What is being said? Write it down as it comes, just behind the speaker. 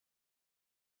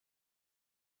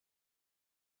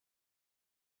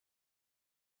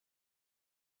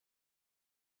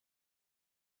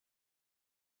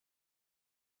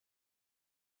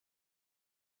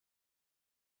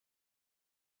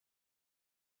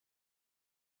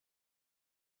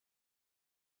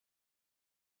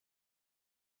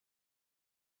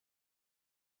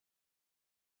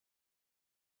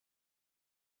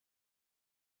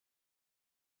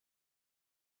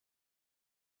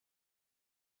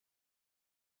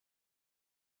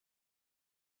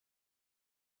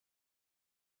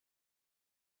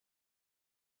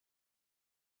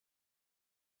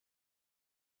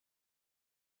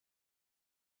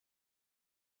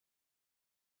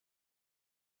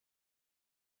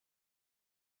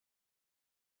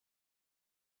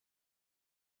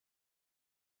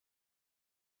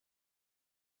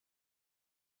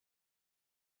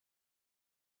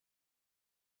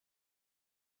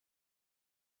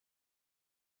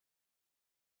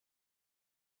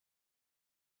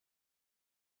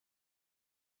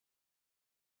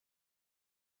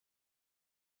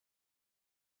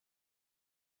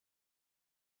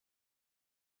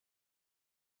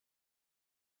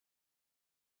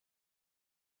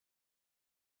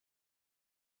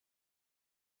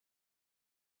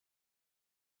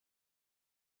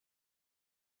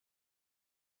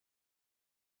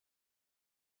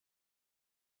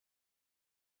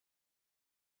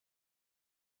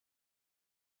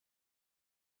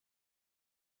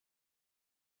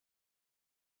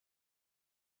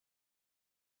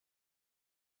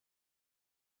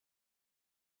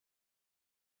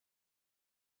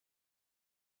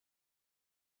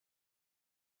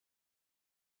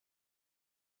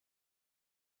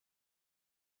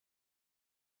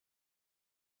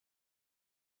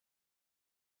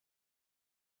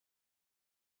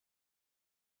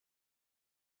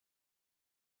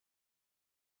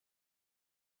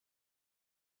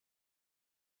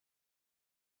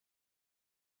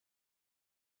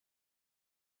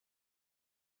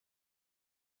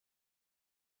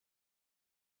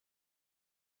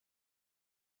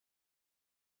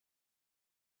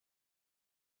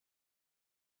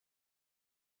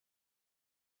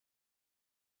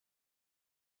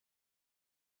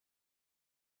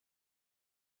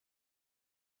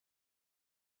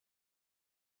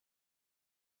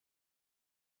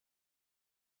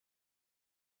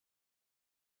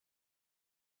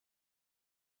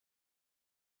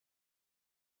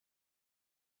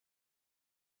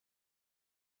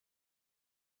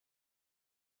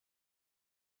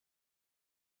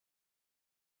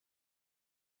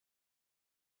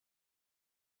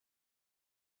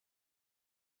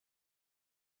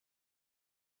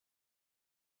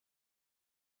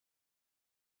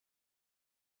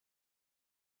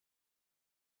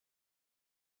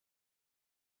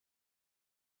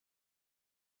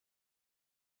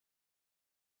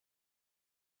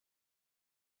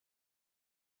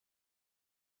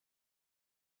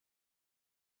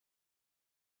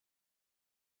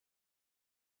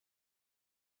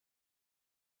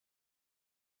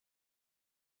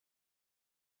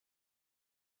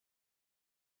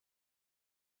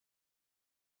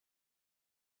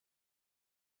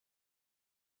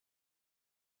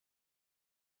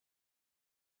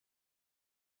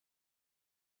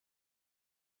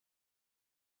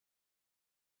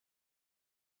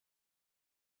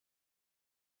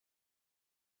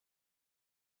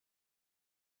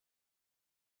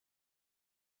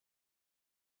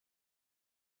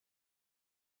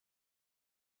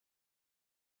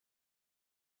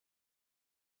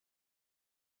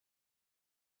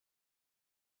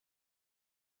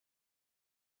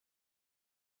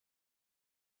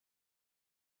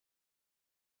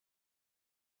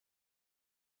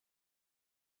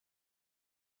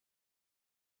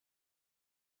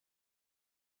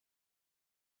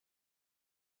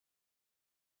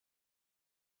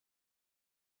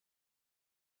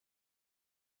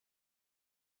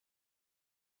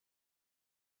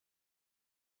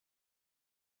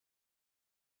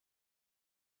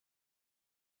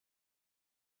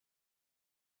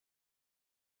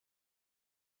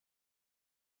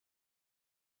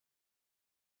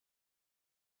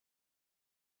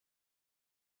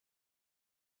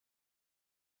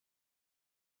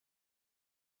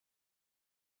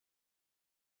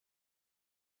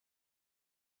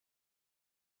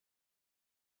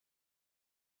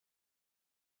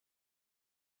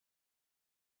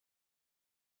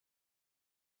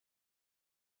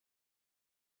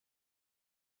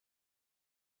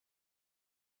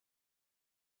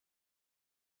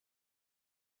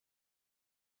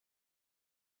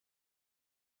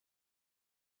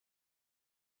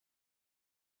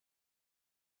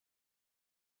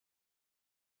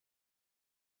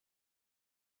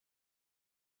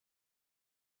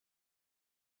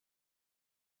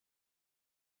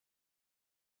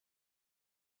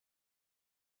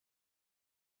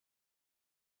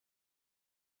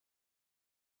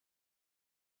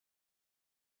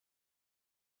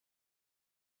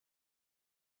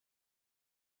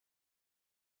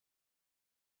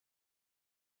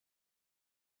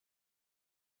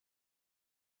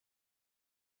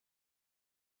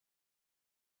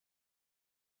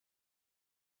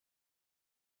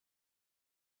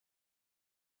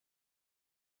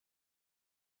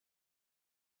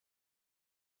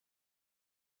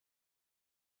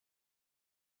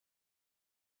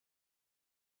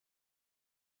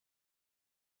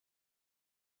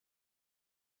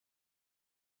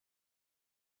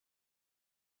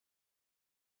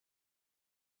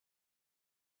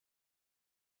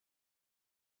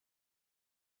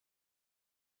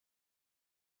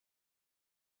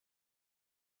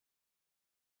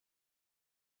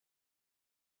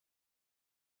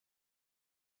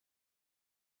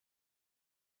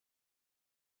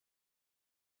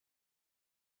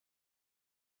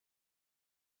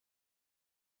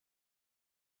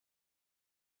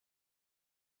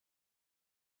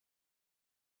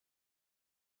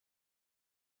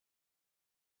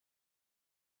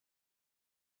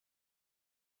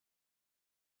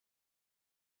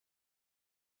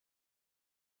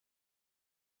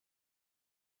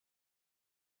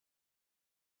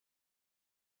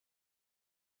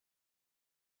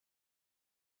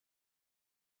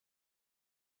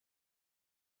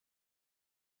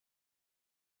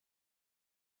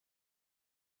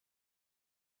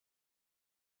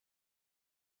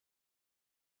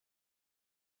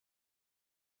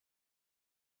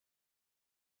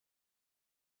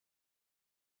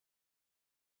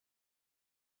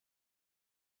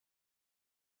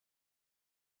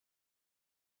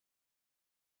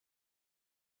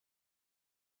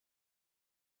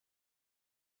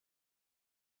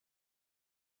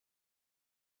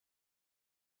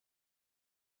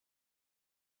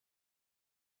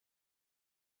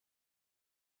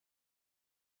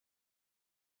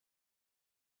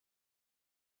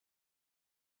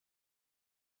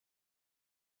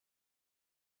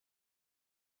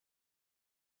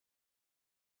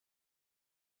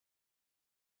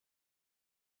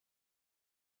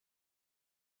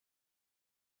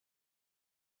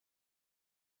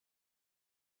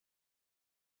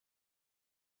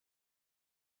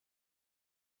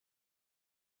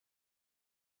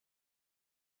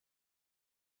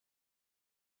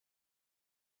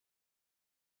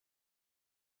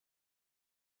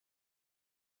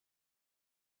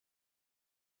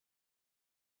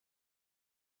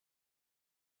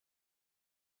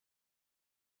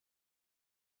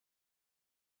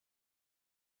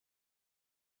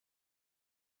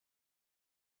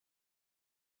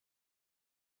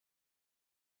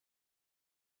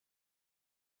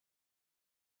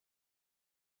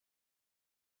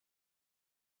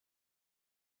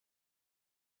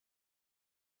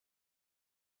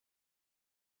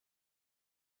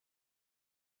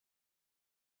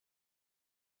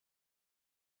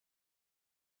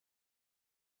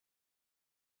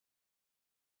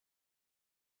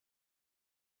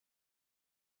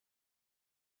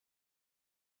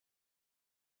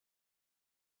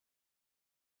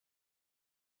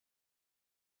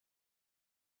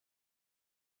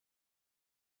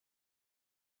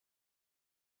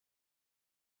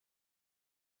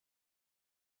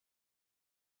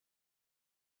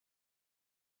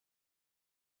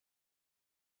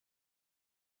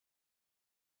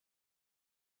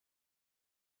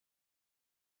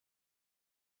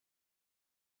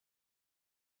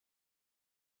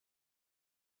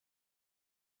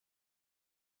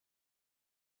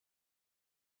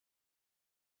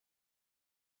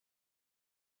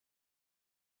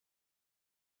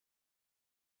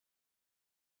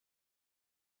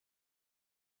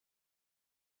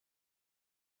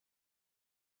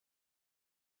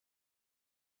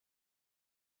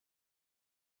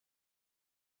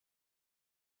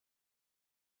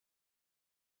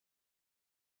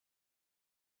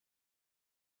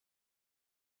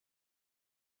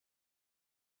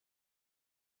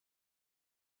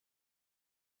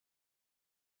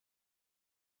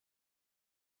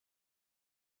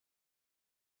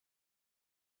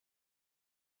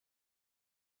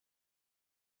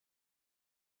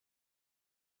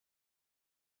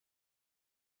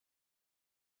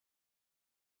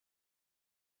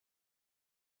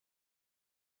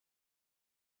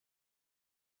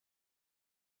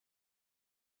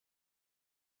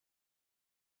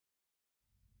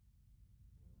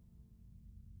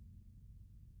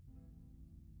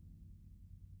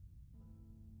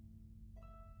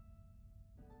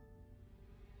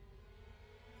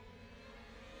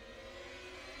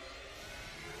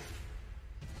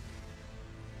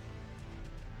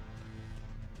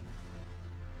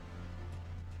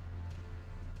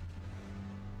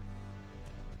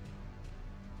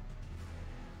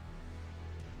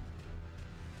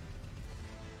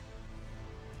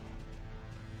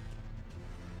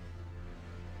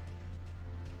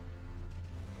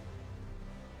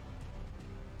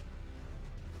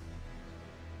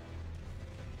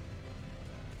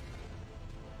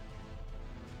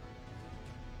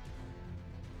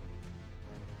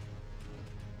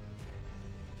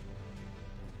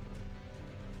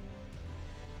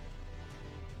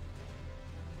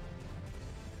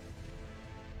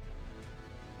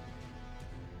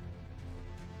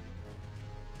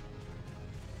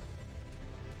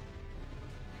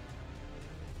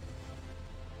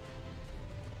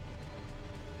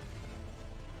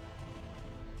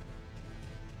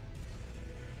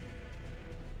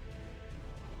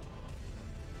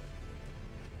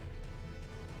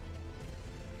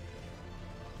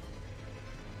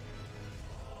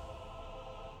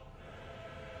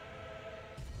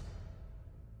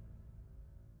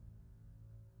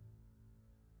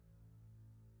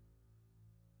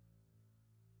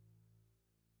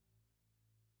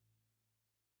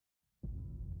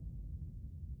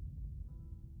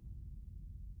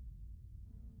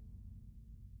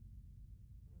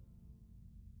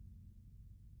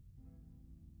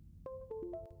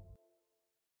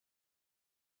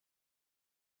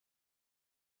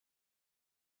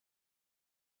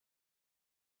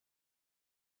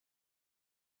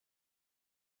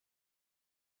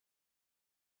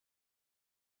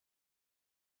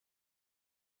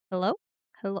Hello?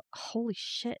 Hello? Holy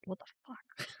shit, what the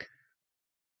fuck?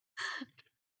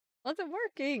 Wasn't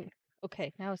working.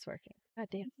 Okay, now it's working. God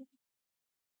damn.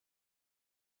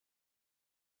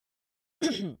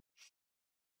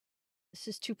 This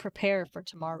is to prepare for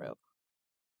tomorrow.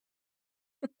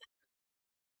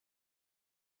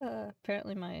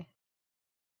 Apparently my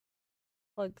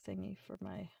plug thingy for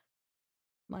my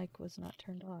mic was not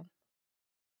turned on.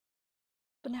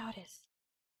 But now it is.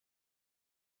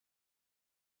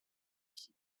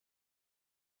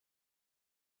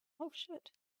 Oh shit.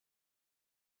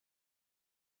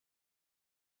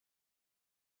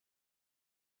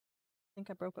 I think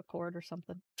I broke a cord or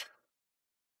something.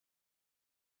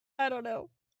 I don't know.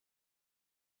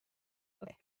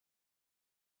 Okay.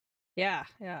 Yeah.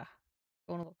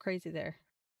 Going a little crazy there.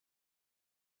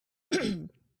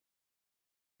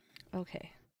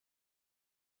 Okay.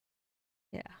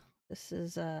 Yeah. This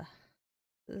is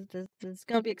this is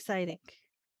gonna be exciting.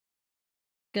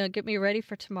 Gonna get me ready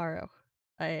for tomorrow.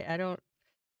 I don't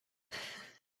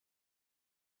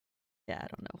yeah, I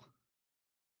don't know.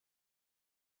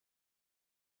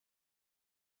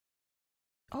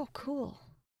 Oh, cool.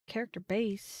 Character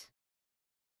base.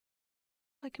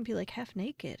 I can be like half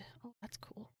naked. Oh, that's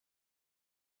cool.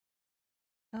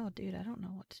 Oh, dude, I don't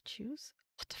know what to choose.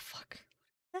 What the fuck?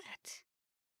 That?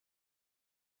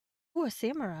 Oh, a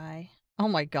samurai. Oh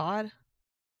my god. I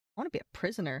want to be a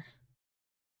prisoner.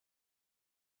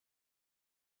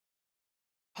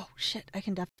 Oh shit, I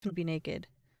can definitely be naked.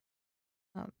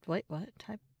 Wait, what?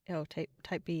 Type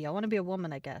B. I want to be a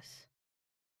woman, I guess.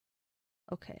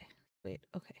 Okay. Wait,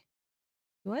 okay.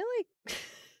 Do I like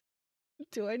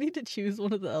do I need to choose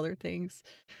one of the other things?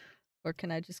 Or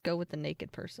can I just go with the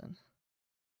naked person?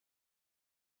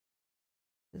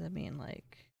 Does that mean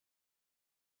like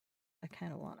I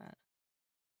kinda wanna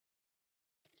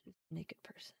choose the naked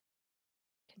person?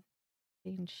 Can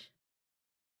change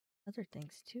other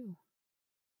things too.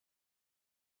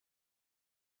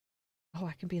 Oh,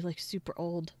 I can be like super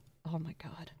old. Oh my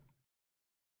god.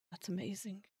 That's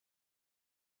amazing.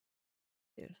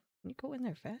 Dude, can you go in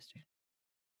there faster?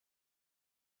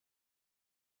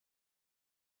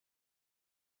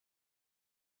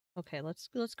 Okay, let's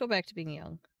go back to being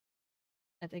young.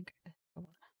 I think oh,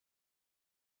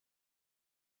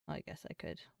 I guess I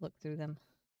could look through them.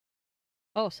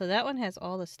 Oh, so that one has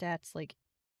all the stats like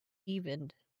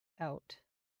evened out.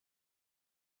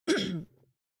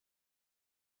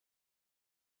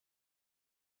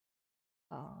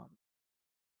 um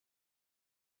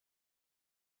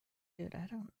Dude,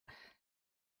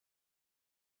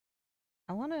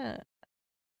 I wanna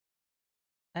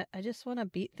I just wanna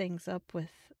beat things up with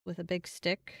a big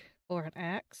stick or an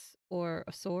axe or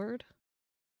a sword.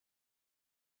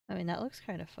 I mean that looks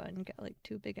kind of fun. You got like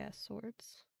two big ass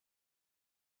swords.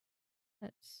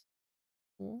 That's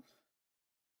cool.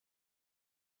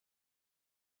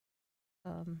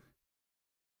 Um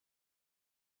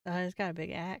he's got a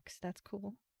big axe. That's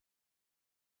cool.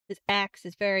 His axe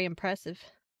is very impressive.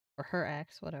 Or her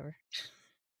axe, whatever.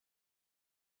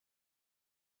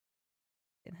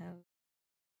 Can have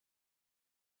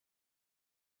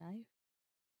a knife.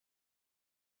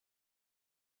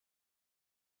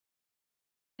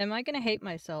 Am I gonna hate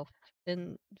myself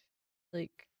in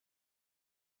like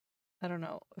I don't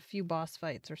know, a few boss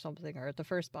fights or something, or the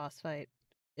first boss fight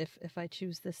if I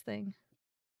choose this thing?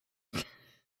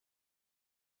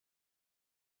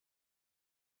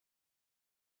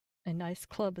 A nice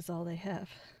club is all they have.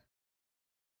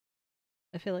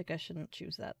 I feel like I shouldn't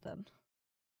choose that then.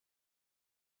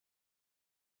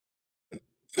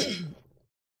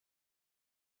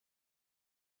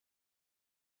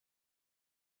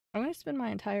 I'm gonna spend my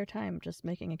entire time just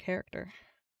making a character.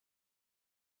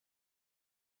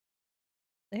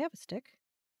 They have a stick.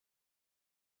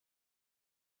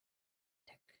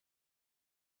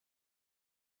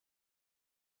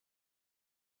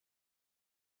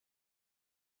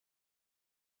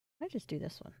 I just do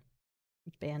this one.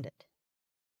 Bandit.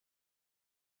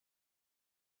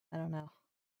 I don't know.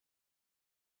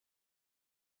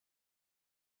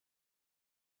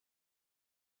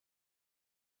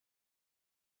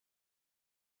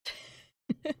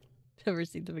 Never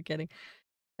seen the beginning.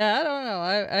 I don't know.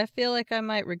 I feel like I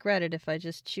might regret it if I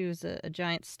just choose a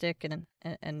giant stick and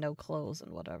no clothes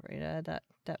and whatever. You know, that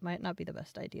might not be the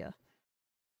best idea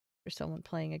for someone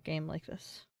playing a game like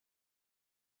this.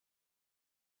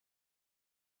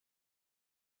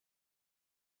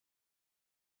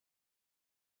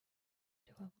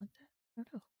 Do I want that? I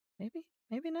don't know.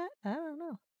 Maybe not. I don't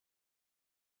know.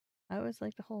 I always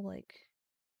like the whole like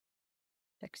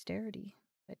dexterity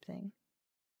type thing.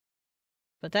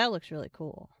 But that looks really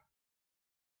cool.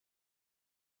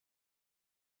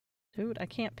 Dude, I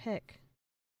can't pick.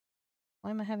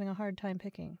 Why am I having a hard time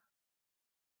picking?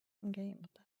 Game.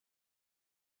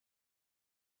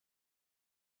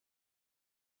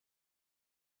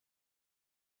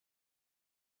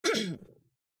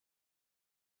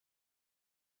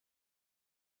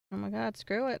 Oh my god,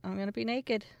 screw it. I'm gonna be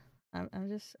naked. I'm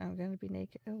gonna be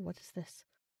naked. Oh, what is this?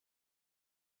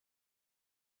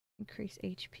 Increase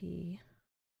HP.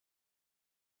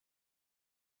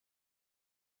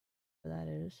 That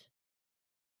is.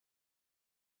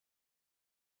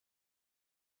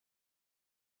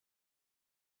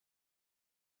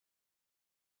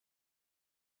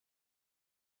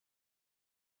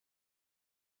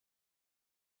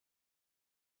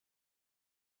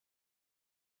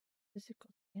 Physical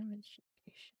damage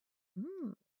negation.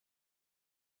 Hmm.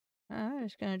 I'm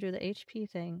just gonna do the HP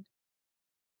thing.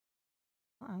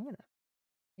 Oh, I'm gonna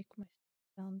make my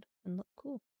sound and look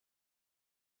cool.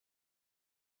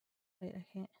 Wait, I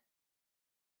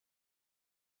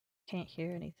can't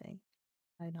hear anything.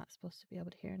 I'm not supposed to be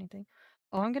able to hear anything.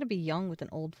 Oh, I'm gonna be young with an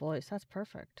old voice. That's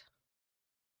perfect.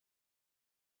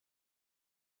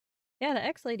 Yeah, the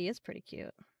X lady is pretty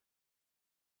cute.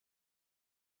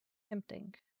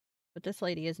 Tempting. But this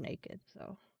lady is naked,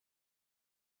 so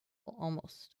well,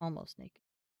 almost naked.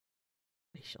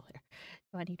 Facial hair.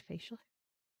 Do I need facial hair?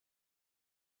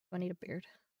 Do I need a beard?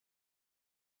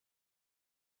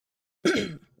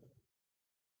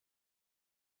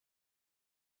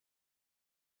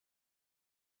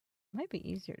 Might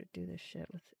be easier to do this shit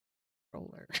with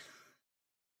roller.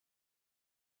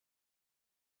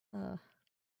 I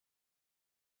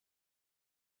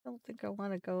don't think I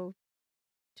want to go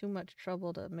too much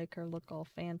trouble to make her look all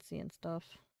fancy and stuff.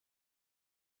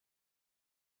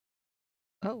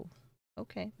 Oh,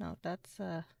 okay. No, let's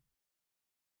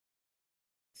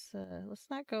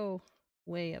not go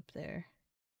way up there.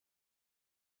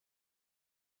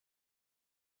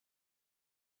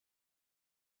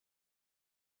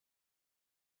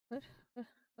 What?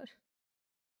 What?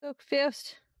 So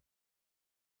confused.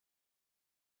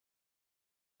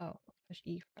 Oh, push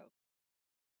E. Oh.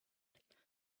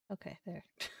 Okay, there.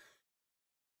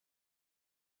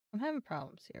 I'm having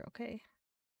problems here, okay?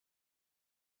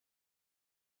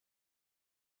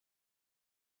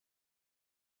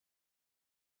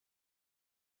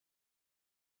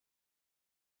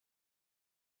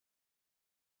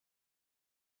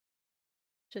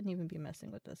 Shouldn't even be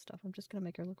messing with this stuff. I'm just gonna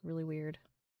make her look really weird.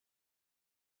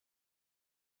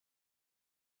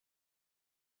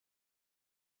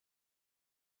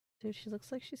 Dude, she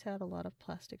looks like she's had a lot of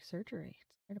plastic surgery.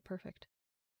 It's kind of perfect.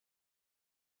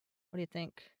 What do you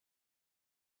think?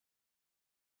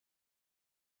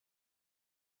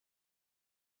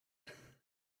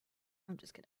 I'm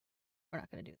just kidding. We're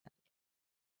not gonna do that.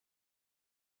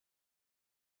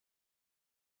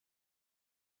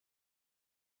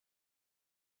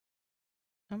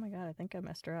 Oh my god, I think I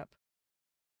messed her up.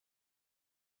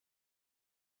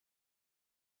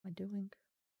 What am I doing?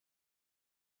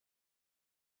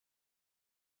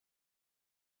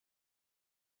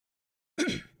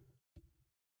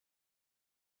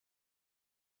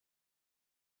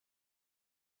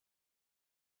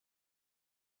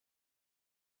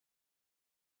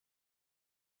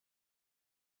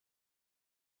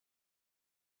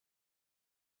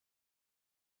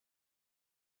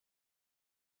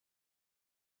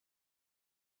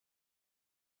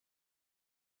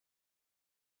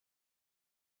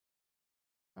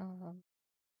 Um,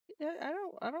 yeah, I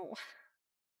don't, I don't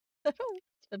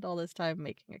spend all this time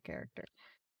making a character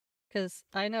because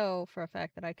I know for a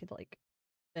fact that I could like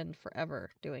spend forever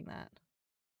doing that.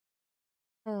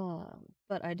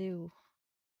 But I do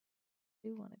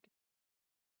want to get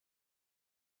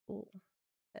cool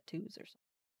tattoos or something.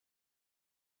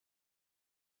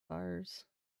 Bars,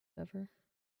 whatever.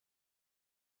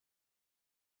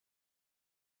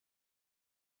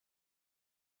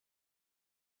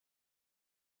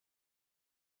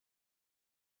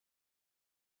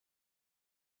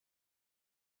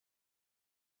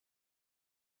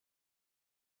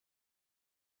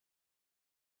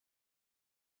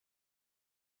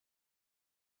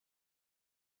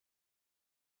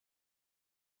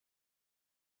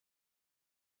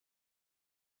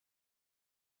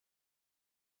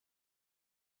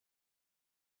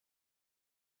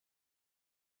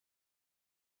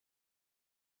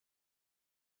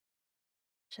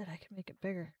 Shit, I can make it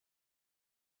bigger.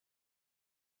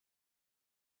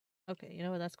 Okay, you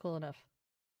know what? That's cool enough.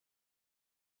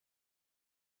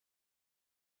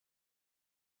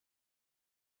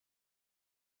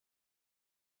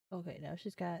 Okay, now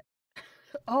she's got.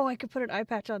 Oh, I could put an eye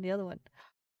patch on the other one.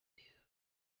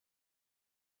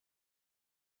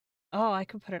 Oh, I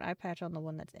could put an eye patch on the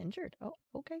one that's injured. Oh,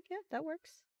 okay, yeah, that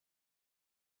works.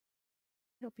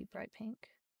 It'll be bright pink.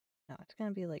 No, it's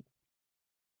gonna be like,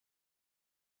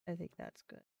 I think that's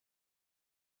good.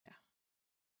 Yeah.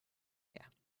 Yeah.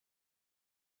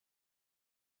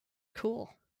 Cool.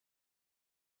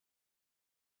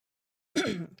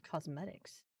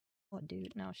 Cosmetics. Oh,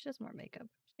 dude, no, she does more makeup.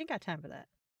 She ain't got time for that.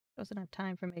 Doesn't have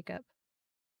time for makeup.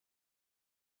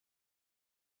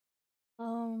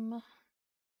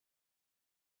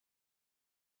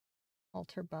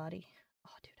 Alter body. Oh,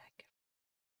 dude,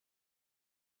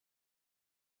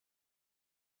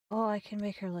 Oh, I can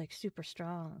make her like super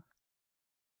strong.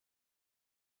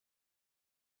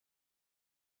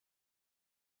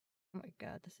 Oh my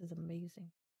god, this is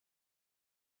amazing.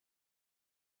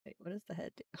 Wait, what does the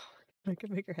head do? I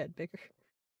can make her head bigger.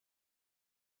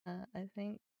 I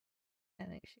think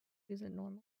she use it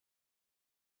normal.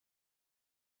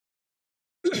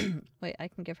 Wait, I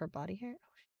can give her body hair?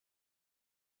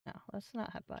 Oh, no, let's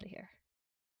not have body hair.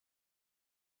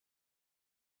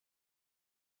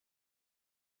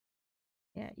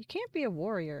 Yeah, you can't be a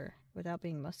warrior without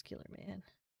being muscular, man.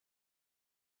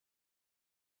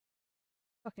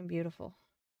 Fucking beautiful.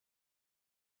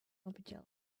 Don't be jealous.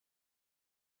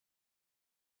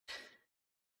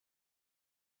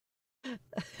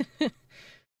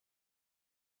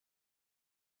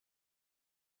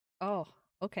 Oh,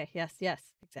 okay. Yes, yes,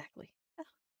 exactly. Ah,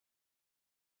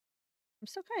 I'm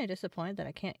still kind of disappointed that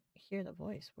I can't hear the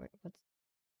voice. What's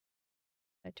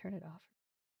I turn it off?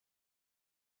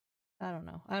 I don't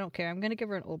know. I don't care. I'm gonna give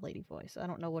her an old lady voice. I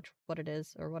don't know what it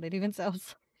is or what it even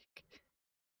sounds like.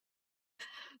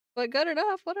 But good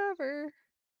enough, whatever.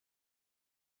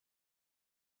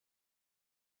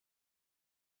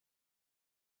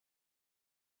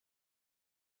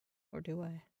 Or do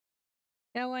I?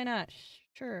 Yeah, why not?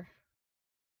 Sure.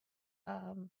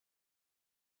 Um,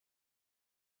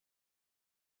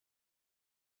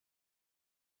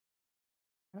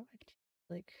 how do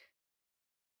like?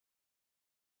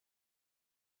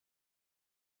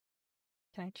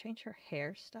 Can I change her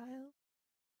hairstyle?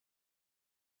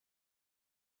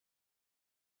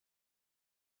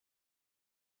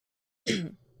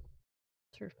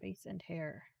 It's her face and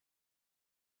hair.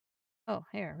 Oh,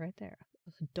 hair right there.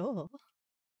 Duh.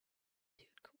 Dude,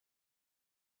 cool.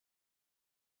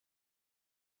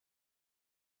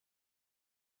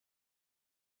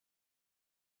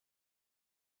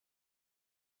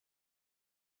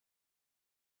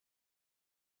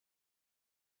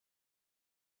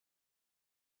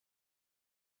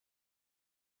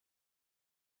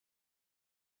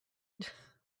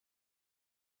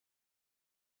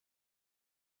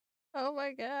 Oh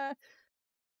my god.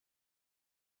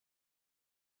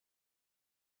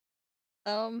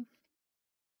 Um,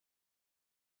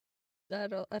 I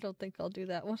don't think I'll do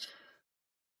that one.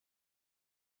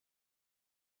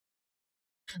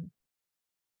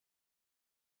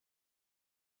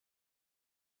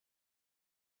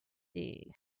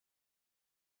 See.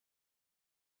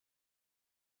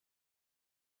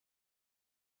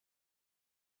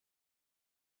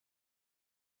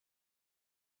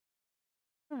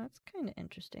 Oh, that's kind of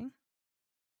interesting.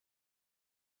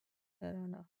 I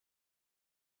don't know.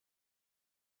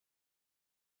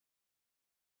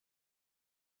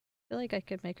 I feel like I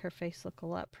could make her face look a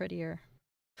lot prettier.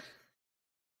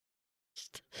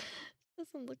 Just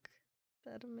doesn't look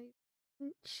that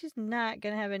amazing. She's not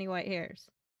gonna have any white hairs.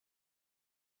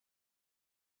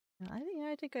 No,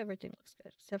 I think everything looks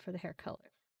good except for the hair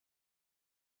color.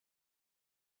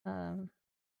 Um,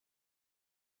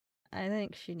 I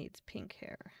think she needs pink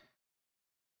hair.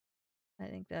 I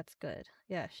think that's good.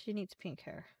 Yeah, she needs pink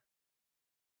hair.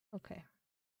 Okay.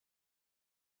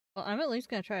 Well, I'm at least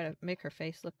gonna try to make her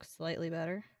face look slightly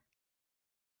better.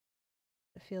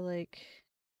 I feel like,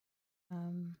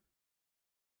 um,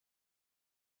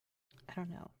 I don't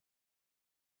know.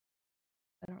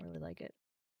 I don't really like it.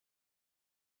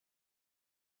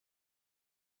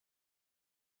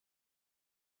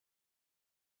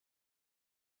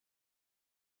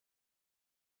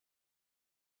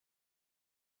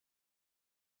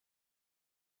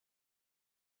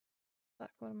 Fuck,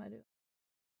 what am I doing?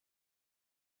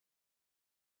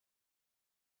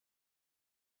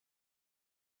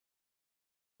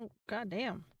 Oh,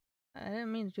 goddamn. I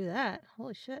didn't mean to do that.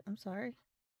 Holy shit, I'm sorry.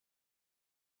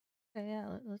 Okay,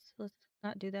 yeah, let's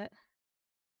not do that.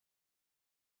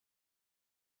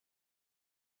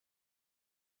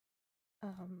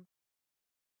 Um,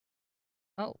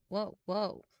 oh, whoa,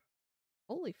 whoa.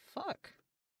 Holy fuck.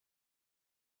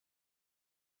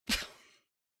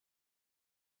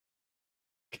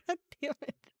 God damn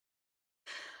it.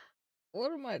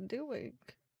 What am I doing?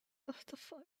 What the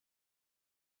fuck?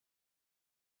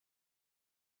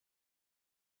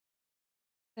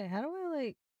 Okay, how do I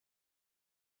like...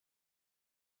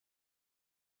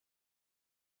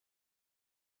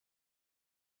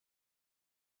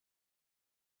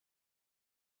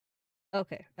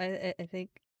 Okay, I think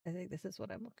this is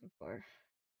what I'm looking for.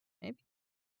 Maybe?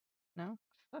 No?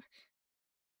 Fuck.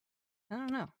 I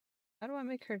don't know. How do I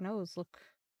make her nose look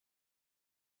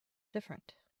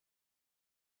different?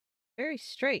 Very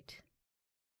straight.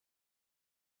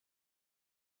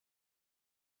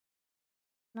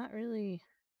 Not really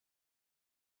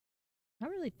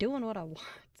doing what I want.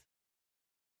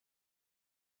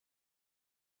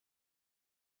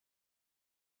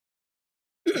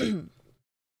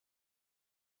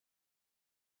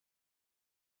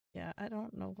 Yeah, I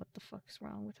don't know what the fuck's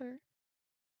wrong with her.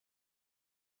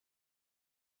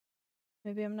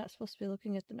 Maybe I'm not supposed to be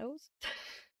looking at the nose?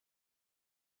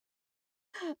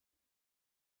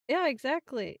 Yeah,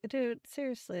 exactly. Dude,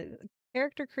 seriously.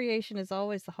 Character creation is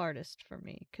always the hardest for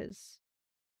me because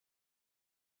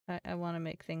I want to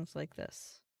make things like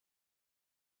this.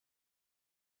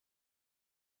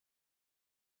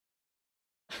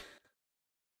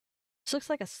 She looks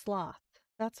like a sloth.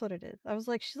 That's what it is. I was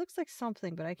like, she looks like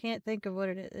something, but I can't think of what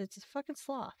it is. It's a fucking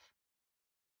sloth.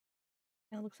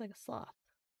 Yeah, it looks like a sloth.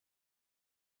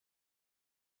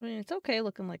 I mean, it's okay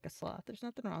looking like a sloth. There's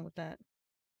nothing wrong with that.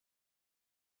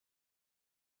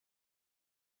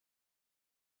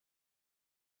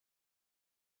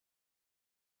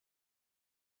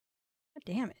 God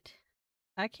damn it.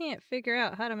 I can't figure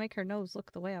out how to make her nose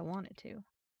look the way I want it to.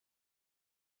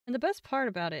 And the best part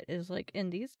about it is, like,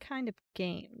 in these kind of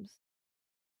games,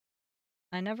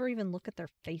 I never even look at their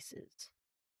faces.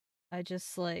 I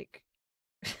just, like,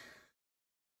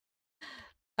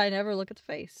 I never look at the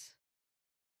face.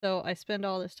 So I spend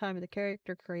all this time in the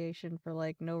character creation for,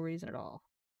 like, no reason at all.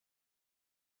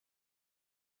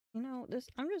 You know,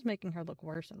 I'm just making her look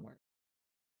worse and worse.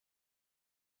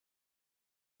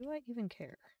 Do I even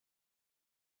care?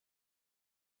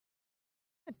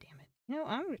 God damn it. You know,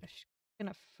 I'm just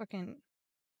gonna fucking...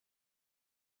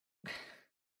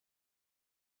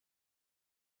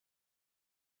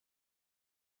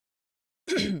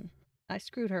 I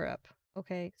screwed her up.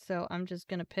 Okay, so I'm just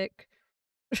gonna pick...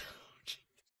 Jesus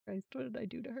Christ, what did I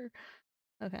do to her?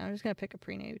 Okay, I'm just gonna pick a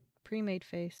pre-made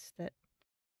face that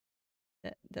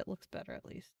looks better at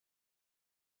least.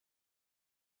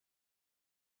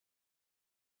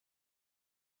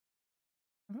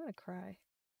 I'm gonna cry.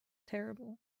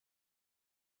 Terrible.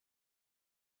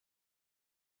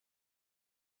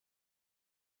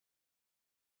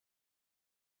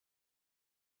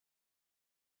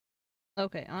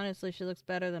 Okay, honestly, she looks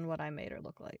better than what I made her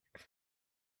look like.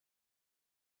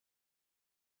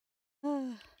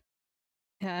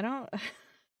 Yeah, I don't... I'm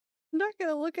not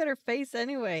gonna look at her face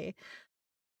anyway.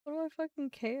 What do I fucking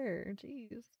care?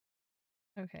 Jeez.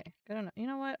 Okay, I don't know. You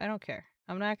know what? I don't care.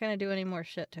 I'm not gonna do any more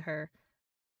shit to her.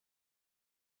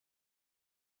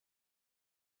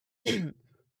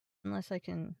 Unless I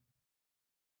can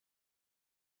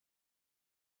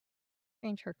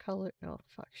change her color. Oh,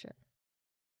 fuck shit.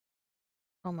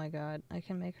 Oh my god, I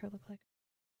can make her look like...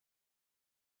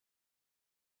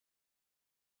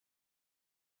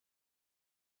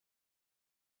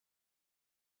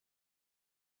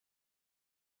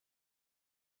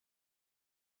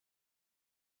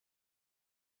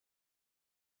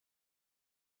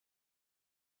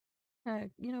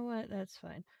 You know what? That's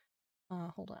fine.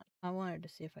 Hold on. I wanted to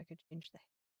see if I could change the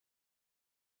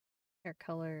hair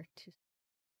color to...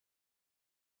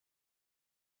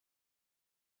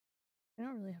 They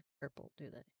don't really have purple, do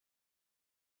they?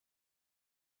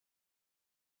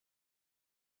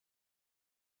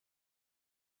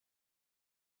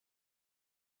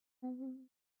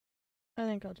 I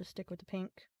think I'll just stick with the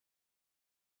pink.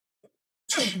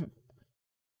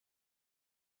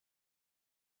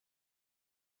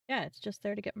 Yeah, it's just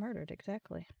there to get murdered,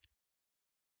 exactly.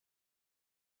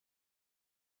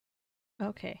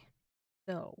 Okay,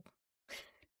 so...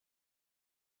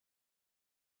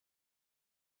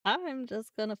 I'm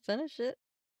just gonna finish it.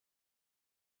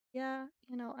 Yeah,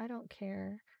 you know, I don't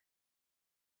care.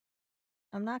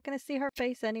 I'm not gonna see her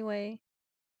face anyway.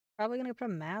 Probably gonna put a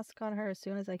mask on her as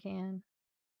soon as I can.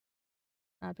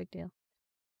 Not a big deal.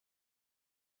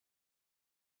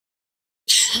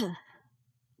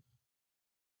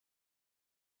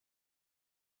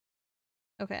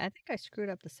 Okay, I think I screwed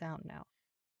up the sound now.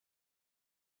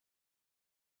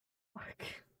 Fuck.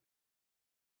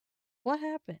 What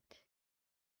happened?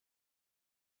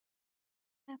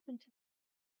 What happened to...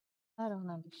 I don't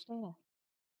understand.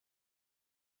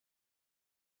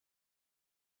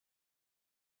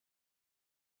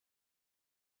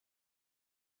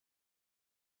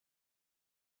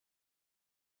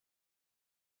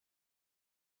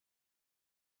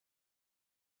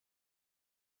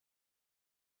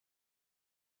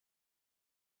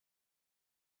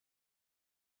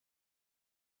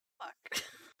 Fuck.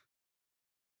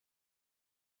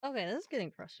 Okay, this is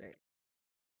getting frustrating.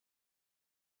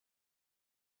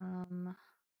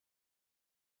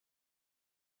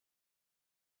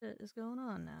 What is going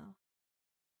on now?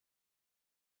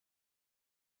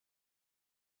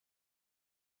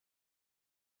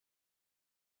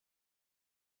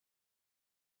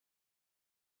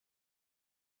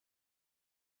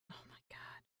 Oh my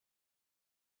god.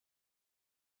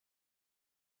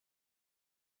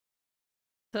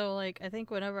 So, like, I think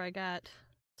whenever I got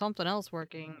something else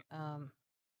working,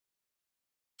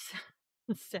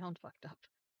 sound fucked up.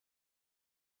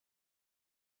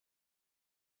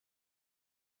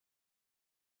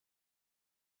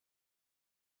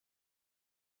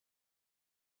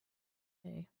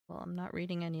 Okay, well, I'm not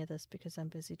reading any of this because I'm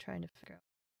busy trying to figure out.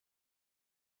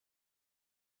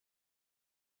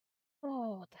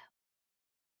 Oh, what the hell?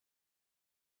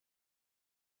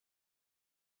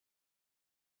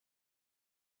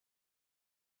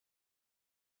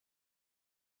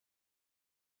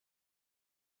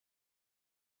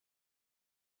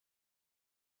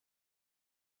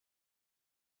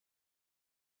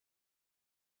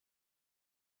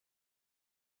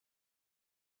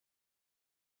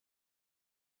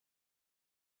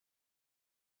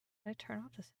 Did I turn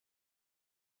off this?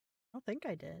 I don't think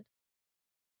I did.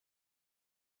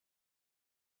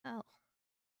 Oh.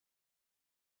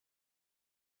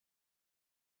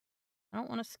 I don't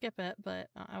want to skip it, but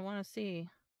I want to see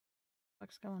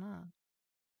what's going on.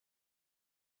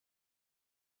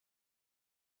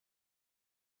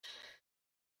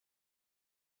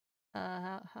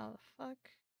 How the fuck?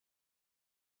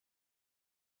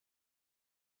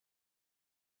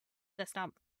 That's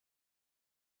not.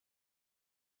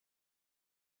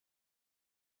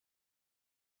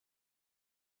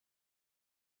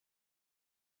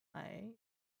 I.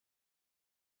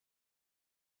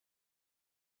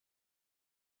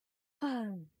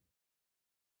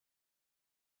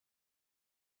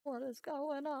 What is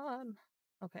going on?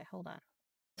 Okay, hold on.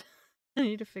 I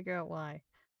need to figure out why.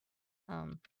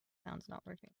 Sound's not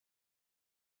working.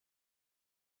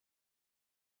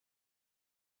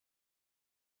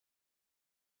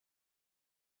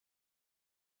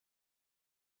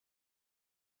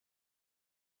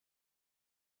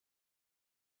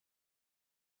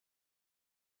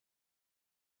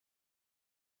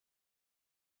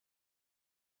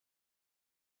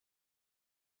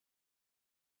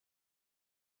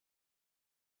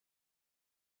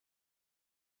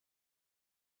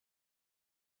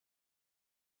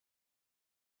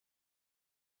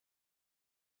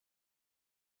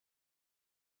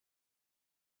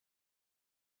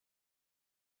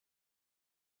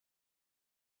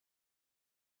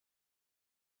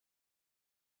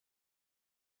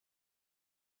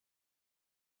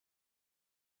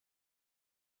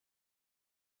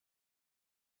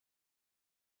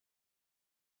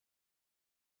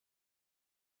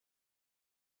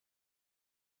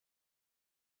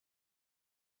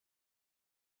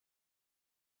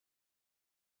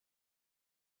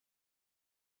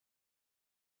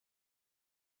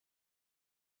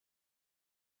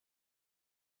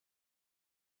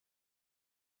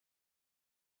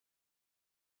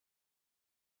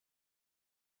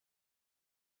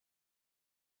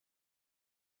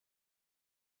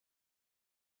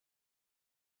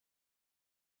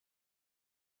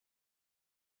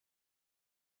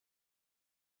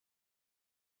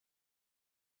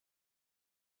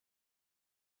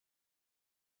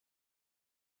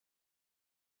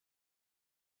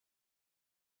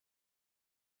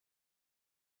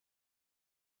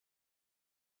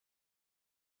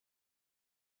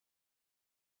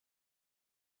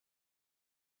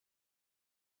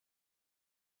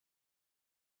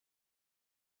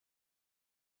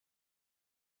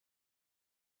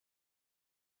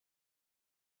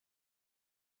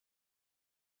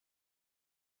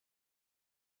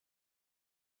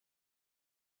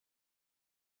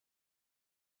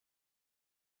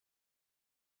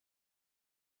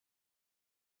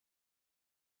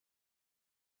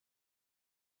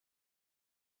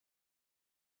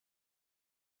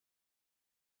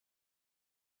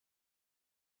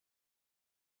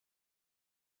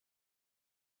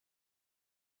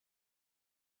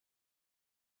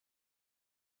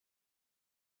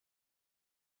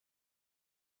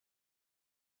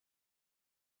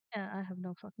 Yeah, I have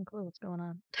no fucking clue what's going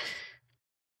on.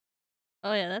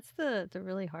 Oh yeah, that's the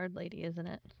really hard lady, isn't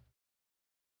it?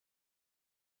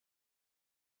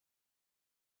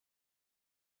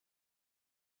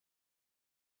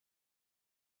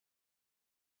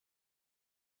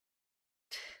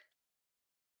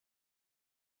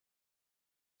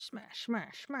 Smash,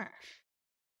 smash, smash.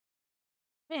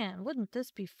 Man, wouldn't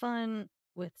this be fun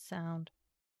with sound.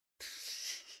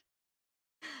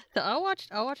 So I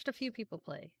watched a few people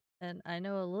play, and I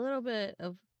know a little bit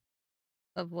of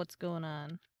what's going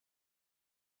on.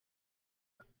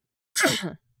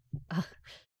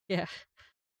 Yeah,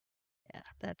 yeah,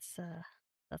 that's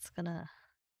gonna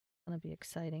be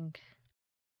exciting.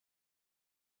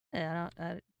 Yeah,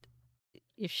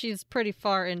 if she's pretty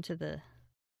far into the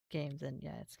game, then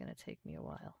yeah, it's gonna take me a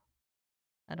while.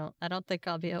 I don't think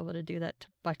I'll be able to do that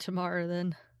by tomorrow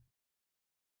then.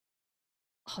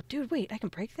 Oh, dude, wait, I can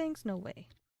break things? No way.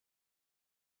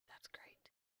 That's great.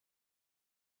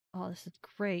 Oh, this is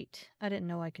great. I didn't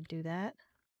know I could do that.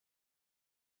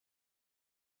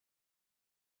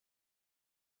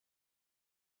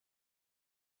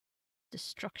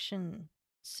 Destruction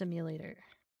simulator.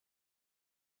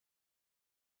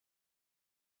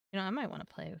 You know, I might want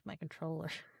to play with my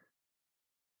controller.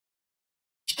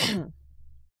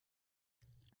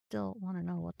 Still want to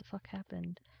know what the fuck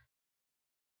happened.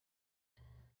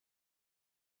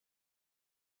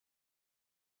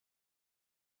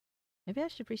 Maybe I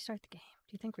should restart the game.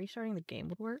 Do you think restarting the game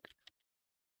would work?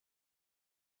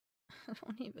 I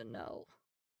don't even know.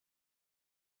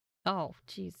 Oh,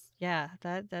 jeez. Yeah,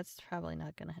 that's probably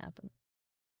not gonna happen.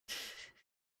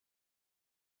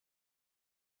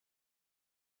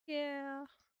 Yeah.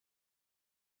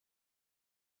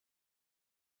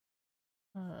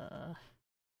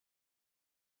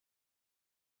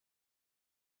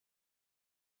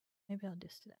 Maybe I'll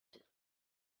just do that.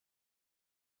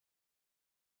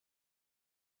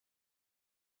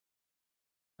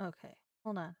 Okay,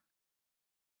 hold on.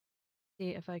 See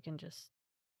if I can just,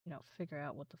 figure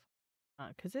out what the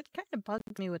because it kind of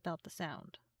bugs me without the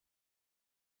sound.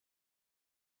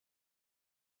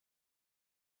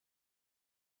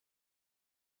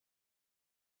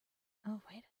 Oh,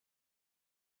 wait.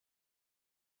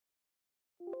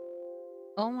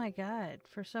 Oh my god.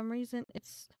 For some reason,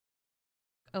 it's...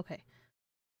 Okay.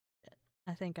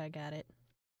 I think I got it.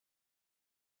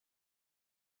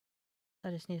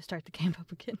 I just need to start the game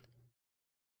up again.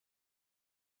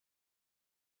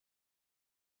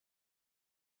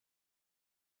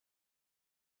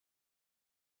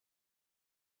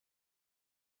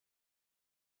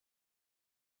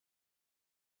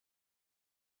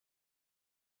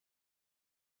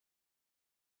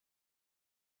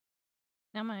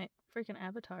 Now my freaking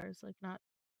avatar is like not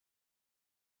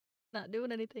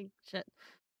doing anything. Shit.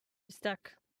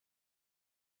 Stuck.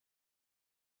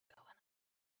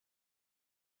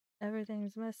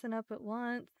 Everything's messing up at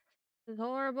once. It's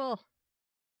horrible.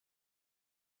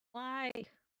 Why?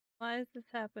 Why is this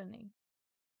happening?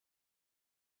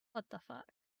 What the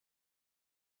fuck?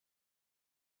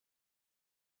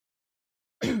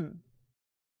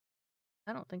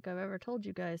 I don't think I've ever told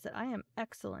you guys that I am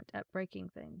excellent at breaking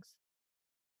things.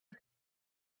 I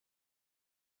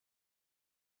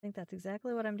think that's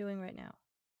exactly what I'm doing right now.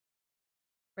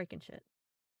 Breaking shit.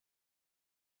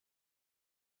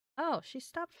 Oh, she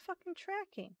stopped fucking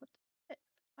tracking. What the shit?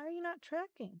 Why are you not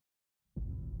tracking?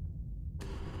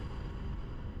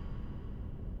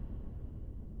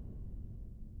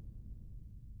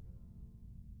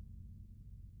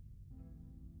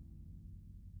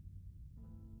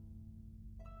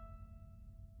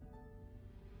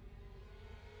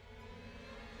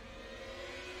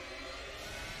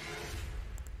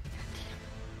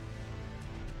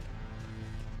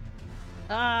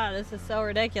 Ah, this is so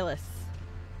ridiculous.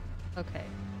 Okay.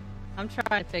 I'm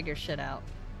trying to figure shit out.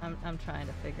 I'm trying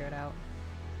to figure it out.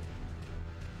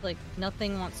 Like,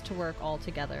 nothing wants to work all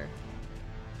together.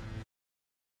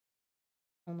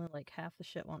 Only like half the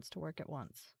shit wants to work at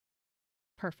once.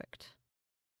 Perfect.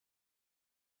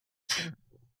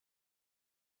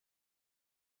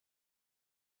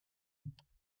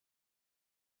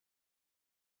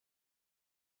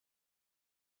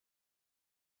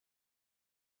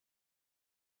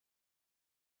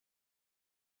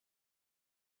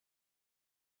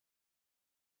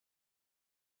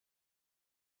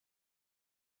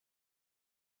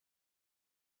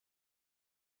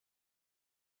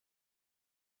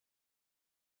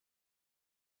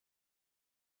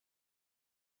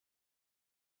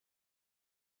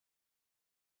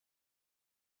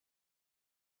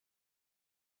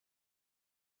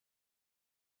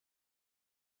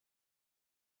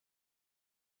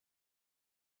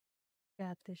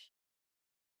 Got this.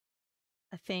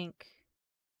 I think.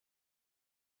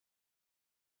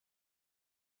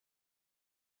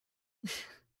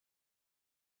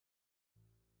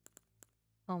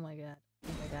 Oh my god. I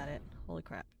think I got it. Holy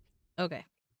crap. Okay.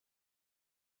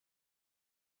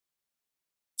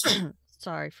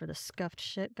 Sorry for the scuffed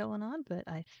shit going on, but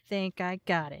I think I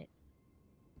got it.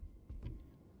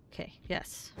 Okay,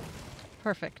 yes.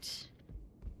 Perfect.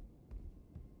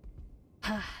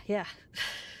 Yeah.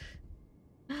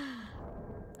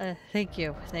 Thank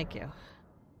you. Thank you.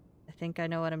 I think I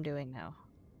know what I'm doing now.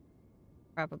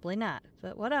 Probably not,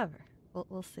 but whatever.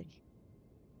 We'll see.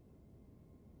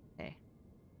 Okay.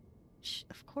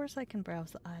 Of course I can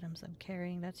browse the items I'm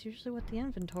carrying. That's usually what the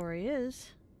inventory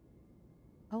is.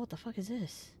 Oh, what the fuck is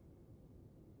this?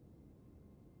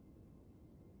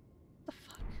 What the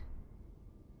fuck?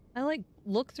 I, like,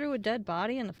 look through a dead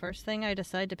body and the first thing I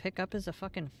decide to pick up is a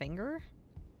fucking finger?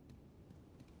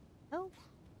 Oh.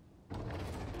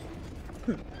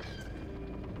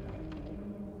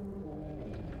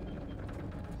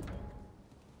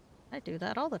 I do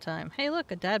that all the time. Hey,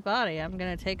 look, a dead body. I'm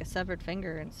gonna take a severed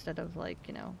finger instead of, like,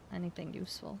 you know, anything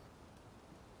useful.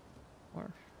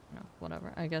 Or, you know,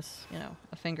 whatever. I guess, you know,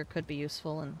 a finger could be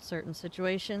useful in certain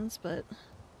situations, but,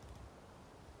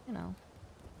 you know.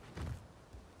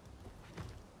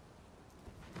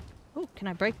 Ooh, can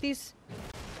I break these?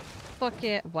 Fuck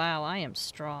yeah. Wow, I am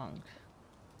strong.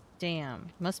 Damn.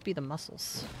 Must be the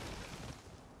muscles.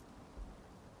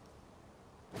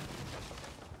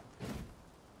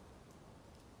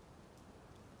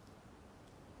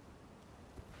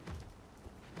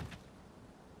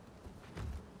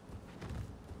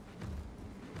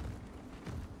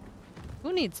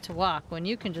 Who needs to walk when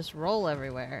you can just roll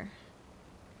everywhere?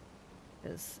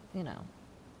 Because, you know,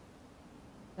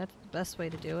 that's the best way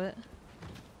to do it.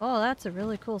 Oh, that's a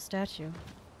really cool statue.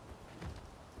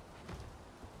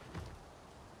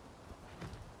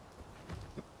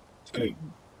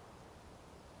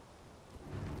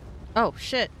 Oh,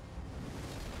 shit.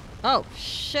 Oh,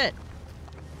 shit.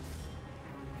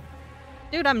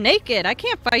 Dude, I'm naked. I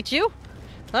can't fight you.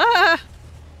 Ah!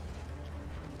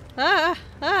 Ah!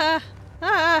 Ah!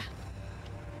 Ah!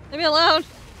 Leave me alone.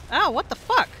 Ow, what the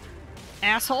fuck?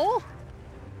 Asshole?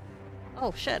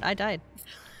 Oh, shit, I died.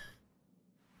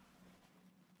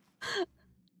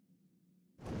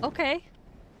 Okay.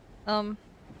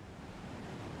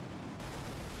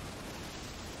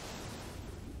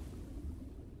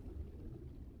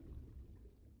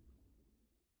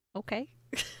 Okay.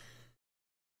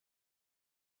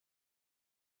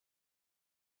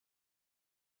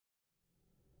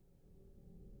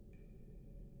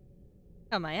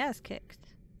 Got my ass kicked.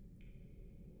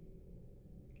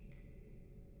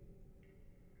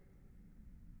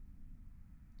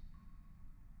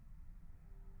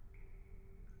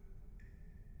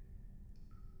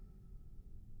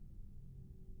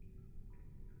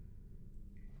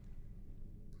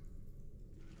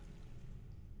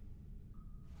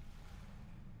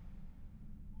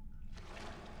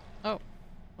 Oh.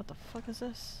 What the fuck is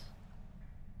this?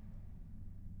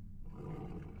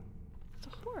 It's a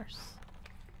horse.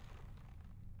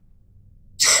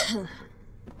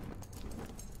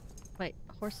 Wait,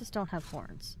 horses don't have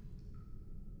horns.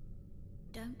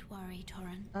 Don't worry,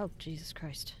 Torren. Oh, Jesus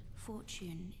Christ.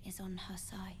 Fortune is on her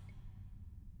side.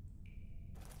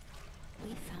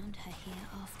 We found her here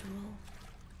after all.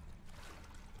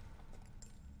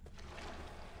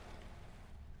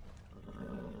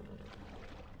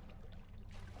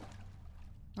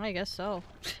 I guess so.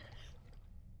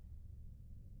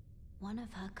 One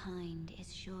of her kind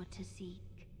is sure to seek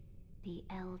the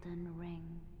Elden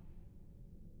Ring.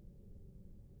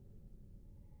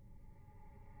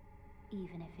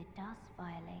 Even if it does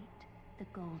violate the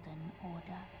Golden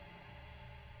Order.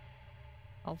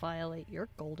 I'll violate your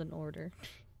golden order.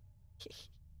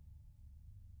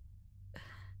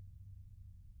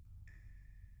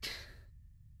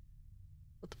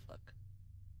 What the fuck?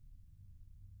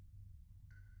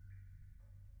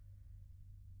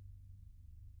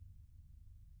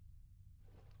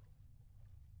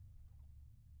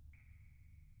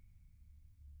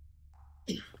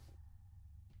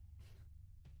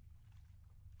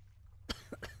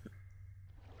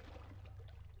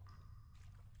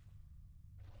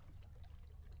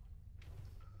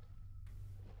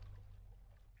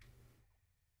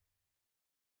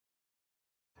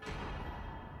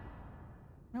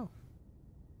 Oh.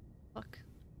 Fuck.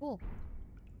 Cool.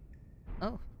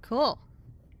 Oh, cool.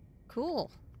 Cool.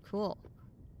 Cool.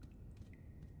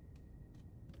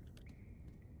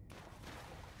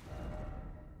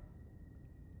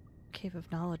 Cave of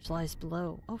knowledge lies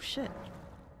below. Oh shit.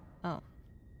 Oh.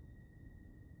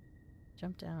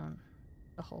 Jump down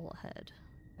the hole ahead.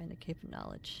 Find the cave of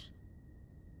knowledge.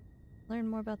 Learn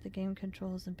more about the game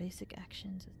controls and basic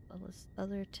actions, as well as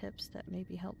other tips that may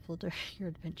be helpful during your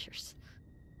adventures.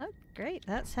 Oh, great.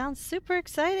 That sounds super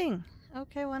exciting.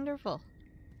 Okay, wonderful.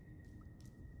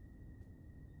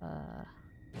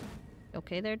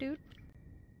 Okay there, dude?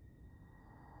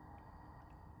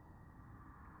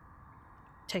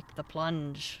 Take the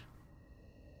plunge.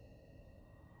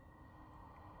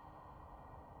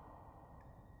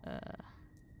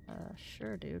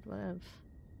 Sure, dude, whatever.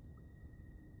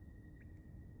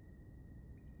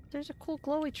 There's a cool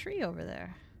glowy tree over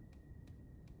there.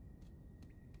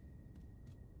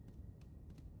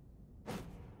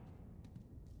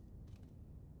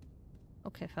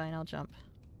 Okay, fine, I'll jump.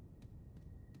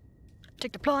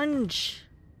 Take the plunge!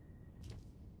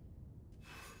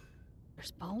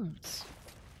 There's bones.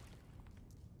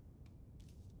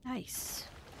 Nice.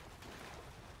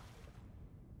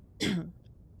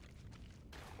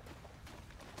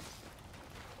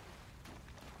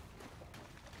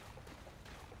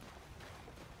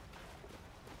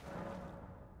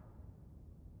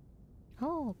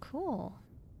 Oh, cool.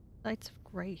 Lights of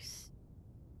Grace.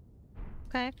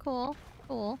 Okay, cool.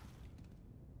 Cool.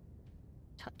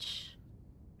 Touch.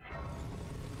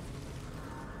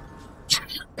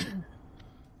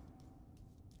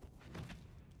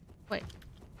 Wait.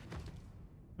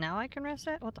 Now I can rest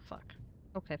it? What the fuck?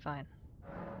 Okay, fine.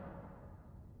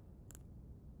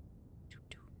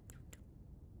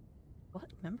 What?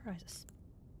 Memorize this.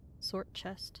 Sort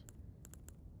chest.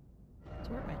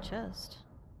 Sort my chest.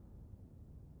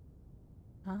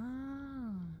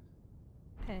 Ah.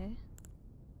 Okay.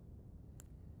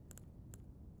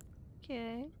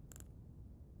 Okay.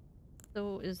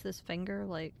 So is this finger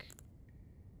like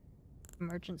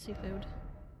emergency food?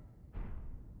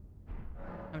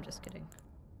 I'm just kidding.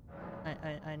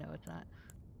 I know it's not.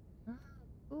 Oh,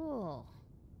 cool.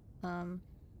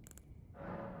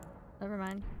 Never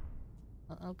mind.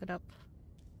 I'll get up.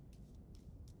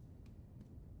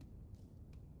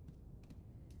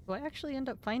 Do I actually end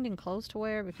up finding clothes to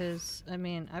wear? Because, I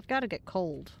mean, I've got to get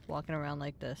cold walking around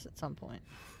like this at some point.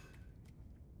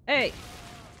 Hey!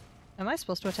 Am I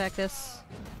supposed to attack this?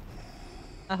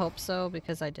 I hope so,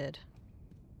 because I did.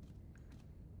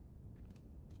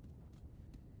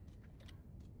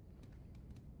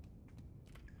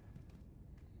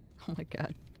 Oh my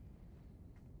god.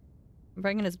 I'm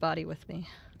bringing his body with me.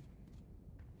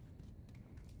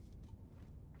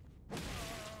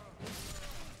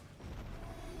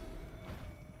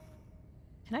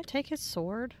 Can I take his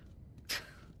sword?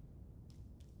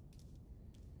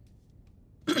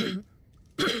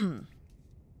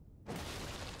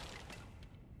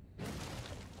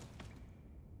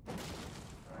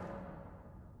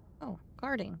 Oh,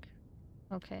 guarding.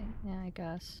 Okay, yeah, I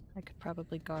guess. I could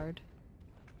probably guard.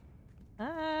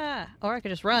 Ah! Or I could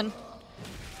just run.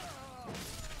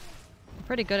 I'm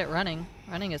pretty good at running.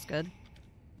 Running is good.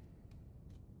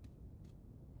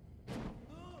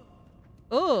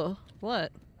 Oh!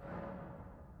 What?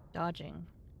 Dodging.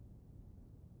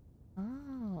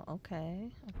 Oh,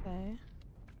 okay. Okay.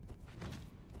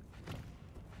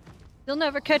 You'll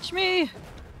never catch me!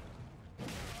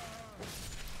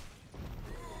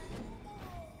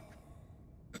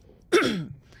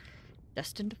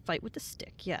 Destined to fight with the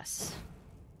stick, yes.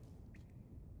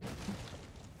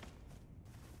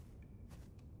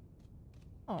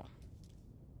 Oh.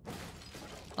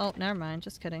 Oh, never mind.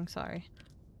 Just kidding. Sorry.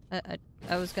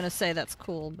 I was gonna say that's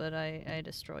cool, but I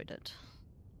destroyed it.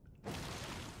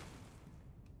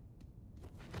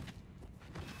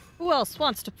 Who else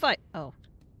wants to fight? Oh.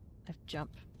 I've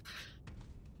jumped.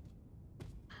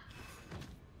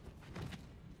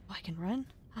 Oh, I can run?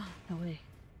 No way.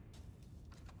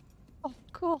 Oh,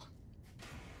 cool.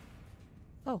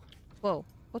 Oh. Whoa.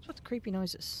 What's with the creepy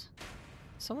noises?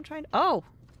 Someone trying to— oh!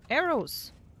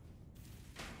 Arrows!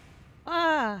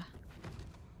 Ah!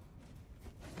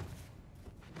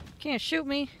 Can't shoot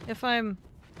me if I'm—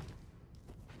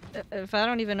 if I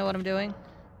don't even know what I'm doing.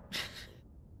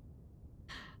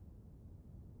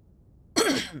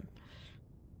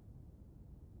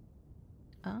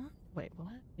 Wait, what?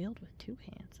 Wield with two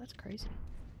hands? That's crazy.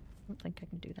 I don't think I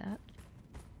can do that.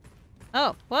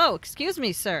 Oh, whoa, excuse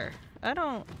me, sir. I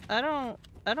don't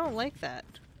like that.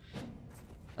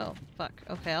 Oh, fuck.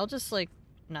 Okay, I'll just, like,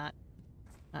 not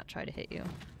try to hit you.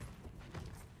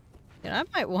 Yeah, I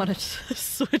might want to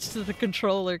switch to the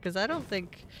controller, because I don't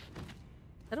think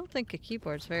a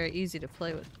keyboard's very easy to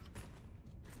play with.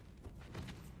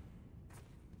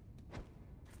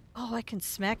 Oh, I can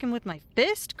smack him with my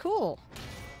fist? Cool.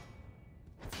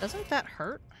 Doesn't that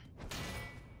hurt?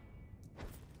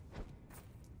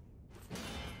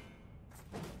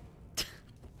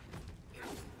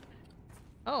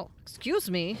 Oh, excuse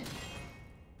me.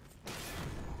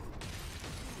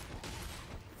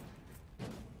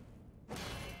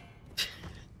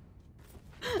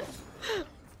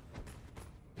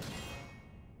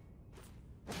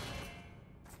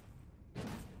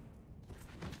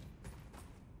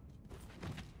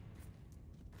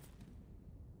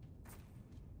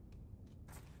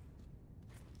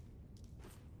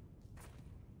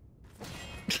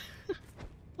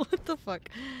 fuck?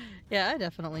 Yeah, I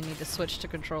definitely need to switch to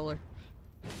controller.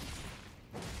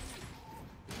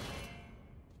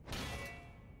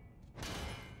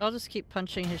 I'll just keep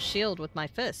punching his shield with my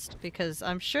fist, because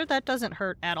I'm sure that doesn't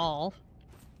hurt at all.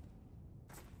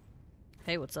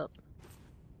 Hey, what's up?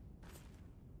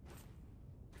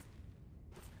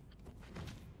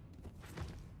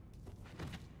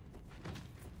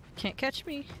 Can't catch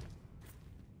me.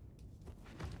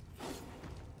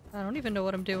 I don't even know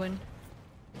what I'm doing.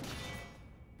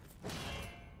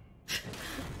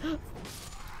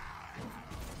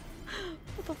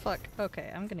 What the fuck?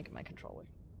 Okay, I'm gonna get my controller.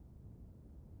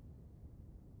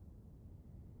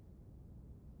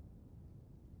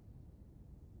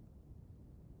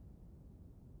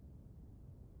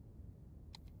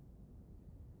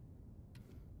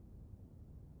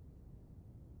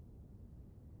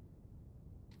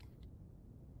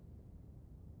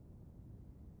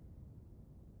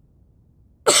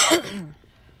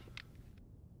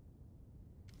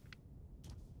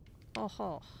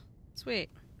 Oh, sweet.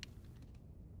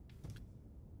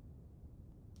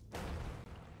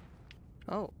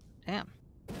 Oh, damn.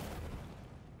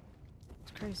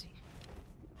 It's crazy.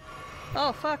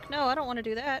 Oh, fuck, no, I don't want to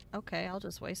do that. Okay, I'll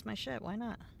just waste my shit. Why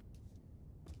not?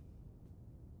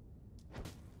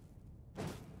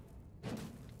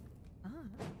 Ah,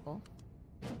 that's cool.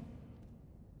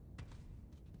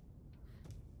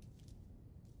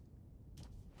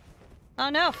 Oh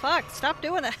no, fuck! Stop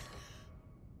doing that!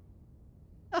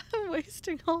 I'm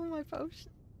wasting all my potions.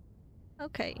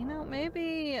 Okay, you know,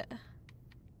 maybe...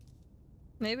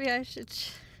 Maybe I should...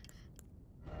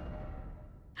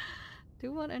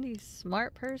 do what any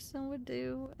smart person would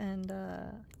do, and,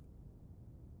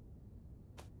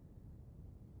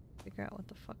 figure out what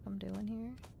the fuck I'm doing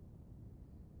here.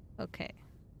 Okay,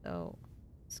 so...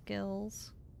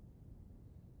 skills...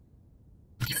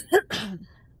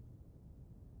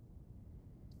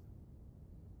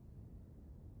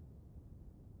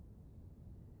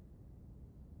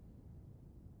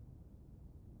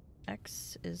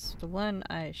 X is the one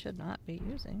I should not be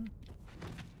using.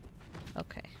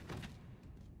 Okay.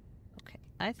 Okay.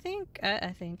 I think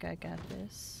I got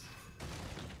this.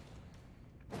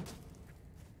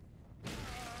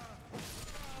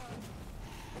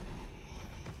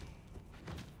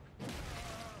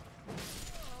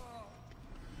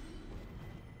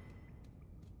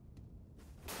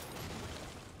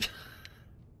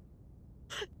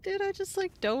 Dude, I just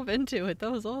like dove into it. That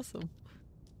was awesome.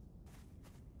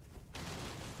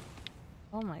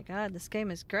 Oh my god, this game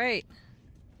is great.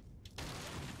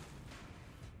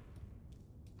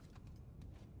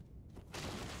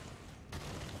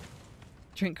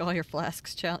 Drink all your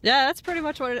flasks challenge. Yeah, that's pretty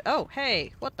much what it— oh,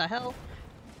 hey, what the hell?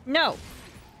 No!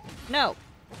 No!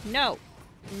 No!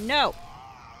 No!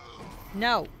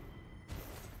 No!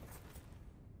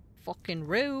 Fucking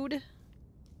rude.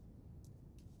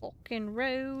 Fucking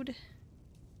rude.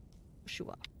 Push you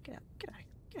up. Get out. Get out.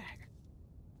 Get out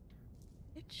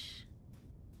here. Bitch.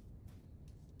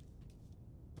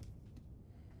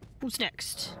 Who's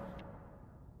next?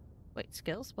 Wait,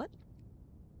 skills? What?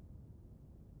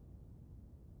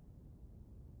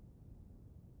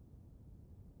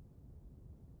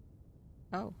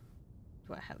 Oh.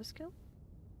 Do I have a skill?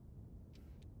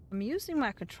 I'm using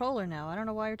my controller now. I don't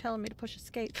know why you're telling me to push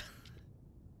escape.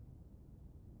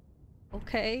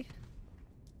 Okay.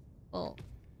 Well,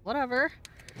 whatever.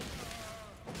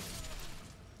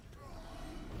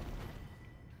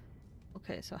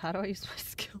 Okay, so how do I use my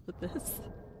skill with this?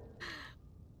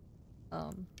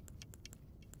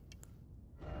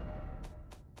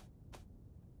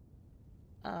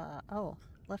 Oh,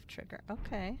 left trigger.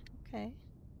 Okay, okay.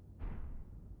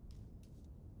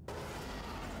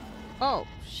 Oh,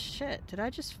 shit. Did I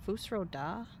just Fusro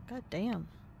Da? God damn.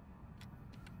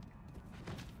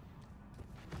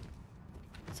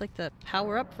 It's like the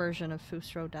power-up version of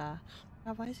Fusro Da.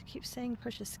 God, why does it keep saying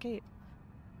push escape?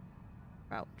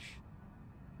 Crouch.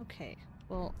 Okay,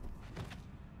 well...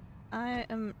 I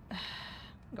am... I'm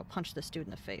gonna go punch this dude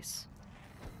in the face.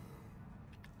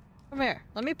 Come here.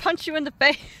 Let me punch you in the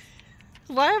face.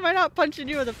 Why am I not punching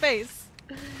you in the face?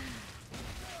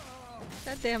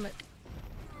 God damn it.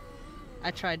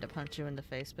 I tried to punch you in the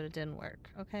face, but it didn't work.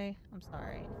 Okay? I'm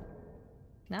sorry.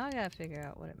 Now I gotta figure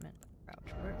out what it meant by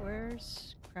crouch.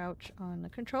 Where's crouch on the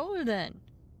controller then?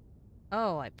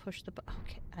 Oh, I pushed the button.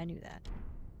 Okay, I knew that.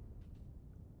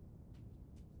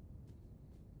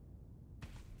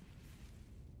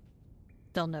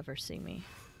 They'll never see me.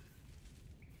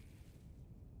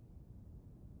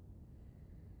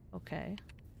 Okay.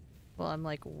 Well, I'm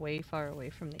like way far away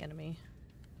from the enemy.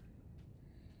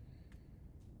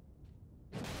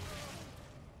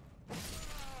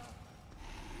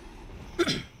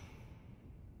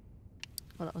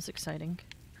 was exciting.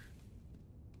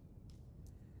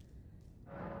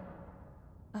 Oh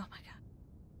my god.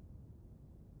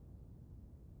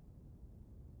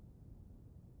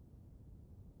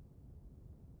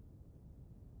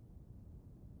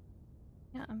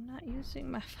 Yeah, I'm not using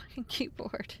my fucking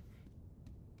keyboard.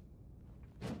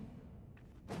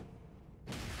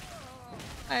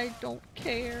 I don't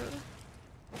care.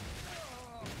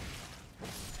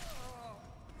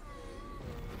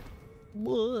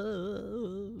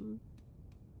 Whoa.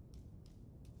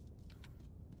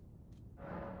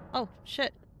 Oh,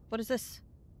 shit. What is this?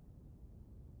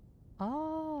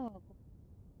 Oh.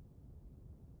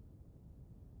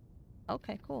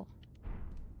 Okay, cool.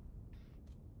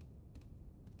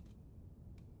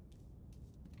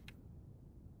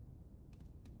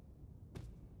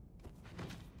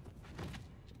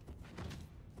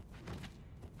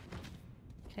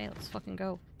 Okay, let's fucking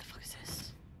go. What the fuck is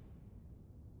this?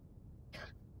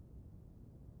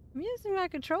 I'm using my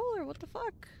controller, what the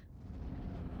fuck?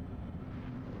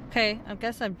 Okay, I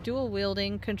guess I'm dual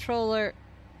wielding controller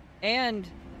and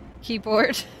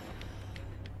keyboard.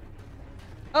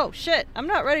 Oh shit, I'm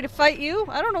not ready to fight you.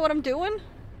 I don't know what I'm doing.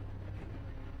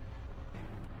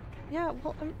 Yeah,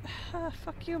 well,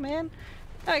 fuck you, man.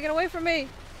 Ah, get away from me.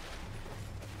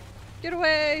 Get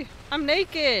away. I'm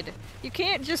naked. You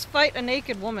can't just fight a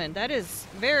naked woman. That is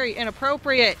very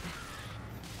inappropriate.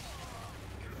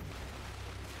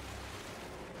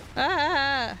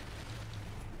 Ah.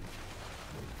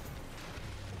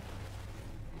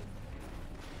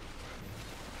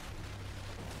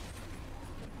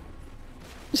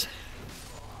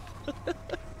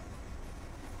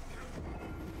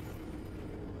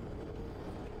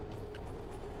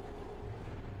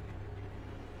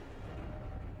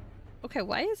 Okay,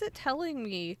 why is it telling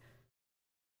me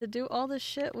to do all this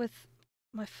shit with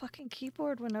my fucking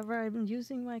keyboard whenever I'm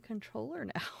using my controller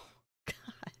now?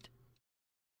 God.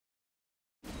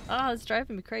 Ah, it's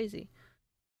driving me crazy.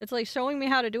 It's like showing me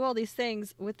how to do all these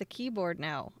things with the keyboard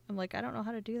now. I'm like, I don't know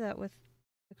how to do that with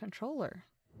the controller.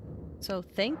 So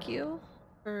thank you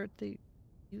for the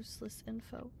useless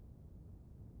info.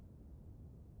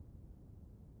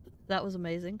 That was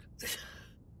amazing.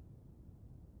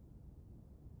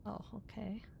 Oh,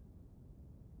 okay.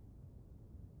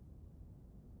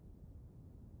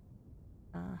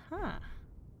 Uh-huh.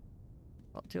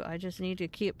 Well, do I just need to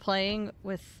keep playing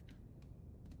with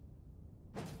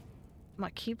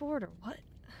my keyboard or what?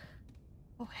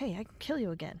 Oh, hey, I can kill you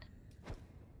again.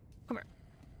 Come here.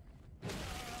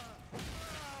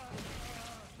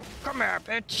 Come here,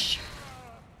 bitch!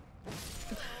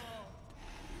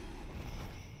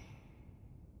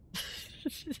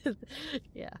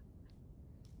 Yeah.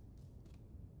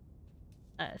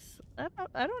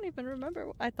 I don't even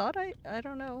remember. I thought I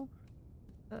don't know.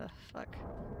 Fuck.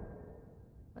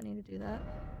 I need to do that.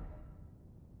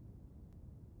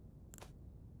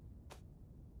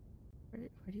 Where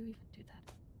do you even do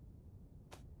that?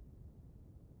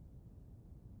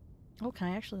 Oh, can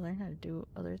I actually learn how to do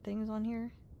other things on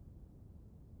here?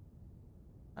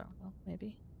 I don't know,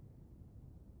 maybe.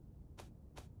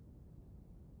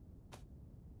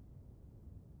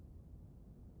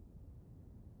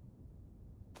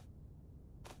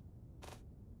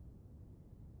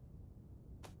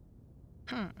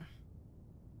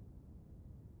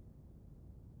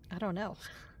 I don't know.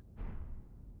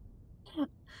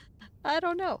 I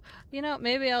don't know. You know,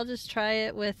 maybe I'll just try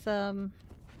it with the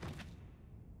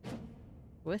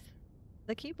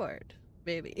keyboard.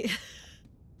 Maybe.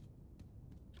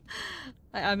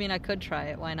 I mean, I could try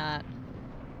it. Why not?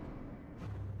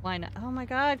 Why not? Oh my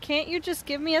god, can't you just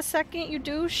give me a second, you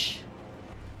douche?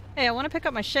 Hey, I want to pick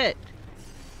up my shit.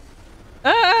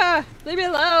 Ah! Leave me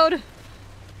alone!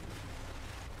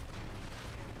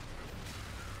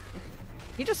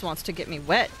 He just wants to get me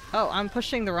wet. Oh, I'm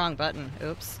pushing the wrong button.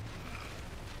 Oops.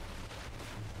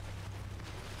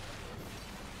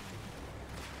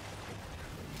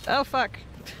 Oh, fuck.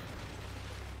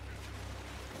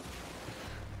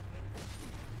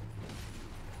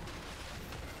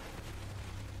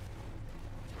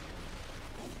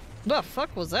 The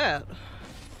fuck was that?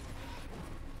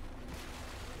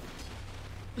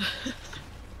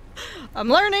 I'm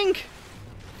learning!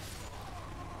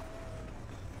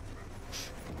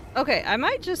 Okay, I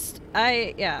might just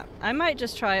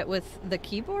try it with the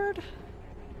keyboard.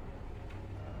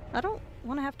 I don't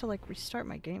want to have to, like, restart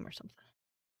my game or something.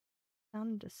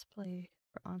 Sound display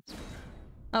for on screen.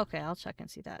 Okay, I'll check and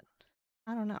see that.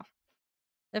 I don't know.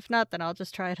 If not, then I'll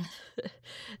just try it.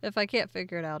 If I can't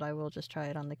figure it out, I will just try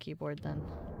it on the keyboard then.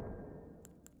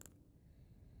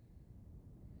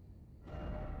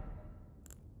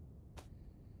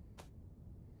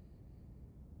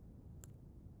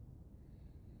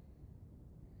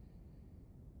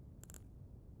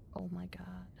 Oh my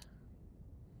god.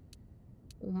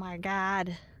 Oh my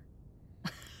god.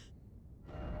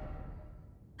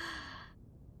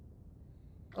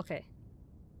 Okay.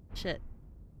 Shit.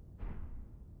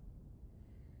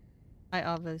 I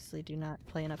obviously do not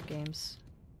play enough games.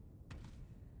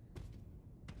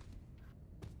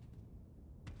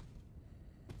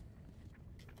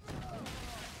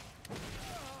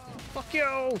 Fuck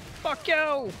you! Fuck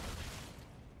you!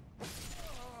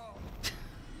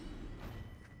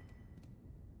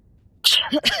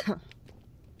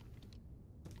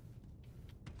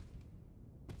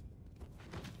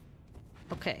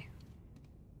 Okay.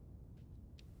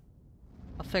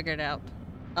 I'll figure it out.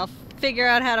 I'll figure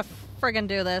out how to friggin'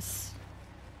 do this.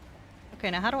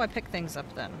 Okay, now how do I pick things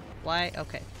up then? Why?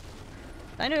 Okay.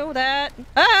 I knew that.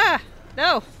 Ah!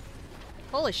 No!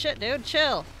 Holy shit, dude.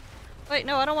 Chill. Wait,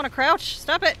 no, I don't want to crouch.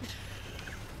 Stop it!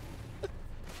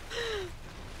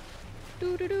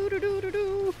 Do do do do do do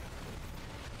do.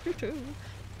 Do do.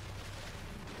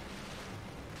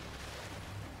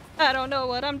 I don't know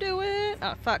what I'm doing.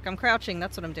 Oh, fuck. I'm crouching.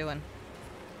 That's what I'm doing.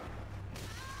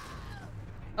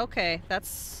 Okay,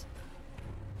 that's...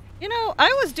 You know,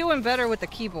 I was doing better with the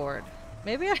keyboard.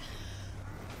 Maybe I...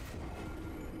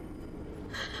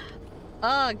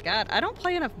 Oh, God. I don't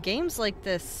play enough games like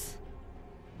this.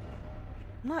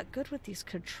 I'm not good with these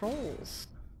controls.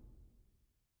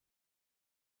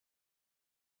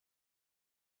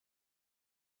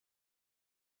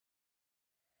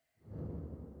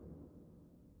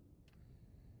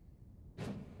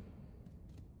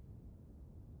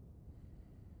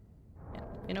 Yeah.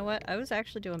 You know what? I was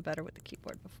actually doing better with the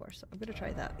keyboard before, so I'm gonna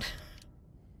try that.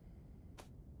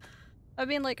 I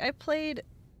mean, like, I played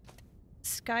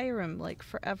Skyrim, like,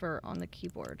 forever on the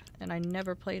keyboard, and I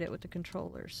never played it with the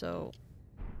controller, so...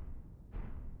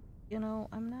 You know,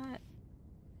 I'm not...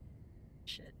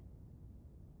 Shit.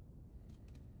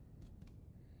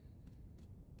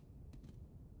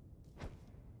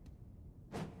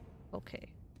 Okay.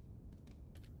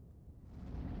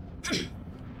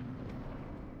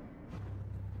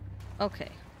 Okay.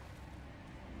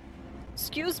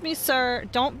 Excuse me, sir.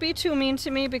 Don't be too mean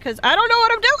to me because I don't know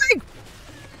what I'm doing!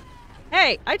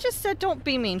 Hey, I just said don't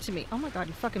be mean to me. Oh my god,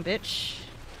 you fucking bitch.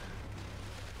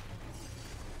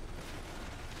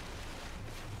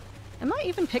 Am I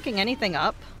even picking anything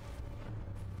up?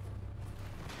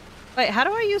 Wait, how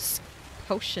do I use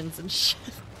potions and shit?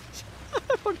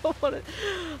 I don't know what it...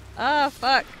 Ah,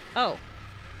 fuck. Oh.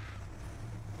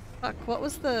 Fuck, what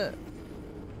was the...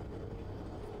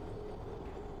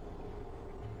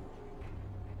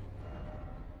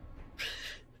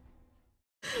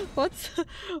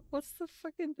 What's the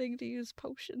fucking thing to use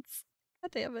potions?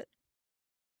 God damn it.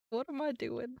 What am I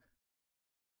doing?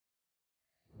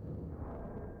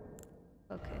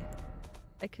 Okay.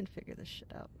 I can figure this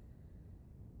shit out.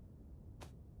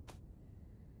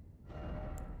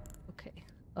 Okay.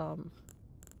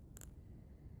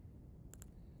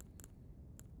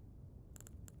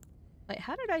 Wait,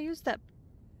 how did I use that?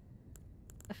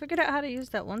 I figured out how to use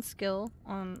that one skill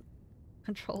on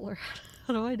controller.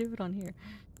 How do I do it on here?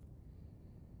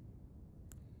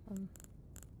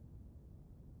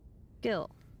 Skill.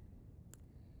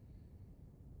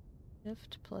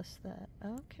 Shift plus that.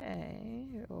 Okay.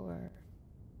 Or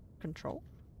control?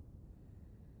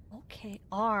 Okay.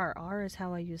 R. R is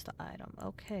how I use the item.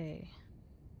 Okay.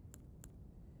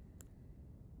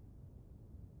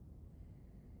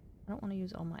 I don't want to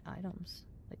use all my items.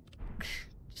 Like,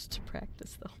 just to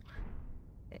practice though.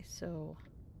 Okay, so...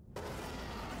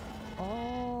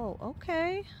 Oh,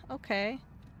 okay. Okay.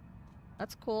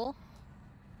 That's cool.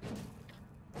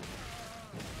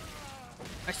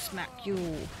 I smack you.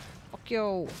 Fuck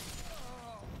you.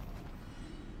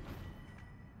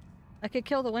 I could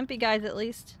kill the wimpy guys at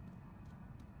least.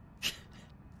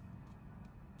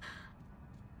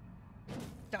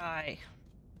 Die.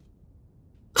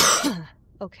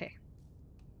 Okay.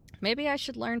 Maybe I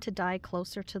should learn to die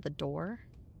closer to the door.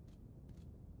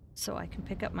 So I can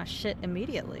pick up my shit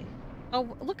immediately.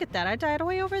 Oh, look at that. I died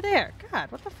way over there.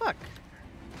 God, what the fuck?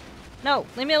 No,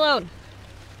 leave me alone.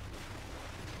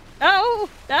 No!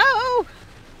 No!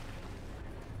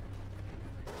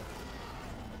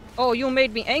 Oh, you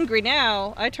made me angry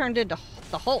now. I turned into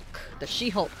the Hulk. The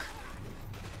She-Hulk.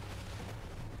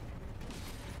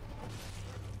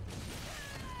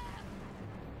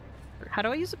 How do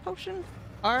I use a potion?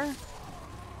 R?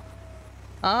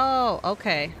 Oh,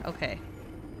 okay, okay.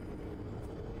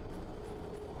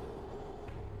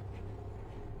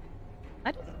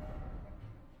 I didn't...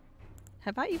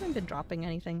 Have I even been dropping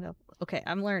anything though? Okay,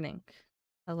 I'm learning.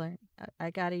 I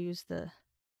gotta use the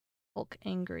Hulk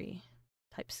Angry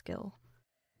type skill.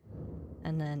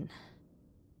 And then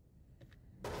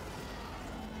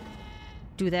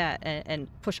do that and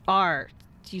push R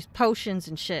to use potions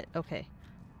and shit. Okay,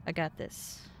 I got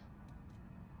this.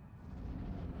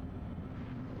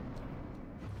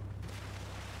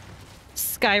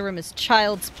 Skyrim is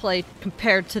child's play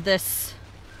compared to this.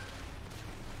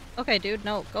 Okay, dude,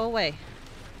 no, go away.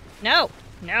 No!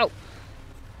 No!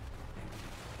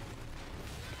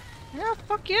 Yeah,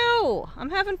 fuck you! I'm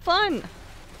having fun!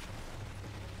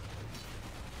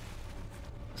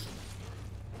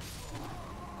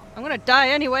 I'm gonna die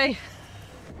anyway!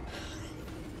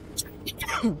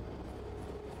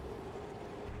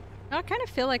 I kind of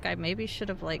feel like I maybe should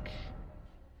have, like,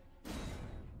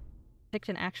 picked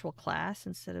an actual class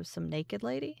instead of some naked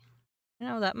lady. You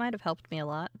know, that might have helped me a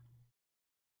lot.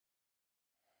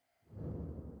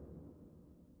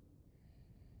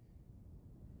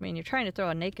 I mean, you're trying to throw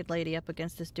a naked lady up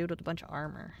against this dude with a bunch of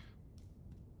armor.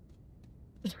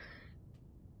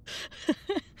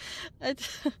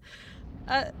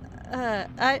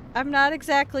 I'm not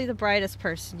exactly the brightest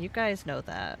person. You guys know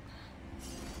that.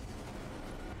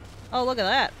 Oh, look at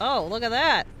that. Oh, look at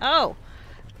that. Oh,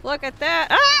 look at that.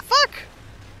 Ah, fuck!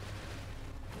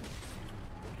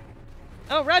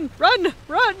 Oh, run, run,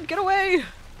 run, get away!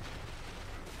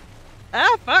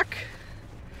 Ah, fuck!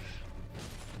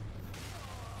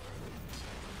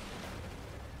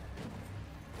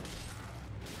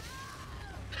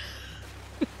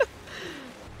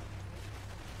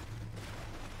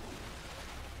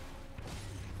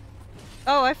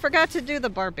 Oh, I forgot to do the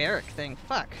barbaric thing.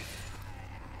 Fuck.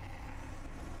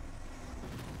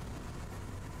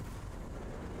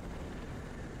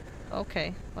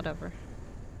 Okay, whatever.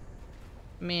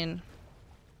 I mean,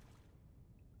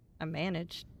 I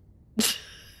managed.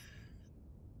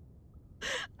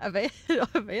 I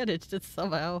managed it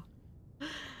somehow.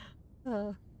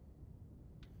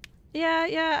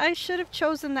 Yeah, I should have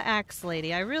chosen the axe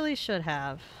lady. I really should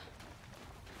have.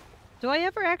 Do I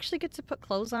ever actually get to put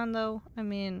clothes on, though? I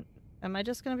mean, am I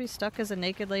just gonna be stuck as a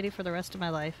naked lady for the rest of my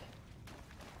life?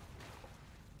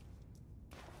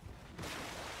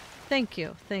 Thank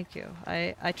you, thank you.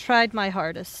 I tried my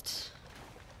hardest.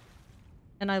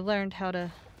 And I learned how to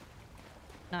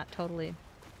not totally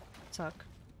suck.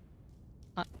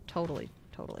 Not totally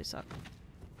suck.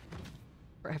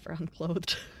 Forever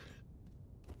unclothed.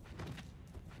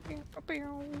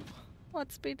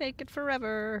 Let's be naked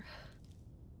forever.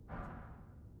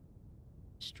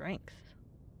 Strength.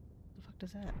 What the fuck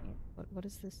does that mean? What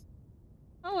is this?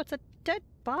 Oh, it's a dead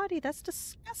body. That's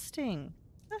disgusting.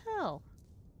 What the hell?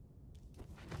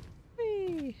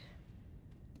 Whee.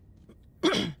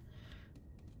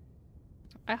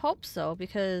 I hope so,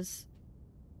 because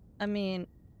I mean,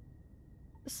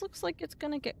 this looks like it's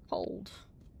gonna get cold.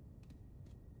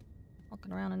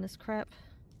 Walking around in this crap.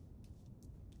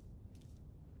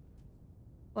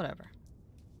 Whatever.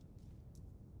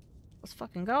 Let's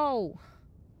fucking go!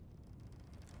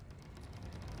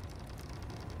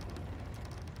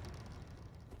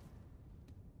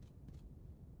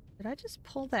 Did I just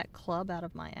pull that club out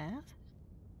of my ass?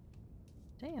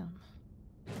 Damn.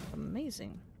 It's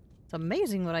amazing. It's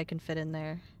amazing what I can fit in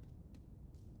there.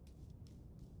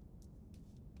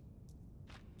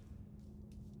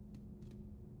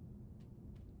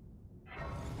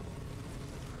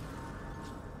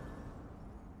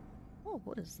 Oh,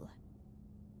 what is that?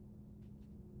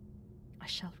 I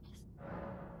shall.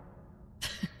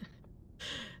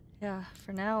 Yeah,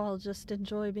 for now I'll just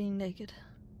enjoy being naked.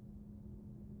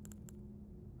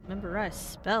 Memorize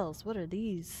spells. What are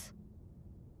these?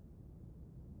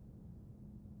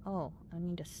 Oh, I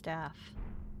need a staff.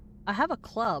 I have a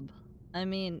club. I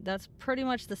mean, that's pretty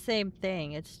much the same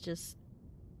thing. It's just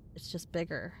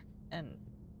bigger and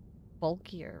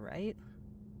bulkier, right?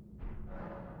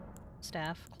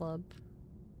 Staff, club.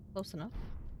 Close enough.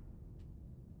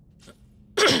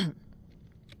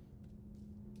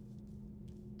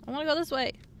 I want to go this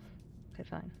way. Okay,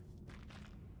 fine.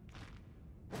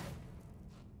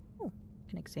 Oh, I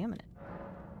can examine it.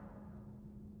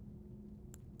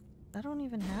 I don't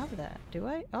even have that, do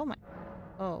I? Oh my...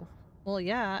 Oh. Well,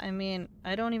 yeah, I mean,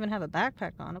 I don't even have a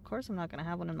backpack on. Of course I'm not going to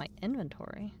have one in my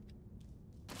inventory.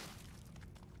 I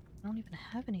don't even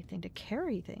have anything to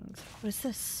carry things. What is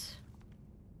this?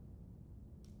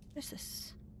 What is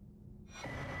this?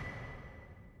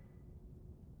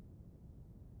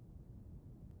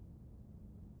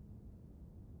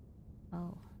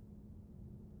 Oh.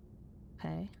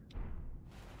 Okay.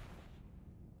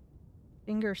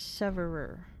 Finger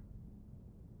severer.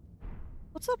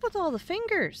 What's up with all the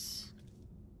fingers?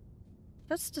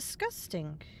 That's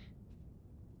disgusting.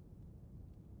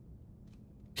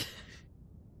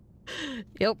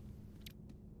 Yep.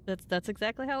 That's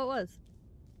exactly how it was.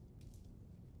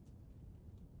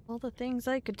 All the things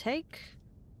I could take.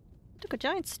 I took a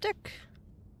giant stick.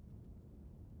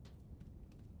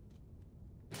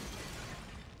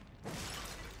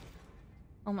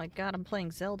 Oh my god, I'm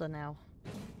playing Zelda now.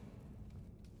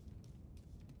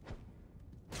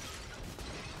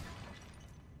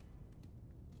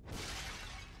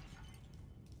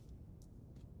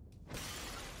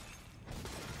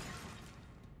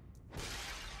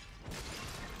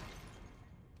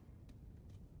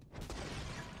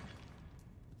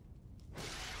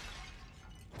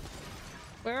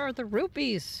 Where are the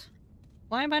rupees?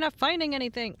 Why am I not finding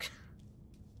anything?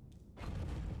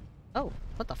 Oh,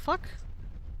 what the fuck?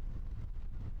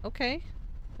 Okay.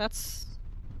 That's...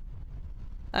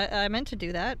 I meant to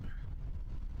do that.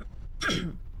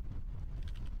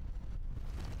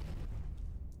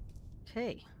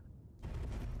 Okay.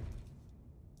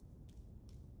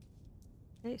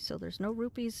 Okay, so there's no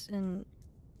rupees in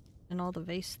all the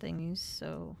vase thingies,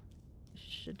 so I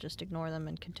should just ignore them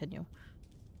and continue.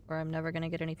 Or I'm never gonna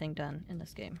get anything done in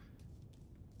this game.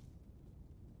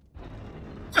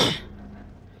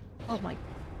 Oh my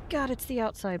god, it's the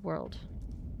outside world.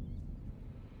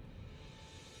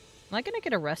 Am I gonna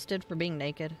get arrested for being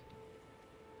naked?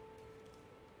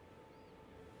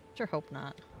 Sure hope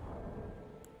not.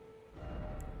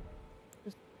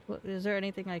 Is there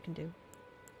anything I can do?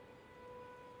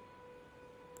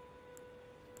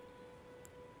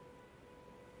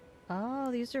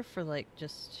 Oh, these are for like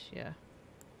just, yeah.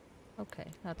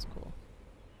 Okay, that's cool.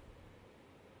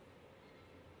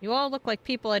 You all look like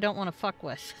people I don't want to fuck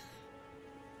with.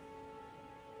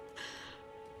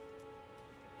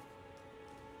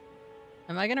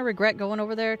 Am I gonna regret going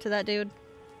over there to that dude?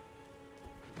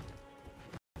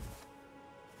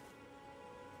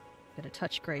 Gonna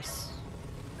touch Grace.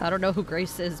 I don't know who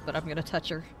Grace is, but I'm gonna touch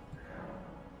her.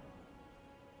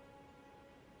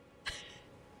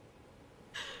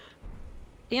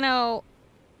 You know,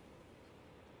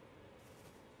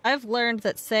 I've learned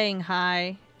that saying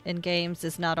hi in games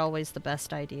is not always the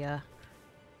best idea.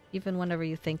 Even whenever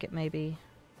you think it may be.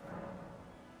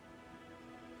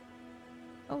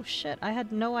 Oh shit, I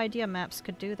had no idea maps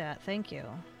could do that. Thank you.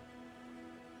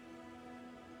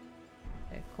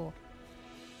 Okay, cool.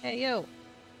 Hey, you!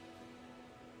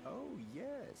 Oh,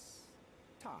 yes.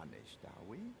 Tarnished, are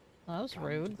we? Well, that was Come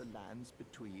rude. to the lands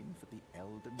between for the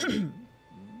Elden Ring?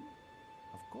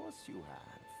 Of course you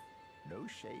have. No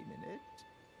shame in it.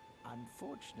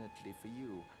 Unfortunately for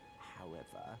you,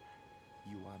 however,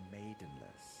 you are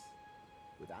maidenless.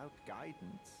 Without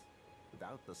guidance,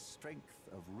 without the strength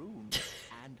of runes,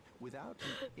 and without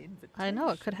an invitation. I know,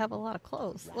 it could have a lot of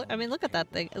clothes. Look, I mean, look at that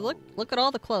thing. Look at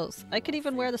all the clothes. I could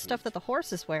even wear the stuff that the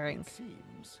horse is wearing. It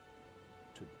seems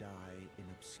to die in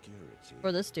obscurity.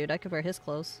 Or this dude, I could wear his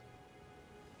clothes.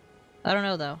 I don't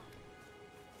know, though.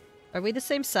 Are we the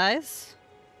same size?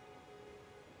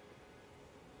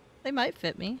 They might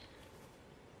fit me.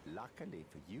 Luckily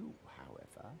for you,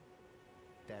 however,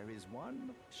 there is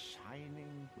one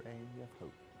shining ray of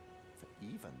hope for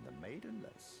even the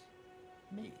maidenless.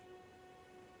 Me.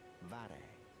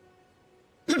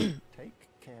 Vare. Take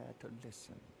care to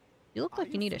listen. You look Are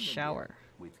like you need a familiar shower.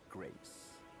 with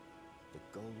grace, the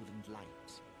golden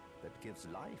light that gives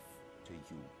life to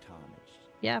you tarnished.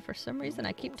 Yeah, for some reason You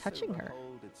I keep also touching her.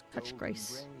 behold its Touch golden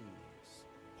Grace. rays,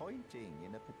 pointing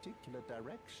in a particular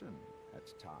direction at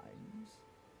times.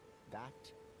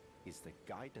 That is the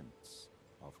guidance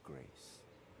of grace,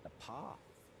 the path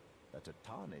that a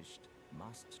tarnished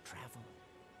must travel.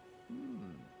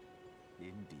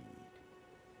 Indeed.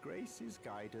 Grace's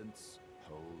guidance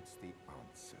holds the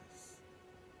answers.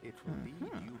 It will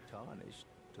lead you tarnished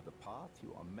to the path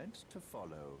you are meant to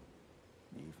follow,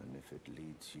 even if it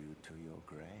leads you to your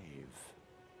grave.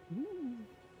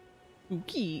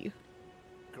 Okay.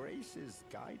 Grace's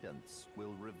guidance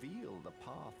will reveal the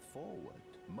path forward,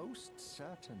 most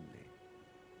certainly,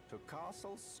 to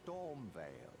Castle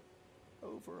Stormvale,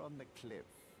 over on the cliff,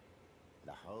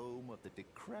 the home of the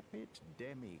decrepit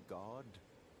demigod,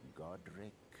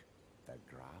 Godric the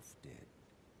Grafted.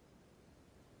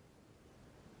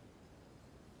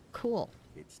 Cool.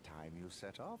 It's time you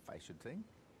set off, I should think.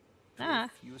 Ah.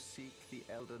 If you seek the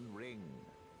Elden Ring,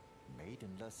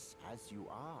 maidenless as you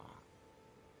are.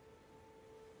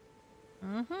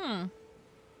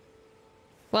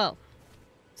 Well,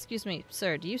 excuse me,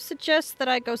 sir, do you suggest that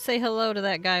I go say hello to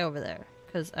that guy over there?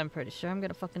 Because I'm pretty sure I'm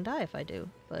gonna fucking die if I do,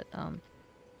 but, I'm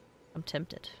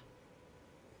tempted.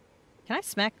 Can I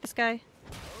smack this guy?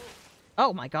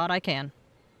 Oh my god, I can.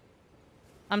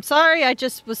 I'm sorry, I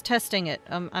just was testing it.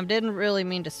 I didn't really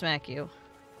mean to smack you.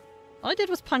 All I did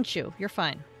was punch you. You're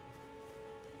fine.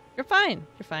 You're fine.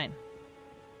 You're fine.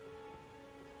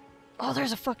 Oh,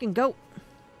 there's a fucking goat.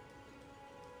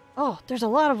 Oh, there's a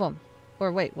lot of them.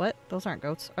 Or wait, what? Those aren't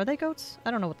goats. Are they goats?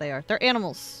 I don't know what they are. They're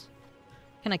animals.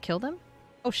 Can I kill them?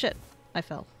 Oh shit. I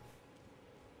fell.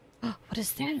 What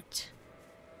is that?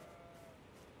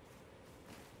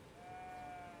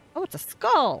 Oh, it's a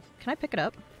skull. Can I pick it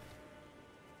up?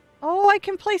 Oh, I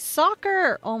can play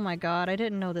soccer! Oh my god, I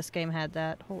didn't know this game had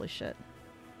that. Holy shit.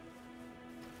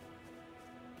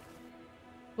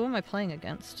 Who am I playing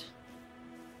against?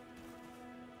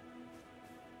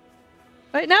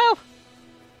 Wait, no!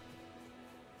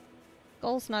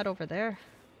 Skull's not over there.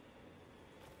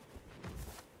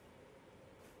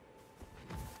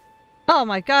 Oh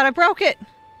my god, I broke it!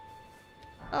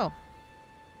 Oh.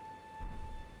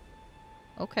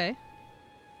 Okay.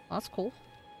 Well, that's cool.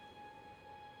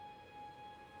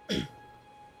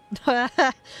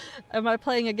 Am I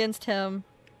playing against him?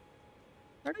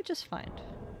 What did I just find?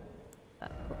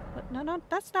 What? No, no,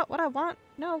 that's not what I want.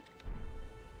 No.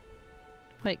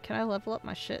 Wait, can I level up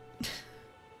my shit?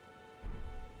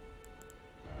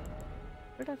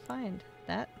 Where did I find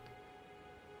that?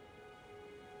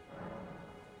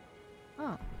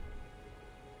 Oh.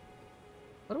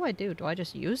 What do I do? Do I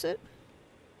just use it?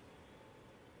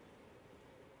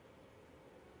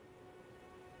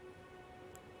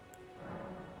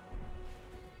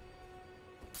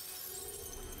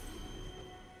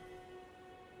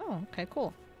 Oh, okay,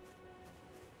 cool.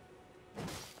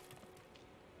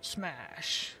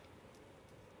 Smash.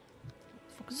 What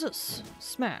the fuck is this?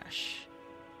 Smash.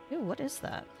 Ew, what is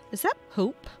that? Is that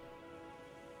poop?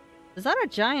 Is that a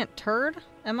giant turd?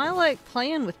 Am I like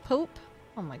playing with poop?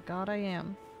 Oh my god, I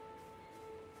am.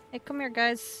 Hey, come here,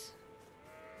 guys.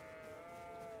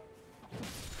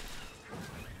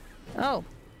 Oh.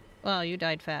 Well, you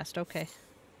died fast. Okay.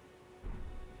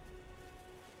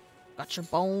 Got your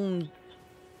bones.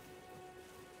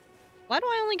 Why do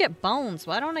I only get bones?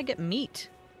 Why don't I get meat?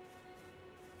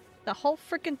 The whole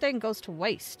freaking thing goes to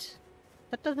waste.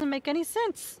 That doesn't make any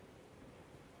sense.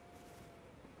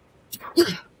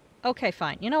 Okay,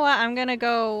 fine. You know what? I'm gonna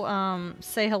go,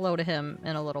 say hello to him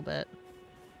in a little bit.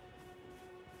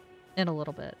 In a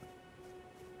little bit.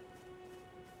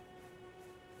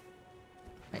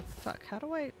 Wait, fuck. How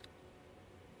do I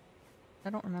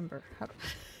don't remember. How do...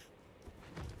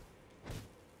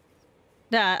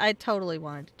 Yeah, I totally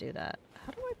wanted to do that.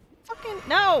 How do I fucking...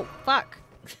 No! Fuck!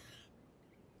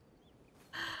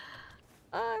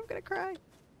 I'm gonna cry.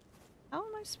 How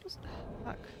am I supposed to...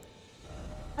 Fuck.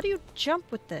 How do you jump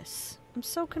with this? I'm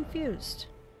so confused.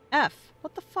 F.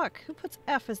 What the fuck? Who puts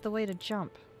F as the way to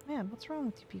jump? Man, what's wrong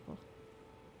with you people?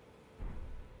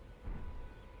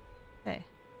 Okay.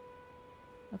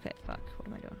 Okay, fuck. What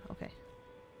am I doing? Okay.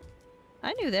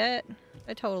 I knew that.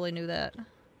 I totally knew that.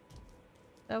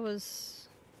 That was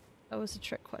a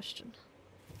trick question.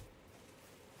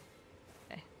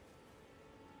 Okay.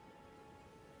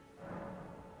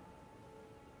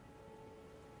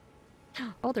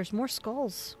 Oh, there's more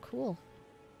skulls. Cool.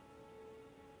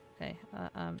 Okay,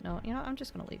 no, you know, I'm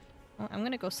just gonna leave. I'm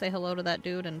gonna go say hello to that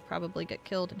dude and probably get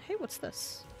killed. And hey, what's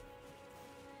this?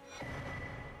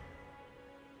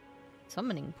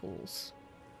 Summoning pools.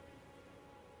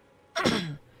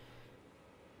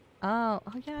 Oh,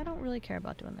 yeah, I don't really care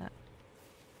about doing that.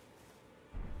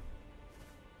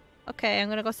 Okay, I'm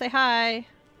gonna go say hi. I'm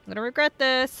gonna regret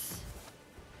this.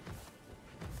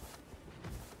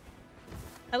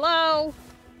 Hello?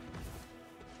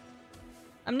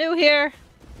 I'm new here.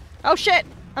 Oh shit!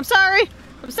 I'm sorry!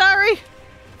 I'm sorry!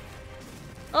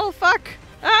 Oh fuck!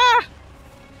 Ah!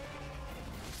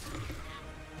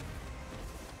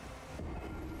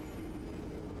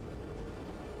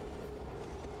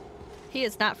 He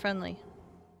is not friendly.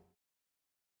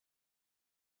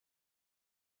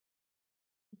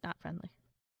 Not friendly.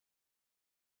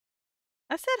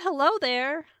 I said hello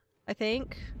there, I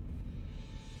think.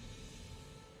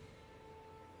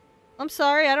 I'm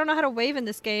sorry, I don't know how to wave in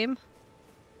this game.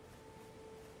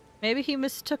 Maybe he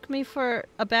mistook me for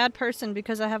a bad person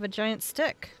because I have a giant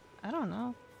stick. I don't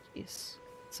know. Jeez.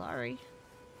 Sorry.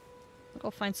 I'll go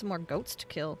find some more goats to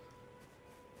kill.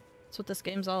 That's what this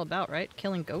game's all about, right?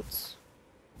 Killing goats.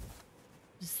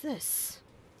 What is this?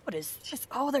 What is this?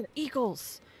 Oh, they're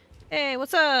eagles! Hey,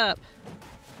 what's up?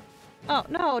 Oh,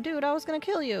 no, dude, I was gonna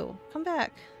kill you. Come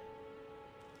back.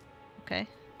 Okay,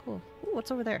 cool. Ooh,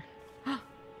 what's over there?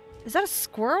 Is that a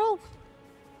squirrel?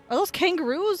 Are those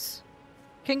kangaroos?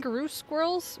 Kangaroo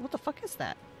squirrels? What the fuck is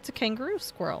that? It's a kangaroo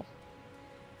squirrel.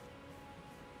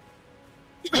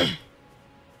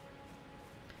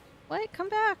 Wait, come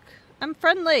back. I'm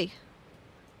friendly.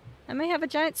 I may have a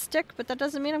giant stick, but that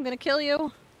doesn't mean I'm gonna kill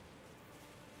you.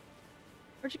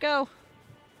 Where'd you go?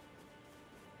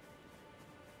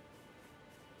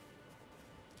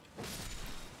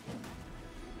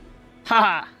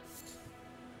 Ha!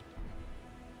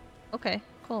 Okay,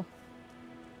 cool.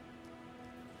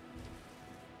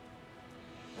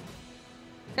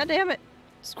 God damn it!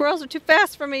 Squirrels are too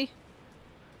fast for me!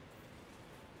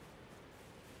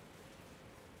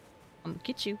 I'm gonna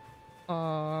get you.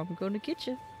 I'm gonna get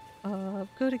you. I'm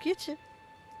gonna get you.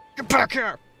 Get back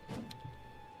here!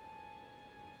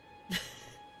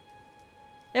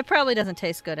 It probably doesn't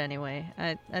taste good anyway.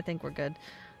 I think we're good.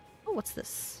 Oh, what's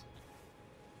this?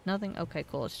 Nothing? Okay,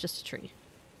 cool. It's just a tree.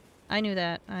 I knew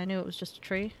that. I knew it was just a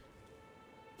tree.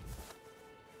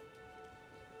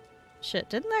 Shit,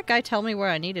 didn't that guy tell me where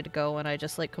I needed to go and I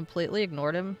just, like, completely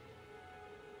ignored him?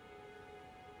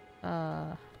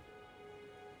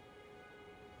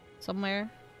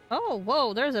 Somewhere? Oh,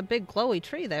 whoa, there's a big glowy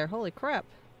tree there. Holy crap.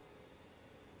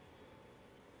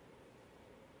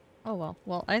 Oh, well.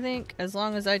 Well, I think as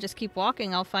long as I just keep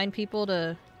walking, I'll find people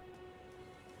that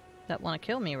want to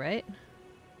kill me, right?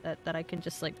 That I can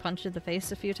just, like, punch in the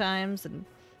face a few times and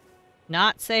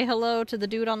not say hello to the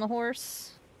dude on the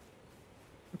horse.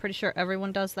 I'm pretty sure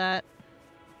everyone does that.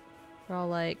 They're all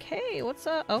like, hey, what's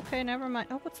up? Okay, never mind.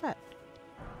 Oh, what's that?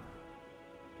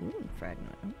 Ooh,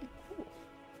 fragment. Ooh, cool.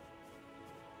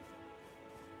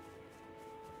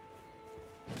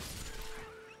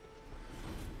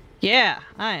 Yeah,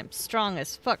 I am strong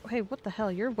as fuck. Hey, what the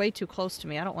hell? You're way too close to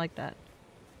me. I don't like that.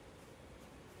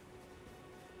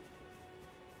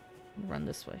 Run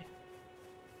this way.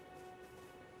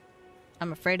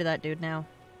 I'm afraid of that dude now.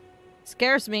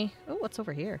 Scares me. Oh, what's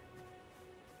over here?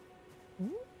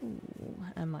 Ooh,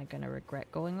 am I gonna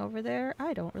regret going over there?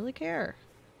 I don't really care.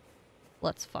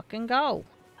 Let's fucking go.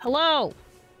 Hello!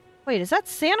 Wait, is that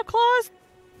Santa Claus?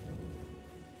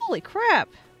 Holy crap!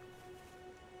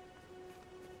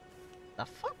 The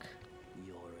fuck?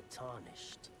 You're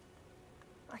tarnished.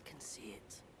 I can see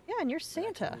it. Yeah, and you're But I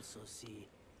Santa. can also see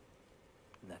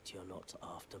that you're not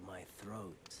after my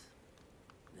throat.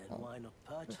 Then why not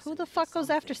purchase Who it the for fuck goes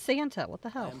after something? Santa? What the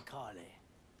hell? I'm Carly,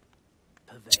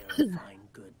 purveyor of fine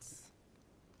goods.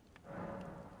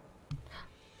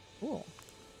 Cool.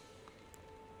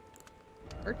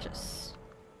 Purchase.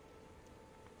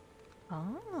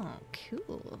 Oh,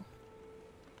 cool.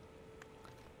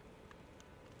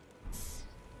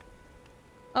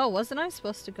 Oh, wasn't I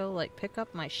supposed to go, like, pick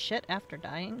up my shit after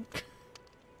dying?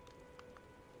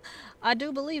 I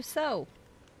do believe so.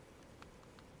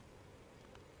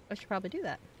 I should probably do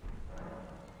that.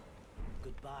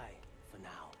 Goodbye for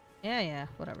now. Yeah,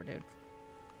 whatever, dude.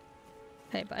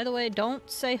 Hey, by the way,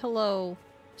 don't say hello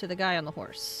to the guy on the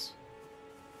horse.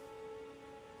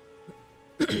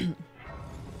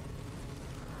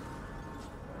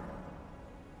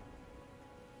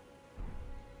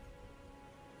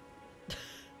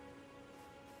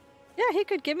 Yeah, he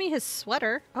could give me his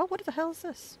sweater. Oh, what the hell is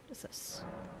this? What is this?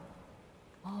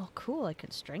 Oh, cool. I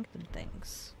can strengthen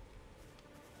things.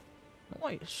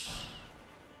 Nice.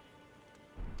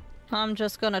 I'm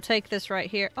just gonna take this right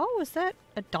here. Oh, is that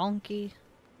a donkey?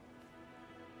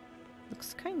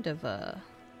 Looks kind of,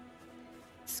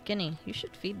 skinny. You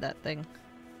should feed that thing.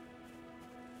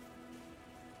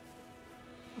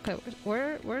 Okay,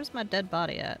 where's my dead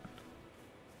body at?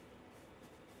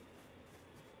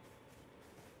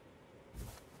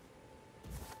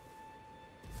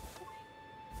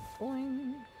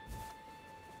 Boing.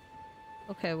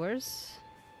 Okay, where's...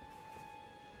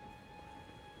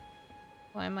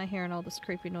 Why am I hearing all this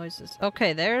creepy noises?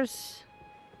 Okay, there's...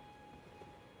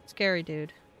 Scary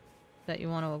dude that you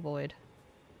want to avoid.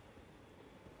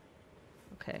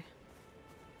 Okay.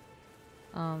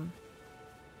 You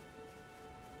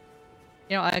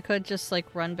know, I could just, like,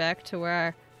 run back to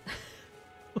where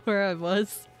I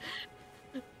was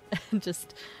and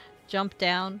just jump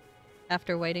down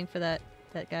after waiting for that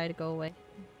guy to go away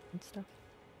and stuff.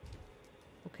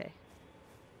 Okay.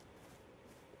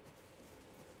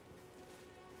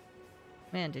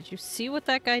 Man, did you see what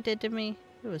that guy did to me?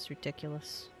 It was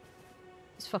ridiculous.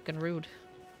 It's fucking rude.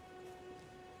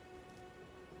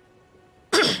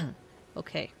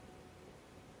 Okay.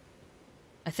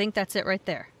 I think that's it right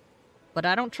there. But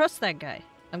I don't trust that guy.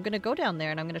 I'm gonna go down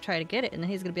there and I'm gonna try to get it, and then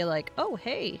he's gonna be like, oh,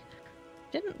 hey,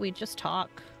 didn't we just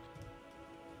talk?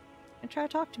 And try to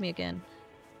talk to me again.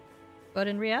 But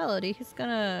in reality, he's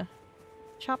gonna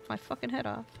chop my fucking head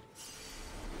off.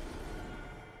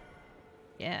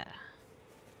 Yeah.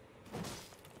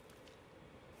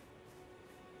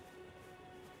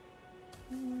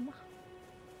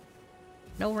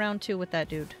 No round 2 with that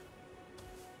dude.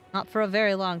 Not for a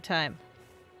very long time.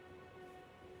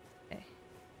 Okay.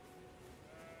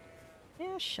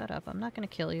 Yeah, shut up. I'm not gonna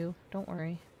kill you. Don't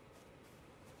worry.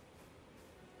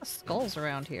 Skulls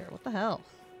around here. What the hell?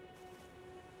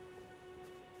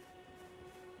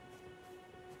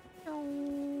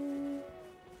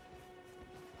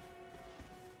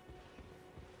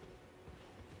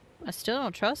 still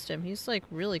don't trust him. He's like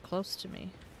really close to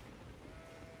me.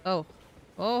 Oh.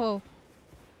 Oh.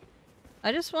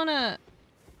 I just wanna...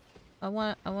 I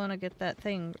wanna get that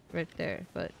thing right there,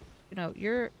 but you know,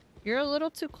 you're a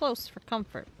little too close for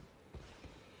comfort.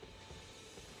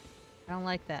 I don't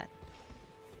like that.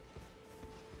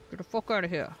 Get the fuck out of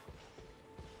here.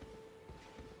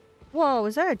 Whoa,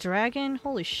 is that a dragon?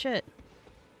 Holy shit.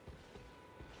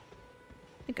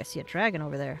 I think I see a dragon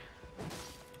over there.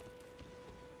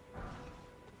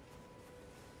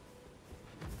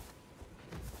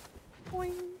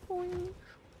 Boing, boing.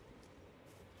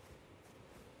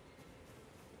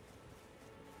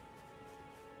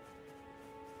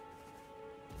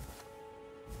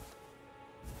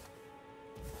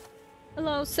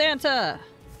 Hello, Santa!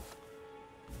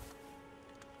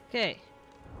 Okay.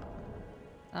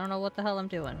 I don't know what the hell I'm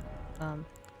doing. Oh.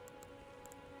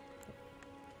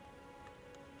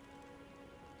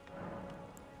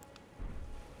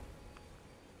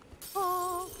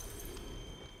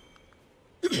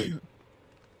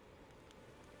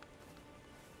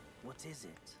 What is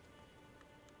it?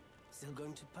 Still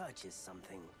going to purchase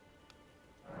something?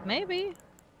 Maybe.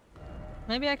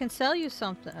 Maybe I can sell you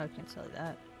something. Oh, I can't sell you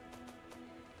that.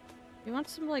 You want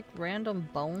some, like, random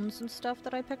bones and stuff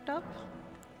that I picked up?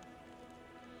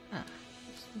 Huh.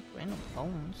 Some random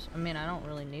bones. I mean, I don't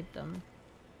really need them.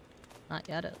 Not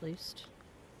yet, at least.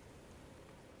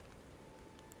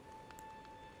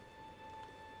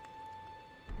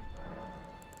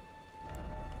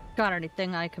 Got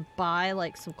anything I can buy,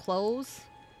 like some clothes?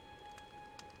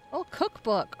 Oh,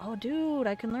 cookbook! Oh, dude,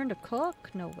 I can learn to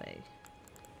cook? No way.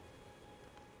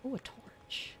 Oh, a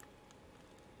torch.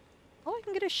 Oh, I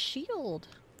can get a shield.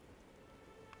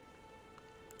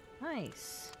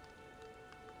 Nice.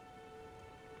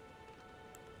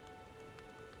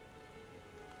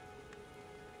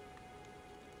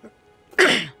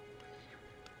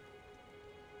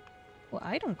 Well,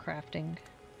 item crafting.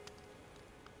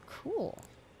 Cool.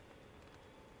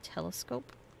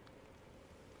 Telescope.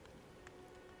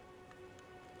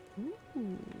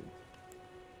 Ooh.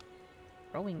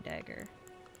 Throwing dagger.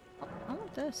 Oh, I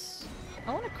want this.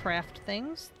 I want to craft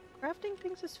things. Crafting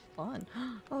things is fun.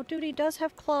 Oh, dude, he does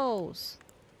have clothes.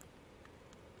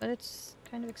 But it's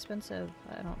kind of expensive.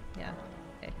 I don't... Yeah.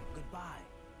 Okay. Goodbye.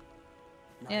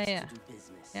 Nice Yeah, yeah. to do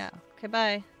business. Yeah. Okay,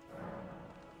 bye.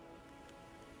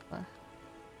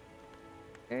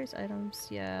 Various items,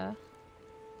 yeah.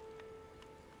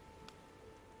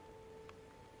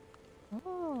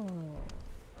 Oh.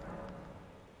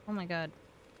 Oh my god.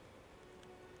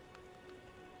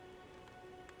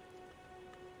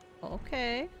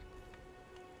 Okay.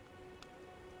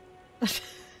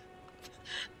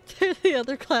 The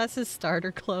other class's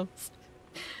starter clothes.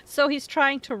 So he's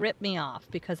trying to rip me off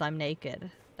because I'm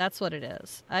naked. That's what it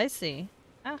is. I see.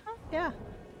 Uh-huh, yeah.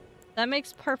 That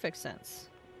makes perfect sense.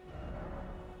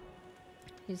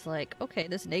 He's like, okay,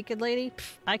 this naked lady,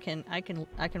 pff, I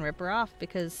can rip her off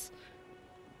because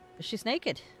she's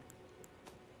naked.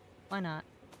 Why not?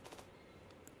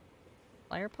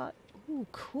 Fire pot? Ooh,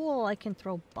 cool. I can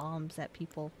throw bombs at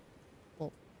people.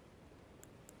 Well,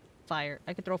 fire.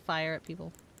 I can throw fire at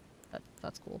people.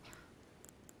 That's cool.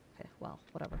 Okay, well,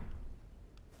 whatever.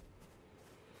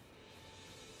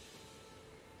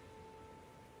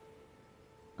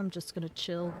 I'm just gonna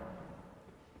chill.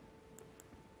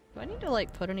 Do I need to,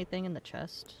 like, put anything in the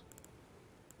chest?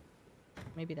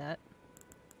 Maybe that.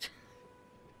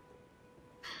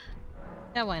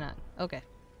 Yeah, why not? Okay.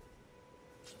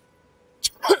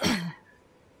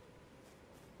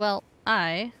 Well,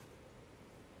 I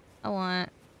want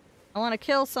to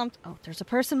kill some... Oh, there's a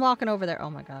person walking over there. Oh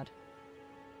my god.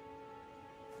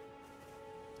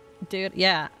 Dude,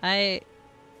 yeah, I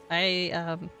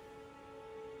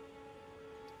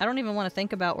don't even want to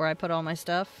think about where I put all my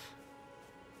stuff.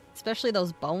 Especially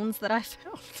those bones that I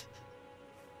found.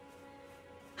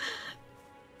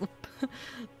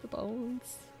 The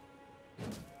bones.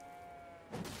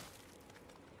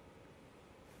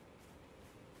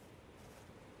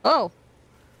 Oh!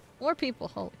 More people.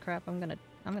 Holy crap, I'm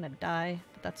gonna die,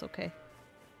 but that's okay.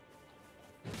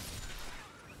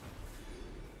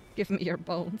 Give me your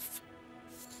bones.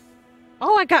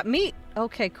 Oh, I got meat!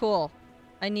 Okay, cool.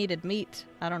 I needed meat.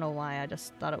 I don't know why, I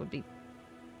just thought it would be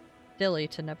silly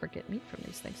to never get meat from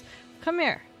these things. Come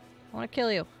here. I want to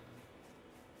kill you.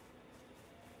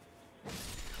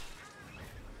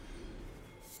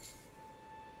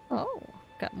 Oh,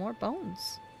 got more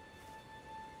bones.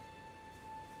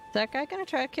 Is that guy gonna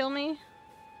try to kill me?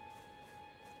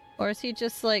 Or is he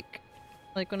just like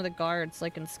one of the guards,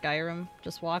 like in Skyrim,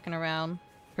 just walking around,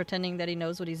 pretending that he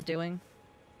knows what he's doing?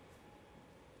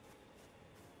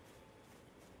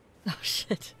 Oh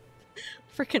shit.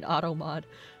 Freaking auto mod.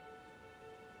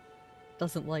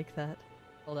 Doesn't like that.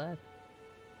 Hold on.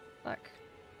 Fuck.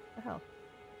 What the hell?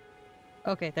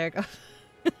 Okay, there it goes.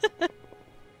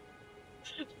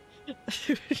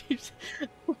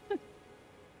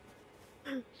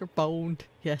 You're boned.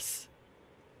 Yes.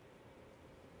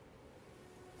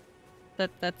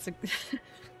 That's a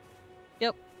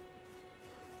Yep.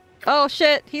 Oh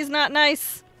shit, he's not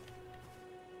nice.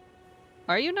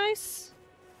 Are you nice?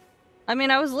 I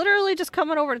mean, I was literally just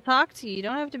coming over to talk to you. You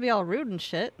don't have to be all rude and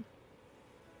shit.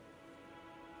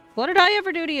 What did I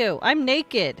ever do to you? I'm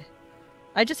naked.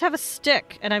 I just have a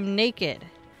stick and I'm naked.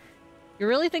 You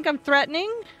really think I'm threatening?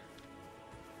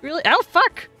 Really? Oh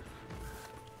fuck!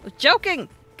 I was joking!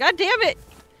 God damn it!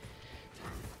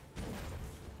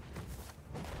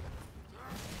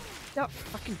 Oh,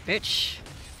 fucking bitch.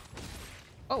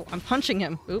 Oh, I'm punching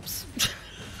him. Oops.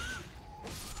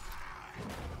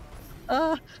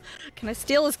 Can I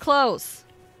steal his clothes?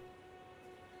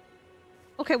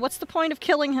 Okay, what's the point of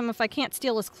killing him if I can't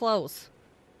steal his clothes?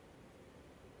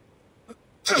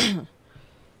 This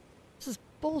is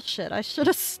bullshit. I should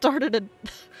have started a...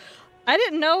 I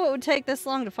didn't know it would take this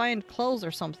long to find clothes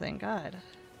or something. God.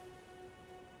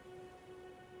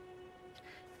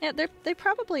 Yeah, they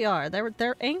probably are.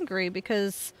 They're angry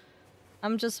because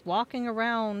I'm just walking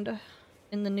around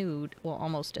in the nude. Well,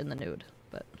 almost in the nude,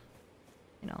 but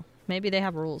you know, maybe they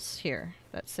have rules here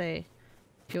that say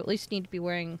you at least need to be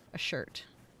wearing a shirt.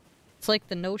 It's like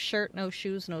the no shirt, no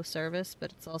shoes, no service,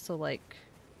 but it's also like,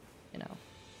 you know,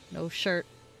 no shirt,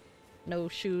 no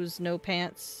shoes, no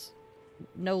pants,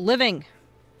 no living.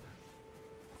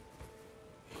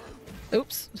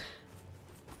 Oops.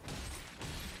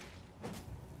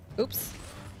 Oops.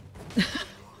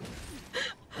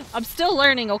 I'm still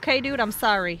learning, okay, dude? I'm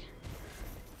sorry.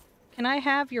 Can I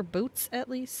have your boots, at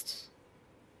least?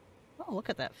 Oh, look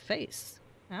at that face.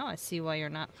 Now I see why you're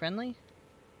not friendly.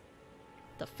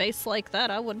 The face like that,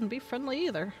 I wouldn't be friendly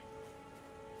either.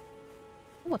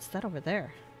 What's that over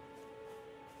there?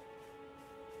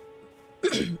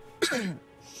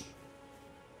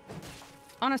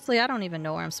 Honestly, I don't even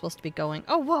know where I'm supposed to be going.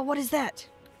 Oh, whoa, what is that?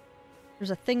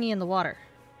 There's a thingy in the water.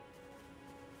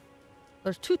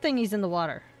 There's two thingies in the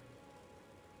water.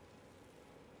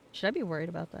 Should I be worried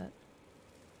about that?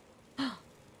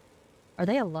 Are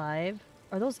they alive?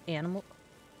 Are those animals?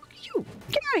 Look at you!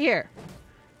 Get out of here!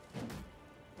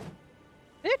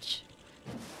 Bitch!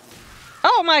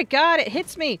 Oh my god, it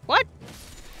hits me! What?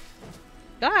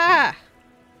 Ah!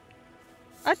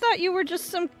 I thought you were just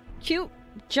some cute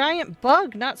giant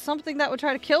bug, not something that would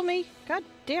try to kill me. God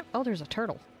damn. Oh, there's a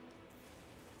turtle.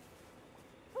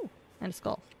 Oh, and a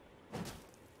skull.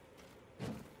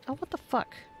 Oh, what the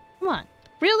fuck? Come on.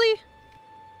 Really?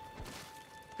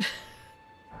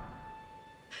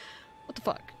 What the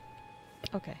fuck?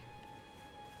 Okay.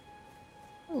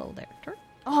 Hello there, turtle.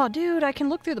 Oh, dude, I can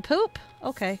look through the poop?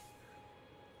 Okay.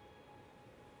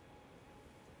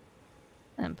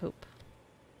 And poop.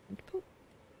 And poop.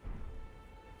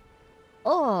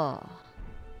 Oh.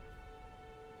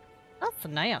 That's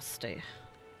nasty.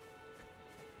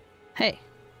 Hey,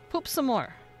 poop some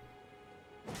more.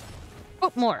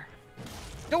 Poop more.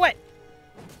 Do it!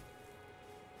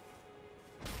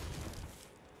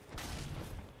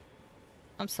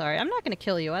 I'm sorry, I'm not gonna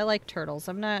kill you. I like turtles.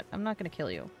 I'm not gonna kill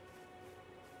you.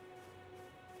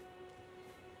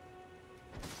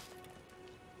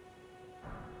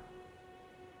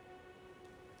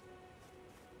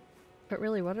 But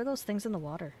really, what are those things in the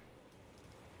water?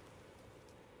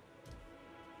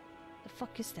 The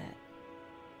fuck is that?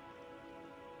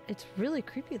 It's really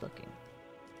creepy looking.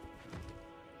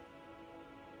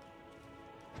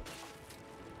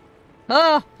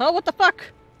 Oh! Oh, what the fuck?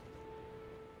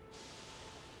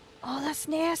 Oh, that's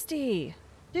nasty!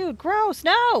 Dude, gross!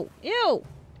 No! Ew!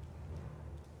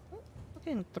 Don't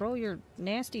fucking throw your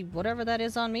nasty whatever that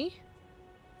is on me.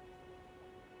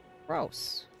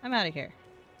 Gross. I'm out of here.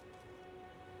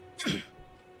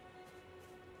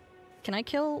 Can I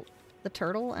kill the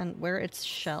turtle and wear its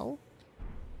shell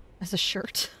as a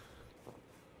shirt?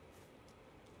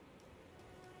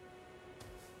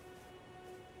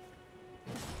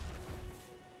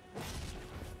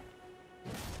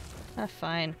 Ah,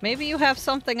 fine. Maybe you have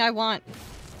something I want.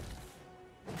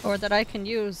 Or that I can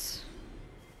use.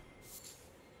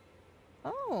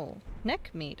 Oh, neck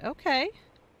meat. Okay.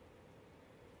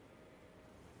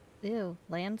 Ew,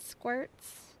 land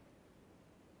squirts?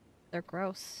 They're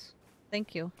gross.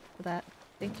 Thank you for that.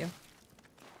 Thank you.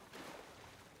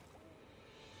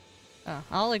 Oh,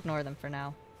 I'll ignore them for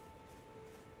now.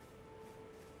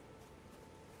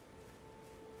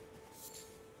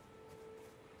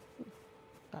 Ooh,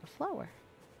 got a flower.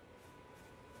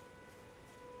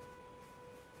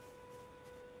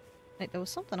 Wait, there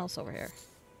was something else over here.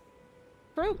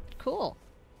 Fruit! Cool.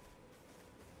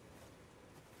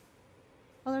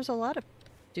 Well, there's a lot of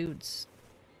dudes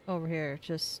over here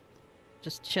just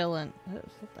chilling.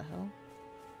 What the hell?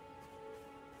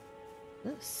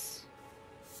 This.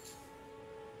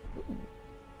 Ooh.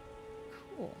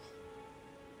 Cool.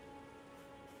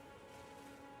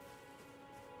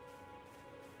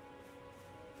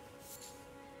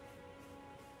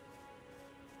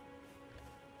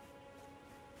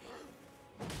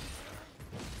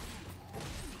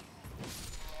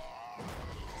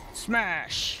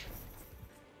 Smash!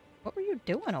 What were you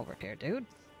doing over here, dude?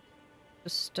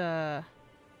 Just, I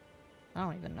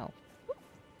don't even know.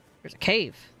 There's a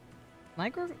cave.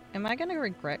 Am I gonna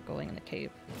regret going in the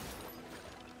cave?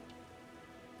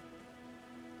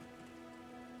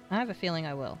 I have a feeling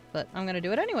I will, but I'm gonna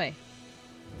do it anyway.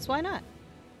 So why not?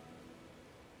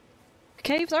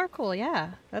 Caves are cool,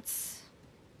 yeah. That's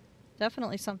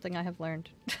definitely something I have learned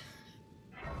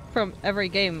from every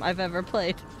game I've ever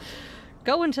played.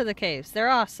 Go into the caves. They're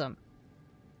awesome.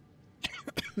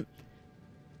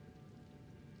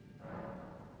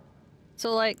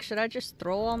 So, like, should I just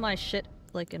throw all my shit,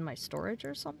 like, in my storage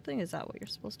or something? Is that what you're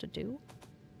supposed to do?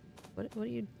 What do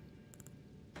you...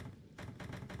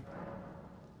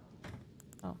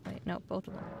 Oh, wait, no, both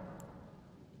of them.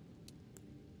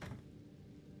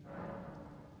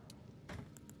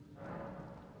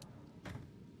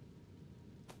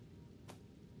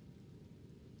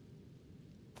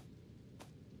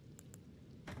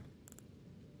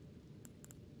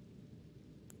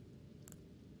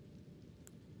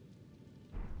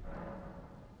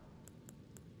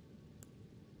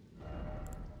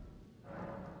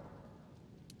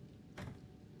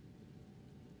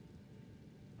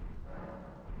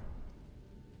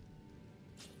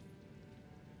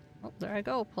 Oh, there I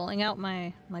go, pulling out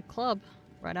my club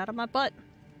right out of my butt.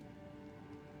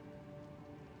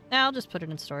 Now I'll just put it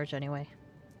in storage anyway.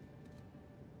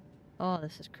 Oh,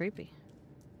 this is creepy.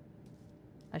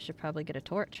 I should probably get a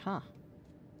torch, huh?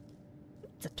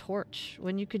 It's a torch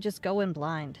when you could just go in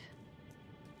blind.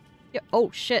 Yeah. Oh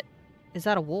shit! Is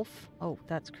that a wolf? Oh,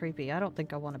 that's creepy. I don't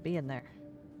think I want to be in there.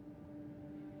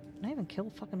 Can I even kill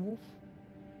a fucking wolf?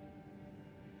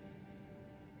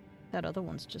 That other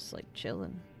one's just like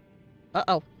chilling.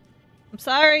 Uh-oh. I'm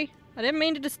sorry. I didn't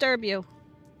mean to disturb you.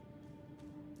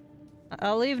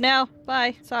 I'll leave now.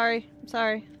 Bye. Sorry. I'm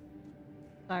sorry.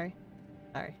 Sorry.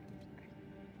 Sorry.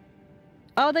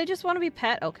 Oh, they just want to be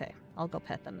pet? Okay. I'll go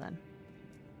pet them then.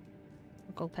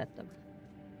 I'll go pet them.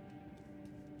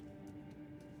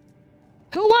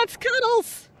 Who wants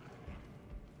cuddles?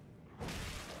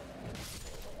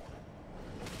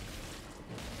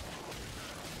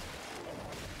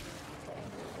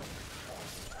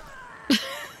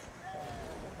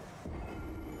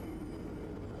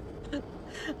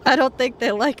 I don't think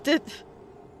they liked it.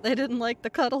 They didn't like the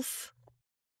cuddles.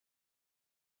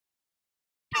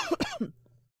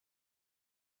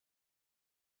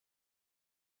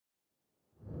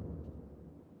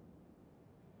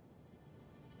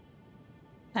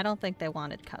 I don't think they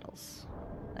wanted cuddles.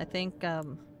 I think, that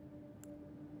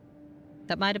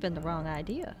might have been the wrong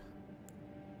idea.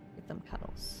 Give them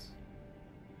cuddles.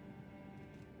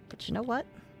 But you know what?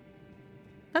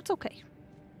 That's okay.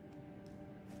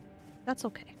 That's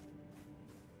okay.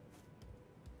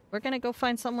 We're gonna go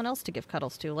find someone else to give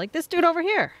cuddles to, like this dude over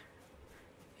here.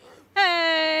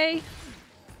 Hey!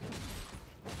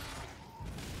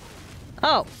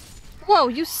 Oh. Whoa,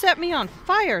 you set me on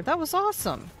fire. That was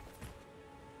awesome.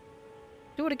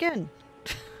 Do it again.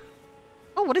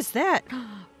 Oh, what is that?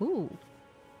 Ooh.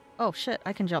 Oh shit,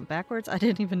 I can jump backwards? I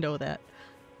didn't even know that.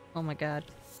 Oh my god.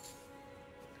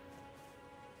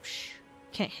 Shh.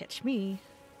 Can't hitch me.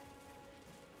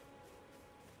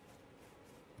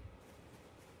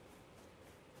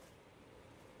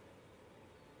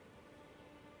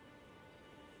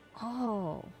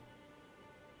 Oh.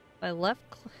 By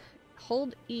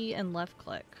hold E and left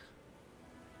click.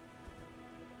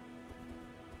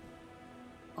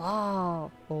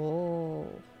 Oh. Oh.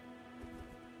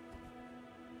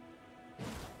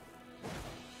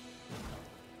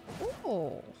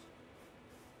 Oh.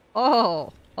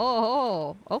 Oh.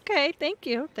 Oh. Okay. Thank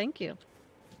you. Thank you.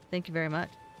 Thank you very much.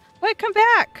 Wait, come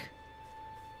back!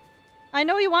 I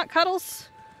know you want cuddles.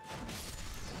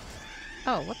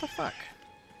 Oh, what the fuck?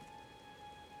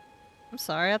 I'm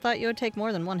sorry, I thought you would take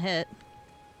more than one hit.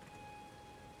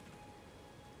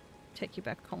 Take you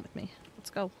back home with me. Let's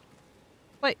go.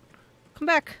 Wait, come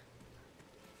back.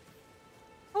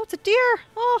 Oh, it's a deer!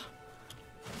 Oh!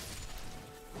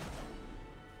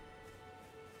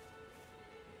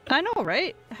 I know,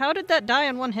 right? How did that die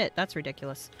in one hit? That's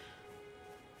ridiculous.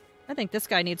 I think this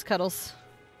guy needs cuddles.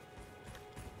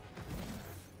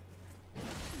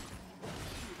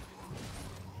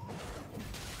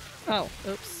 Oh,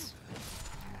 oops.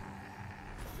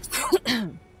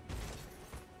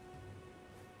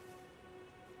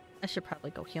 I should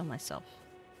probably go heal myself.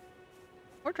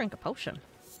 Or drink a potion.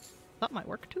 That might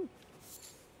work too.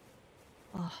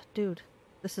 Oh, dude.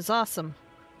 This is awesome.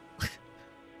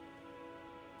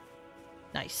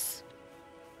 Nice.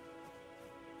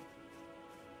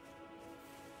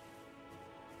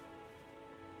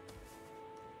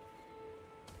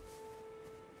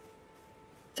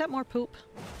 Is that more poop?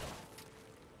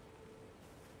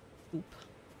 Poop.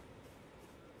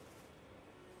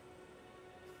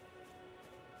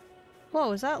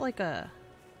 Whoa, is that like a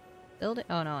building?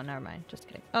 Oh no, never mind. Just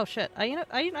kidding. Oh shit.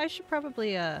 I should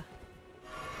probably not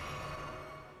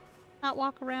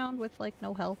walk around with like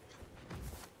no health.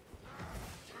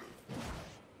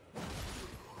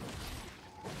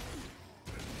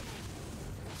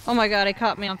 Oh my god, it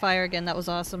caught me on fire again. That was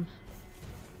awesome.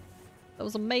 That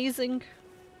was amazing.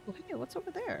 Oh, hey, what's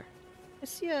over there? I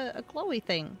see a glowy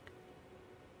thing.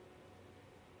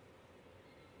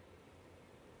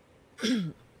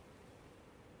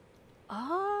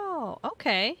 Oh,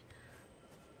 okay.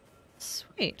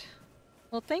 Sweet.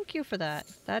 Well, thank you for that.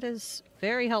 That is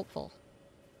very helpful.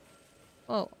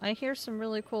 Oh, I hear some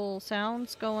really cool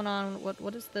sounds going on.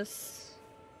 What is this?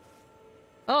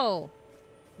 Oh,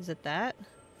 is it that?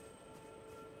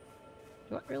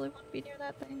 Do I really want to be near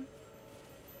that thing?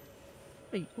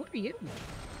 What are you?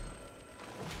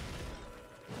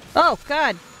 Oh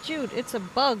god, Jude, it's a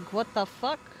bug. What the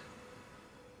fuck?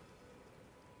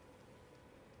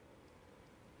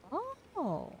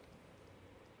 Oh.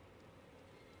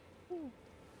 Ooh.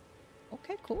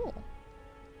 Okay, cool.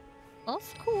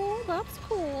 That's cool, that's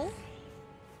cool.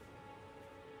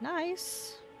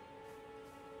 Nice.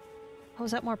 Oh,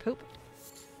 is that more poop?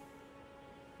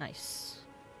 Nice.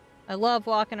 I love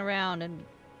walking around and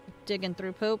digging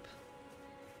through poop.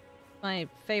 My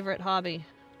favorite hobby.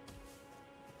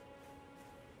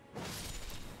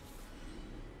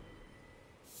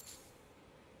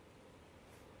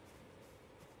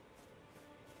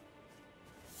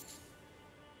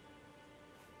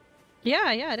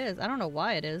 Yeah, it is. I don't know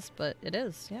why it is, but it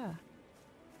is, yeah.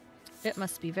 It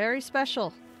must be very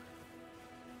special.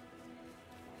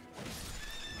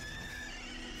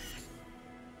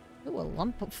 Ooh, a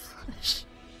lump of flesh.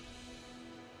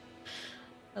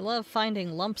 I love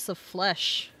finding lumps of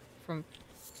flesh from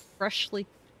freshly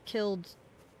killed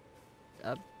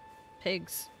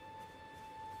pigs.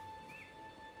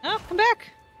 Oh, come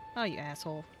back! Oh, you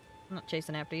asshole. I'm not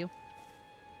chasing after you.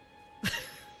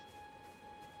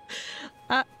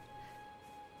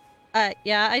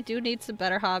 Yeah, I do need some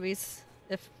better hobbies.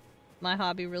 If my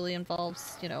hobby really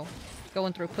involves, you know,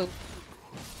 going through poop.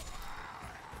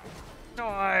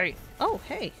 Die! Oh,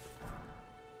 hey.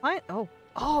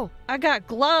 Oh, I got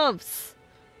gloves!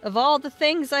 Of all the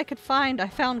things I could find, I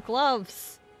found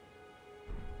gloves.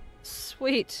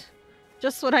 Sweet.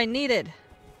 Just what I needed.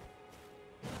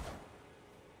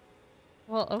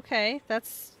 Well, okay.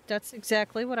 That's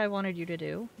exactly what I wanted you to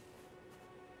do.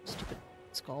 Stupid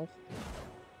skull.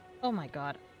 Oh my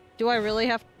god. Do I really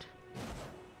have to...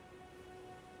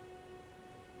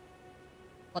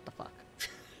 What the fuck?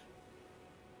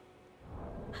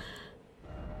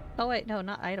 Oh wait, no,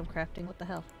 not item crafting. What the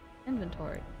hell?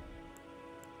 Inventory.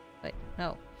 Wait,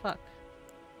 no. Fuck.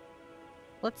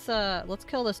 Let's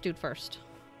kill this dude first.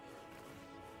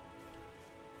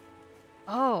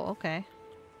 Oh, okay.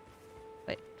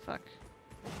 Wait, fuck.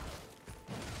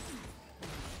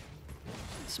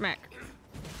 Smack.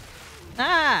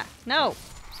 Ah! No!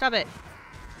 Stop it!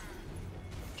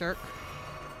 Jerk.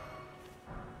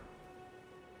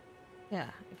 Yeah,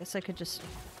 I guess I could just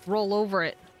roll over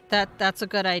it. That's a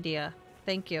good idea.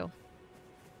 Thank you.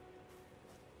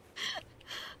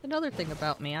 Another thing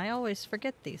about me, I always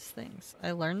forget these things.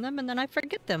 I learn them and then I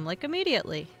forget them, like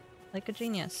immediately. Like a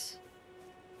genius.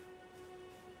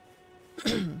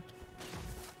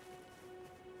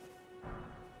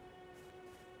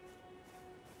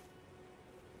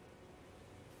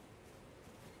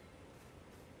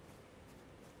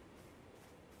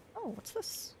 Oh, what's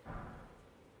this?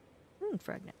 Rune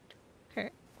fragment.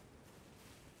 Okay.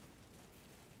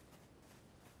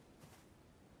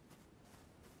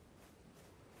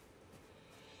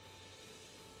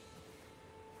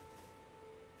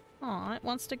 Aw, it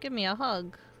wants to give me a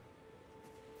hug.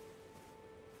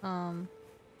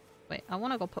 Wait, I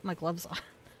want to go put my gloves on.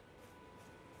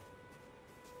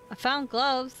 I found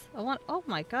gloves. Oh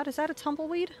my god, is that a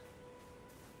tumbleweed?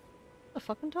 A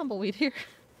fucking tumbleweed here.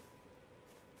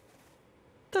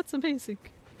 That's amazing.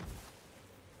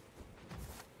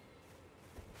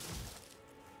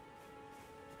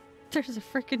 There's a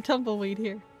freaking tumbleweed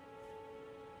here.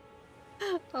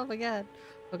 Oh my god.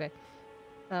 Okay.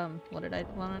 What did I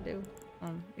want to do?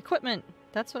 Equipment!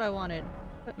 That's what I wanted.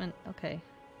 Equipment, okay.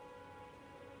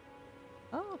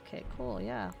 Oh, okay, cool,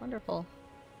 yeah, wonderful.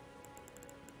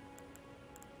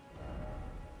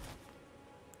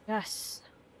 Yes!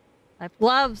 I have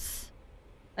gloves!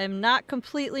 I am not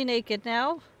completely naked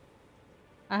now.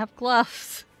 I have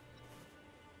gloves.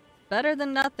 Better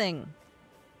than nothing.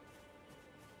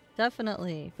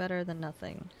 Definitely better than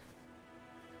nothing.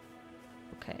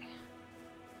 Okay.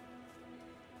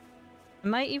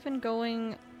 Am I even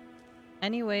going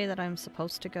any way that I'm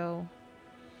supposed to go?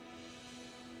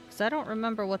 Because I don't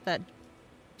remember what that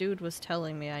dude was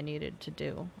telling me I needed to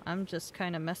do. I'm just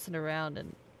kind of messing around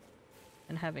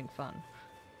and having fun.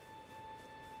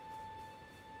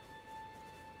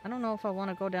 I don't know if I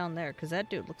want to go down there, because that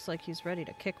dude looks like he's ready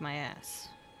to kick my ass.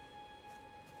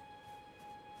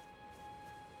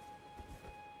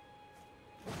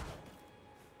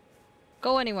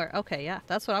 Go anywhere. Okay, yeah,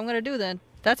 that's what I'm gonna do then.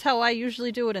 That's how I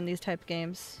usually do it in these type of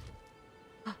games.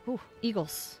 Ooh,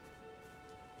 eagles.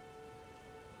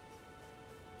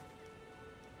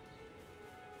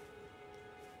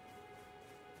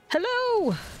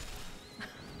 Hello!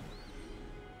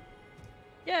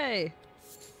 Yay!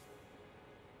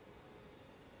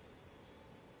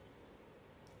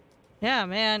 Yeah,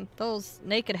 man, those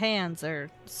naked hands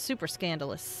are super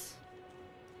scandalous.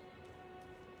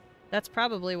 That's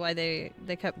probably why they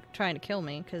kept trying to kill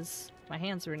me, because my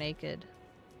hands were naked.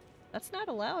 That's not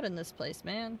allowed in this place,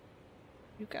 man.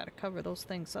 You gotta cover those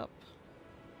things up.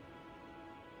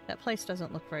 That place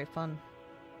doesn't look very fun.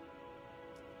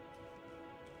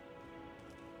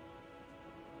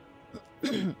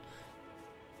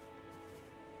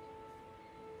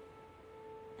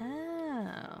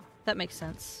 Oh, that makes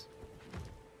sense.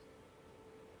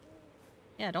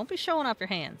 Yeah, don't be showing off your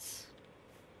hands.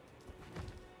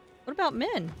 What about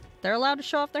men? They're allowed to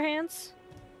show off their hands?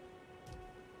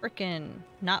 Frickin'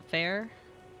 not fair.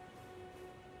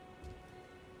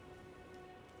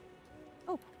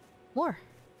 Oh, more.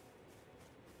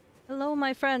 Hello,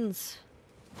 my friends.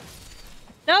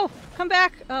 No! Come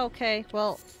back! Oh, okay,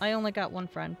 well, I only got one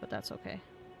friend, but that's okay.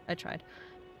 I tried.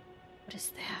 What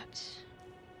is that?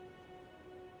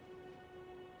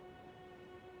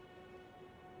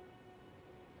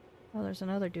 Oh, there's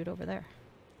another dude over there.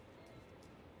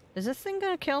 Is this thing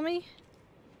gonna kill me?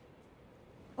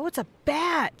 Oh, it's a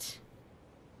bat!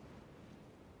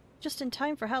 Just in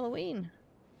time for Halloween.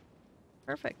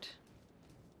 Perfect.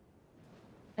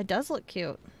 It does look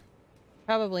cute.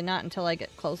 Probably not until I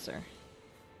get closer.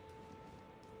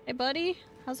 Hey, buddy.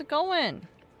 How's it going?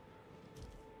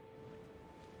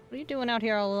 What are you doing out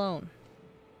here all alone?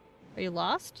 Are you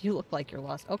lost? You look like you're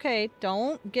lost. Okay,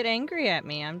 don't get angry at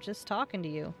me. I'm just talking to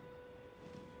you.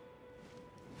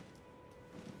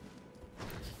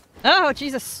 Oh,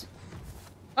 Jesus.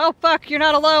 Oh, fuck, you're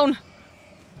not alone.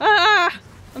 Ah!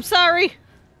 I'm sorry.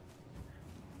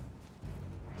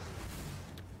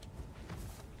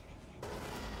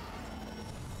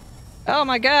 Oh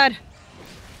my god.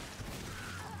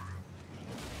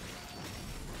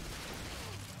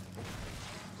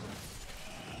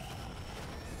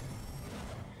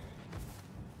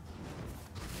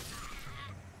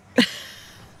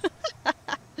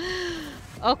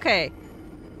 Okay.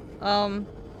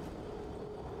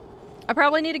 I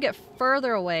probably need to get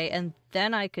further away and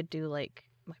then I could do like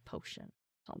my potion.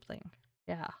 Something.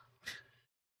 Yeah.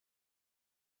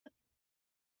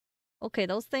 Okay,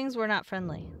 those things were not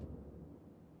friendly.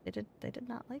 They did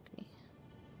not like me.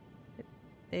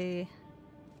 They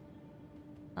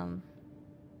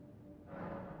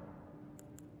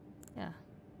yeah.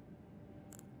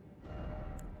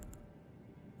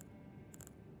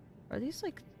 Are these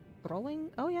like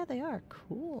throwing? Oh yeah, they are.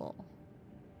 Cool.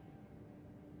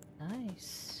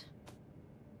 Nice.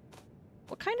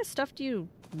 What kind of stuff do you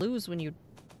lose when you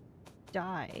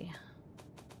die?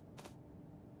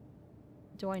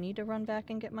 Do I need to run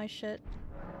back and get my shit?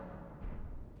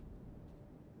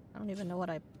 I don't even know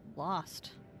what I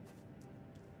lost.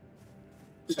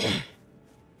 Wait,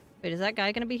 is that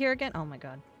guy gonna be here again? Oh my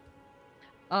god.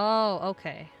 Oh,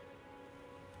 okay.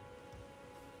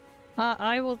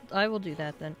 I will do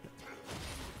that then.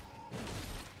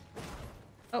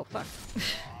 Oh, fuck.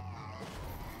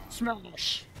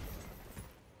 Smash!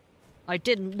 I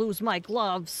didn't lose my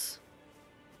gloves!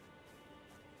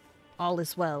 All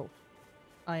is well.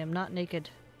 I am not naked.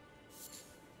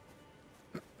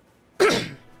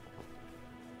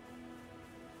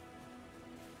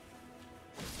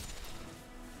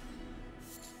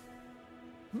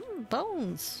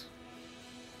 Bones!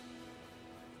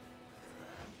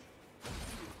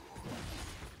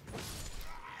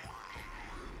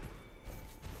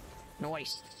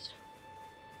 Nice.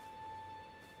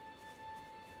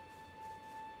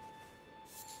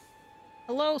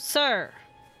 Hello, sir.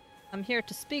 I'm here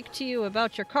to speak to you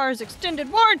about your car's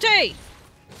extended warranty!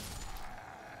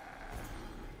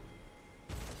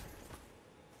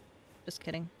 Just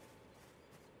kidding.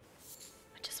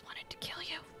 I just wanted to kill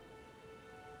you.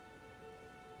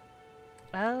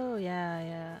 Oh,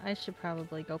 yeah. I should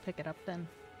probably go pick it up then.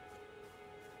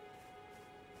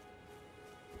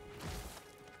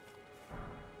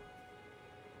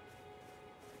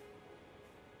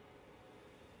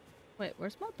 Wait,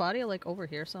 where's my body? Like, over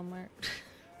here somewhere?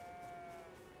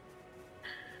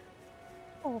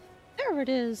 Oh, there it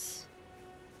is.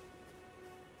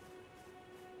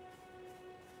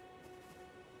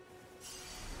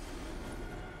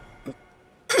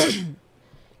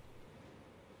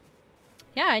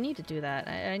 Yeah, I need to do that.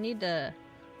 I need to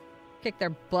kick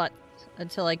their butt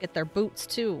until I get their boots,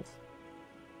 too.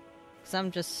 Because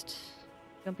I'm just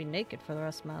gonna be naked for the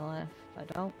rest of my life if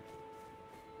I don't.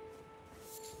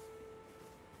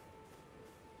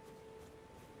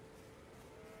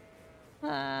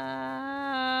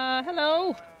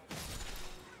 Hello?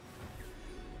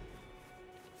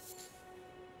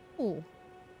 Ooh.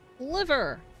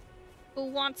 Liver! Who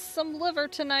wants some liver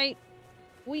tonight?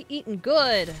 We eatin'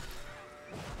 good.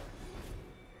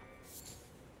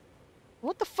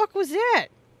 What the fuck was that?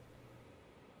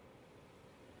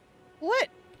 What?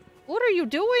 What are you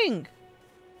doing?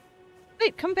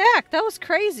 Wait, come back. That was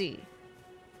crazy.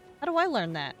 How do I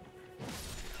learn that?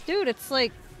 Dude, it's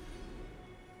like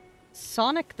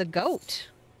Sonic the Goat.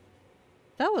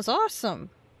 That was awesome.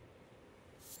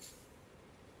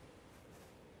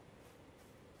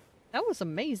 That was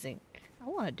amazing. I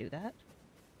want to do that.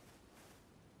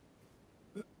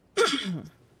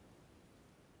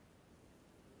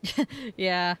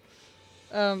 Yeah.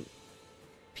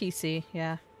 PC,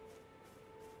 yeah.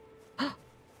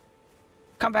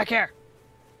 Come back here!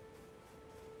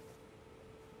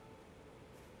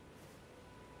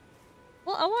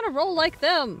 Well, I want to roll like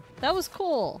them. That was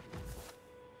cool.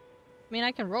 I mean,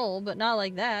 I can roll, but not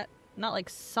like that. Not like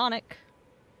Sonic.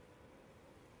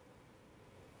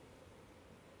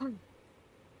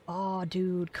 Oh,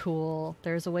 dude, cool.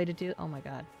 There's a way to do... Oh my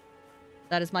god.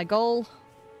 That is my goal.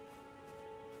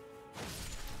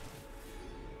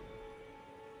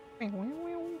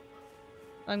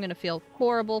 I'm gonna feel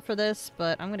horrible for this,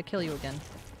 but I'm gonna kill you again.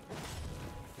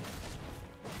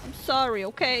 I'm sorry,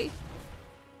 okay?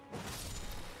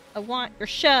 I want your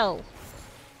shell.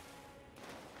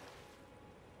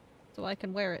 So I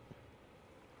can wear it.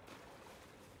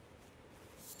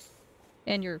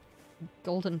 And your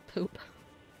golden poop.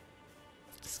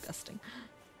 Disgusting.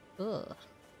 Ugh.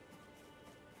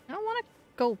 I don't want to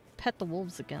go pet the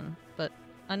wolves again, but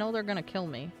I know they're gonna kill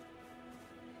me.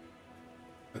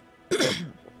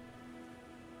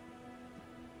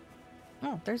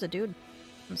 Oh, there's a dude. I'm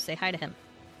gonna say hi to him.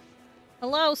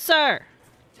 Hello, sir!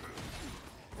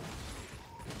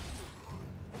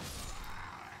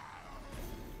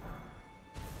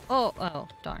 Oh,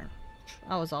 darn.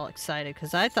 I was all excited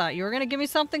because I thought you were gonna give me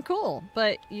something cool,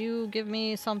 but you give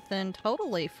me something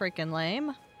totally freaking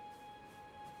lame.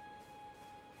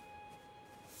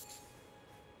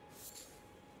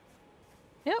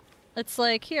 Yep. It's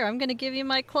like, here, I'm gonna give you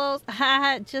my clothes.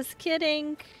 Haha, just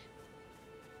kidding.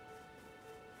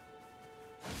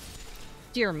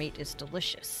 Deer meat is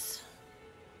delicious.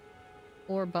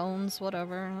 Or bones,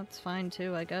 whatever. That's fine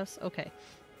too, I guess. Okay.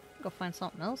 Go find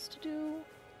something else to do.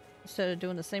 Instead of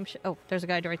doing the same shit. Oh, there's a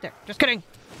guy right there. Just kidding!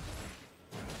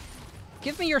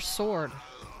 Give me your sword.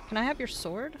 Can I have your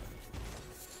sword?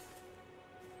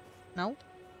 No?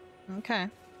 Okay.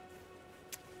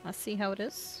 I see how it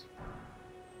is.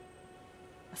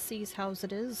 I sees how's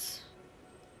it is.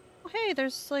 Oh, hey,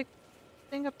 there's, like,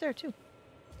 thing up there, too.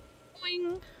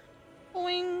 Boing!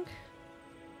 Boing!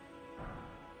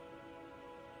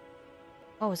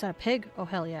 Oh, is that a pig? Oh,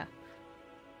 hell yeah.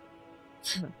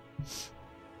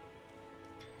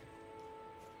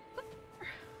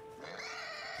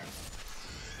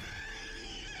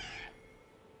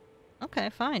 Okay,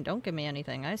 fine. Don't give me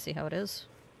anything. I see how it is.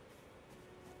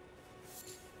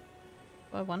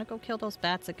 Do I want to go kill those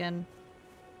bats again?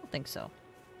 I don't think so.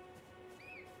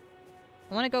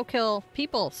 I want to go kill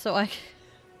people so I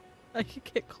can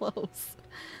get clothes.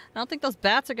 I don't think those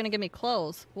bats are going to give me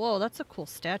clothes. Whoa, that's a cool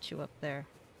statue up there.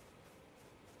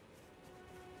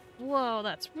 Whoa,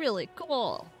 that's really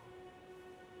cool.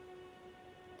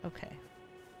 Okay.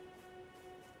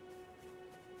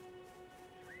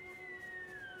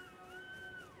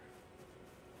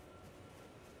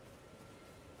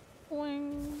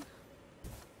 Boing.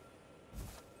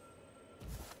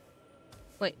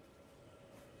 Wait.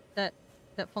 That...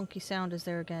 That funky sound is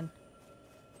there again.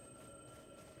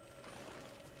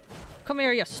 Come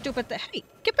here, you stupid Hey,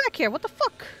 get back here! What the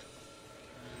fuck?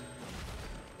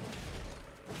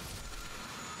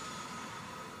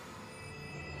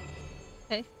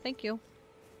 Okay, thank you.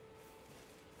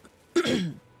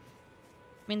 I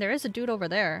mean, there is a dude over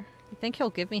there. You think he'll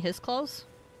give me his clothes?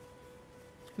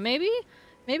 Maybe?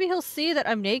 Maybe he'll see that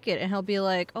I'm naked and he'll be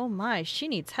like, oh my, she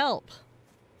needs help.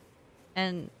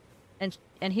 And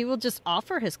he will just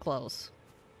offer his clothes.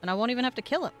 And I won't even have to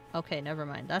kill him. Okay, never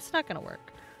mind. That's not gonna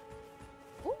work.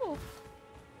 Ooh.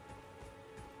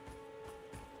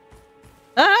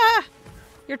 Ah!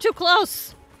 You're too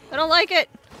close! I don't like it!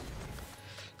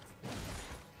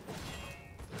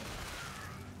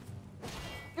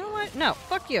 You know what? No,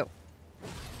 fuck you.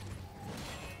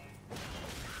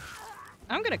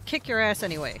 I'm gonna kick your ass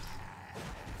anyway.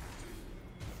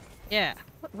 Yeah.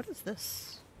 What is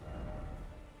this?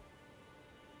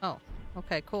 Oh,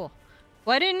 okay, cool.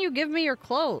 Why didn't you give me your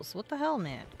clothes? What the hell,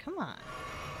 man? Come on.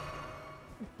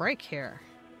 Break here.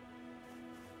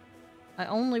 I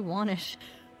only wanted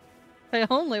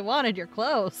your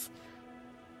clothes.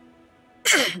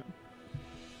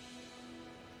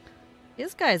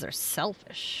 These guys are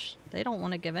selfish. They don't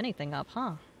want to give anything up,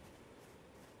 huh?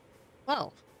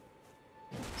 Well,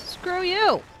 screw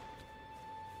you!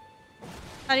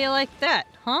 How do you like that,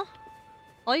 huh?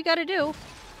 All you gotta do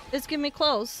is give me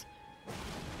clothes,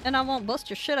 and I won't bust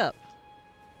your shit up.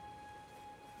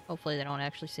 Hopefully they don't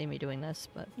actually see me doing this,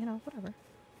 but, you know, whatever.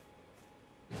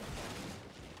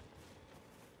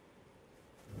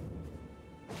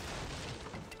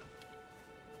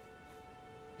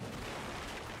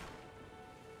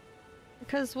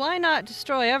 Because why not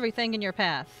destroy everything in your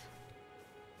path?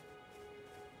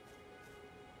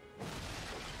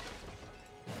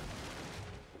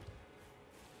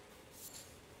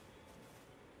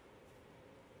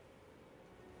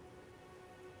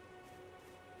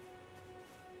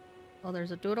 Oh,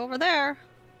 there's a dude over there.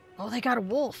 Oh, they got a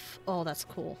wolf. Oh, that's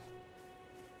cool.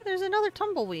 There's another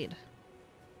tumbleweed.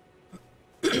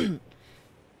 I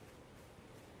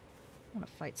want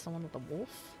to fight someone with a wolf.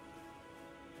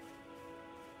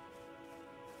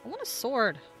 I want a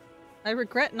sword. I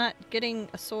regret not getting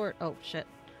a sword. Oh, shit.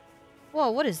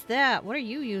 Whoa, what is that? What are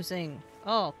you using?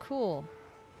 Oh, cool.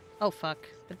 Oh, fuck.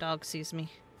 The dog sees me.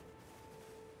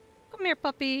 Come here,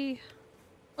 puppy.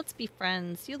 Let's be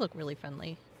friends. You look really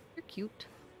friendly. You're cute.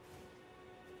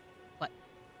 What?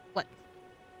 What?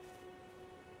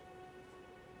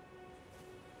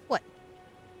 What?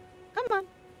 Come on.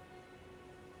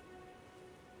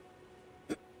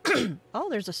 Oh,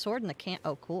 there's a sword in the can.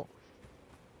 Oh, cool.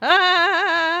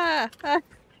 Ah!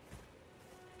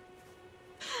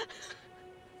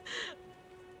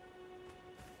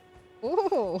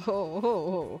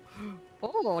 Oh,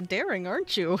 daring,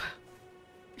 aren't you?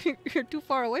 You're too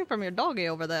far away from your doggy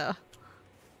over there.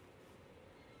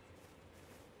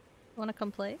 Wanna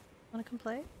come play? Wanna come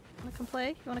play? Wanna come play?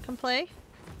 You wanna come play?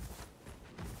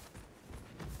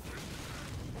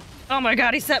 Oh my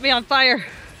god, he set me on fire!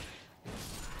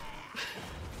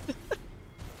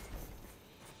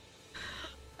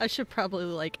 I should probably,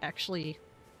 like, actually,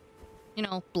 you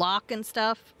know, block and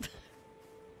stuff.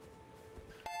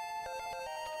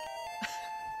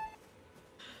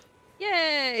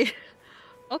 Yay!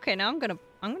 Okay, now I'm gonna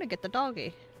get the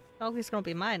doggy. Doggy's gonna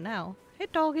be mine now. Hey,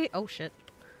 doggy! Oh, shit.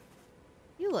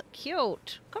 You look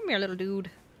cute. Come here, little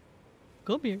dude.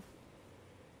 Come here.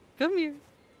 Come here.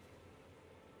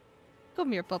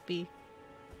 Come here, puppy.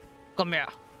 Come here.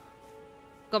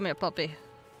 Come here, puppy.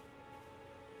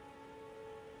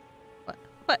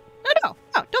 What? No,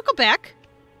 don't go back.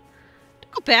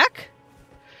 Don't go back.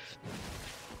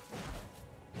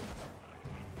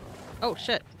 Oh,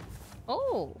 shit.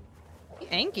 Oh. You're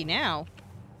angry now.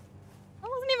 I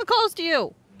wasn't even close to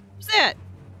you. Who's that?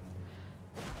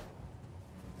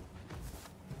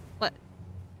 What?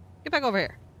 Get back over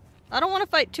here. I don't want to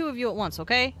fight two of you at once,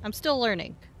 okay? I'm still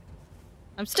learning.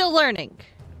 I'm still learning.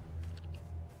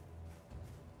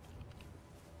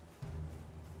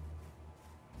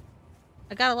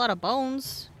 I got a lot of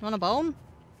bones. You want a bone?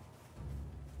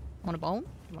 Want a bone?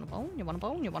 You want a bone? You want a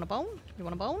bone? You want a bone? You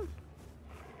want a bone?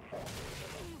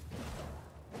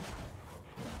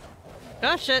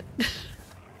 Oh, shit.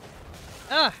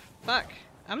 Ugh, fuck.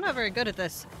 I'm not very good at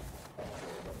this.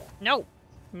 No.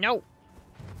 No.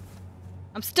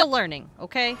 I'm still learning,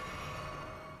 okay?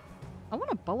 I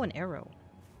want a bow and arrow.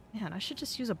 Man, I should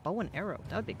just use a bow and arrow.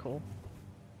 That would be cool.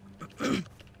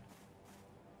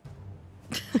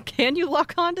 Can you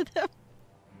lock onto them?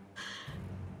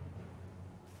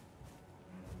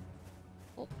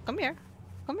 Oh, come here.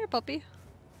 Come here, puppy.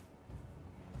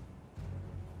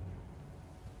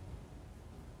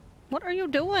 What are you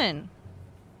doing?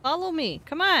 Follow me.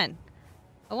 Come on.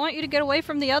 I want you to get away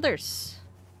from the others.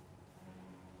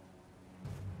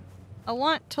 I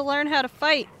want to learn how to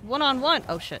fight one-on-one.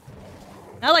 Oh, shit.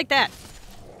 Not like that.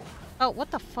 Oh,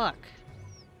 what the fuck?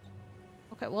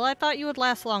 Okay, well, I thought you would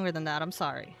last longer than that. I'm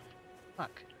sorry.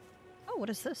 Fuck. Oh, what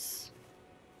is this?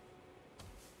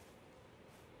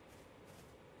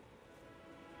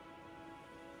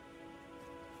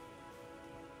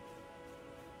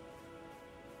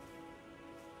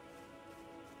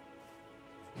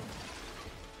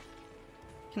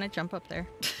 Can I jump up there?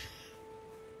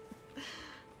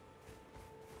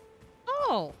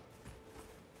 Oh!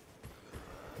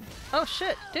 Oh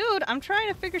shit, dude, I'm trying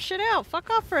to figure shit out. Fuck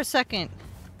off for a second.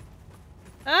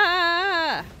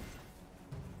 Ah!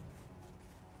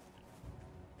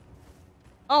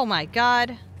 Oh my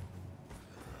god.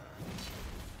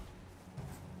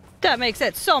 That makes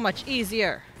it so much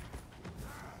easier.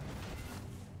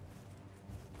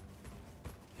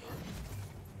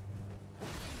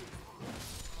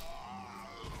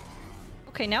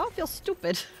 Okay, now I feel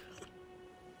stupid.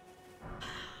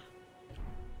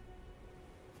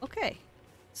 Okay.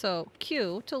 So,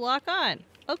 Q to lock on.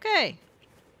 Okay.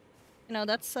 You know,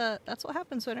 that's what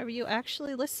happens whenever you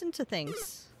actually listen to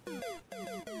things.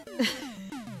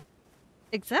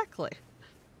 Exactly.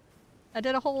 I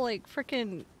did a whole, like,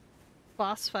 frickin'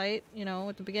 boss fight, you know,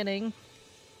 at the beginning.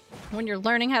 When you're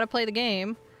learning how to play the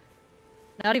game.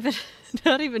 Not even,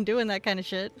 not even doing that kind of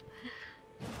shit.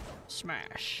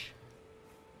 Smash.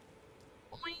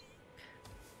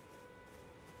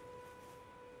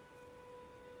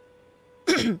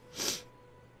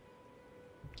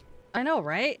 I know,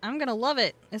 right? I'm gonna love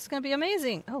it. It's gonna be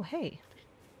amazing. Oh, hey.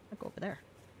 I'll go over there.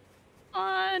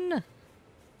 On!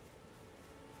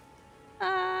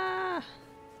 Ah!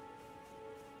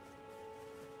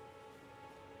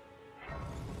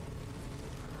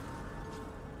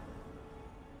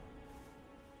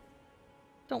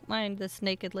 Don't mind this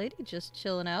naked lady just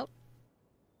chilling out.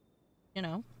 You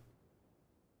know.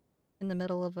 In the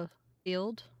middle of a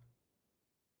field.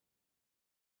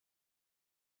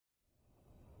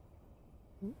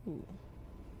 Ooh.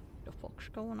 What the fuck's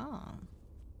going on?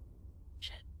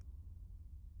 Shit.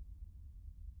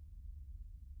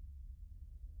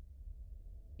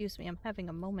 Excuse me, I'm having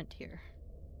a moment here.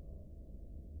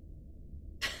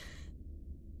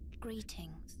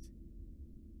 Greetings.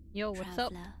 Yo, what's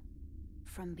up? Traveler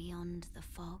from beyond the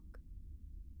fog.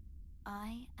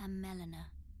 I am Melina.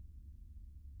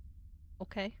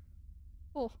 Okay.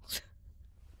 Cool.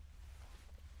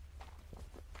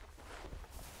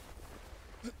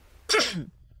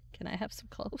 Can I have some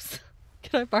clothes?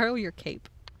 Can I borrow your cape?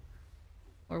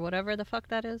 Or whatever the fuck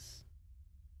that is?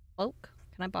 Cloak?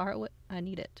 Can I borrow it? I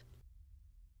need it.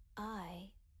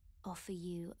 I offer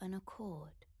you an accord.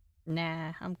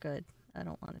 Nah, I'm good. I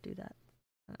don't want to do that.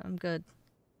 I'm good.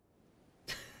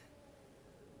 Have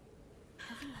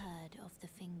you heard of the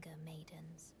Finger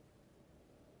Maidens?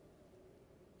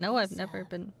 No, These I've never are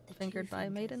been the two fingered by a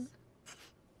maiden. fingers,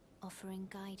 offering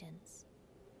guidance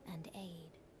and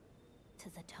aid to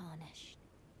the tarnished.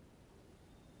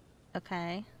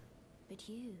 Okay. But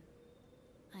you,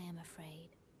 I am afraid,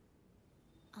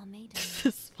 are maiden. This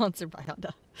is sponsored by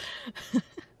Honda.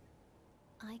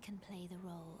 I can play the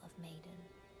role of maiden.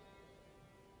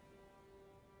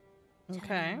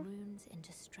 Okay. Turning runes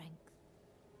into strength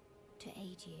to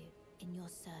aid you in your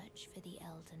search for the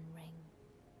Elden Ring.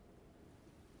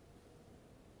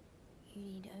 You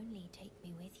need only take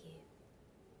me with you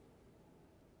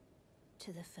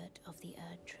to the foot of the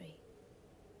Erd Tree.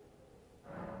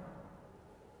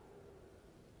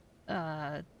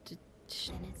 Uh, Then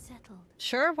it's settled.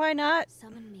 sure, why not?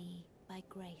 Summon me by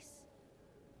grace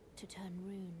to turn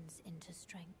runes into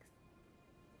strength.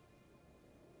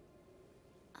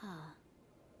 Ah,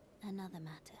 another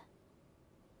matter.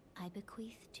 I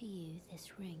bequeath to you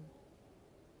this ring.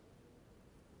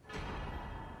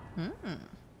 Hmm.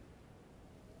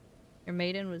 Your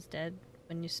maiden was dead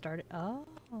when you started. Oh.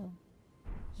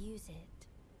 Use it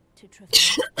to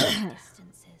traverse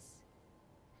distances.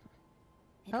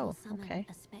 It will summon okay.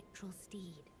 a spectral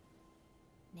steed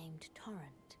named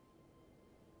Torrent.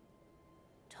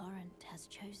 Torrent has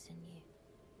chosen you.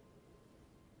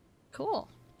 Cool.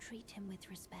 Treat him with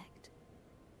respect.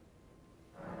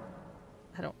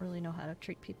 I don't really know how to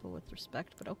treat people with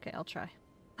respect, but okay, I'll try.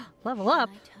 Level up?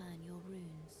 I turn your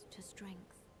runes to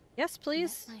strength. Yes,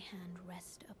 please. Let my hand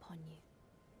rest upon you.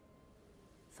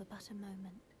 For but a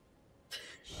moment.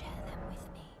 Share them with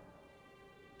me.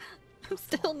 I'm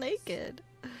still naked.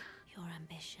 Your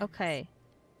ambitions. Okay.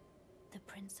 The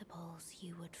principles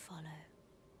you would follow.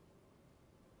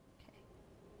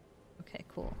 Okay,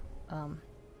 cool.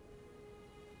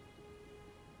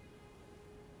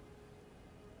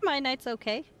 Fine Night's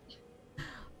okay.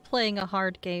 Playing a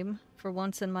hard game for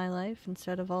once in my life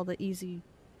instead of all the easy,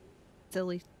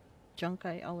 silly junk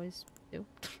I always do.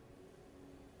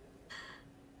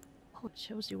 Oh, it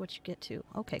shows you what you get to.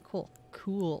 Okay, cool.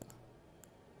 Cool.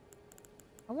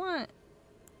 I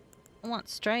want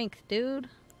strength, dude.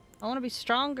 I want to be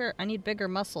stronger. I need bigger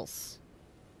muscles.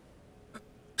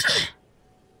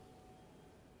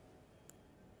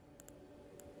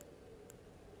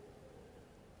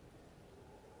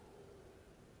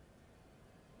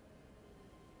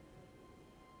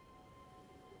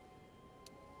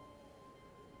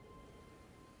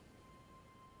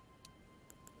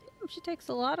 Damn, she takes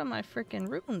a lot of my freaking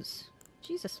runes.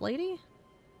 Jesus, lady.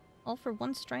 All for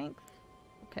one strength?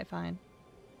 Okay, fine.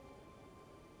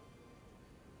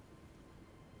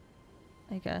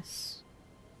 I guess.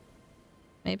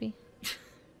 Maybe.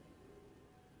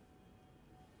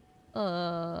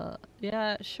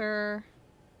 Yeah, sure.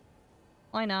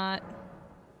 Why not?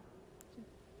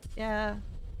 Yeah.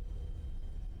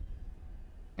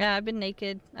 Yeah, I've been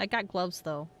naked. I got gloves,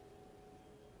 though.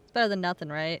 It's better than nothing,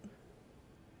 right?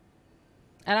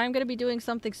 And I'm gonna be doing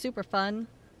something super fun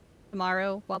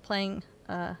tomorrow while playing,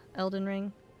 Elden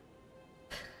Ring.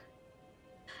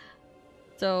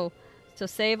 So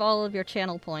save all of your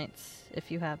channel points if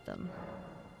you have them.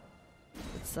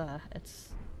 It's...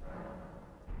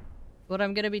 What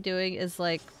I'm gonna be doing is,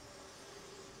 like...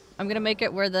 I'm gonna make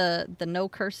it where the no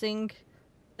cursing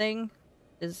thing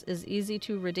is easy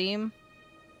to redeem.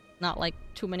 Not, like,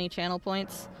 too many channel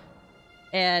points.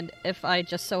 And if I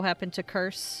just so happen to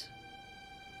curse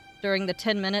during the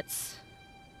 10 minutes...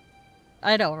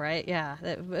 I know, right? Yeah.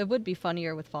 It would be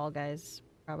funnier with Fall Guys,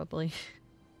 probably.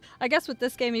 I guess with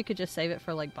this game you could just save it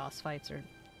for, like, boss fights or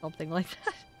something like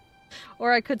that.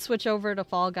 Or I could switch over to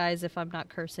Fall Guys if I'm not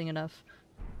cursing enough.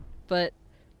 But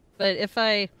if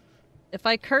I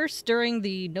curse during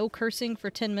the no cursing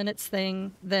for 10 minutes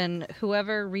thing, then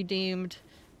whoever redeemed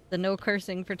the no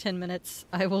cursing for 10 minutes,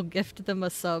 I will gift them a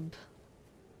sub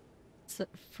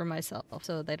for myself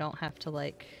so they don't have to,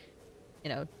 like, you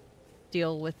know,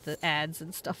 deal with the ads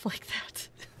and stuff like that.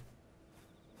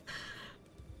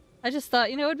 I just thought,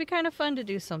 you know, it would be kind of fun to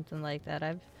do something like that.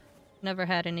 I've never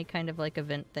had any kind of, like,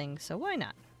 event thing, so why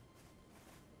not?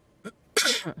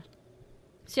 So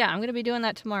yeah, I'm gonna be doing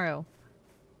that tomorrow.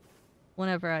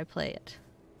 Whenever I play it.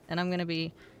 And I'm gonna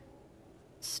be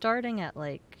starting at,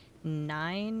 like,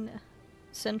 9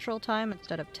 Central Time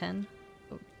instead of 10.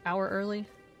 An hour early.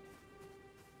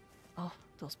 Oh,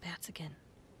 those bats again.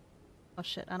 Oh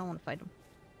shit, I don't want to fight them.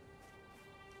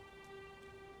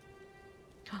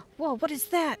 Whoa, what is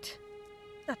that?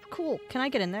 That's cool. Can I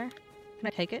get in there? Can I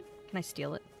take it? Can I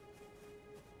steal it?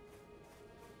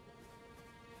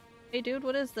 Hey dude,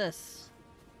 what is this?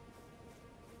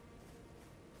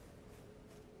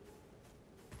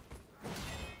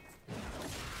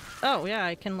 Oh yeah,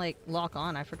 I can, like, lock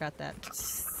on. I forgot that.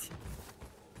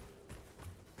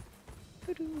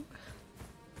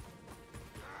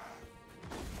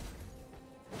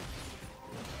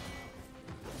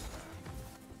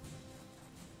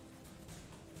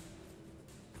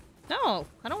 No!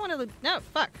 I don't want to... No,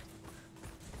 fuck!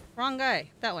 Wrong guy.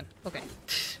 That one. Okay.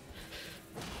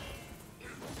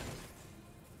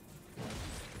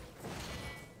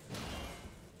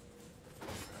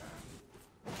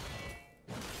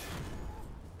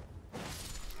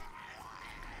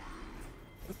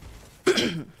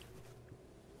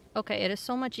 Okay, it is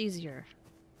so much easier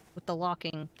with the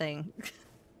locking thing.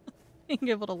 Being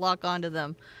able to lock onto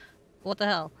them. What the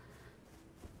hell?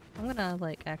 I'm gonna,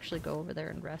 like, actually go over there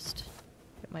and rest.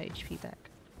 Get my HP back.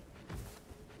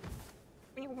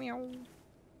 Meow meow.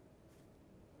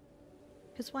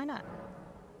 Because why not?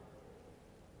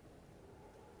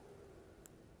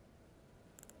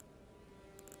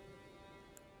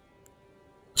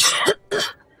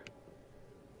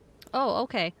 Oh,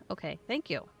 okay. Okay. Thank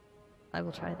you. I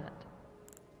will try that.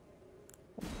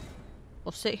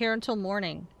 We'll sit here until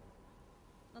morning.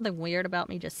 Nothing weird about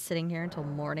me just sitting here until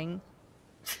morning.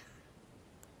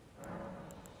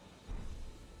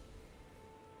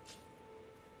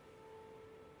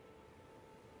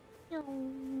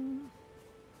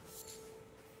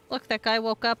 Look, that guy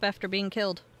woke up after being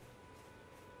killed.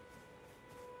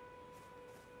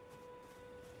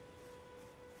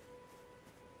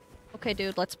 Okay,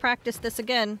 dude, let's practice this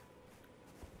again.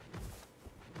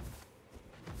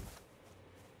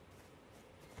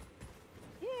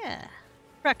 Yeah.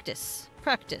 Practice.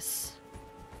 Practice.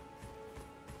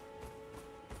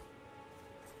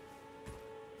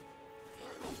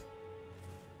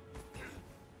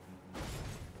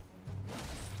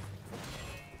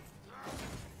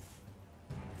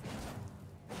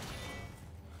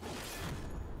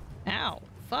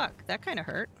 fuck. That kind of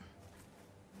hurt.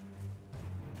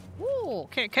 Ooh,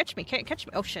 can't catch me, can't catch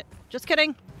me. Oh shit. Just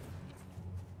kidding.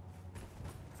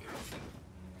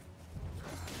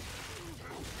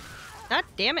 God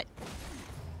damn it.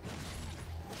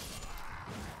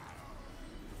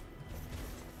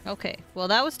 Okay, well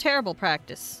that was terrible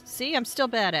practice. See, I'm still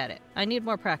bad at it. I need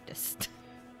more practice.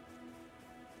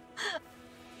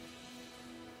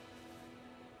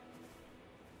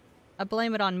 I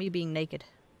blame it on me being naked.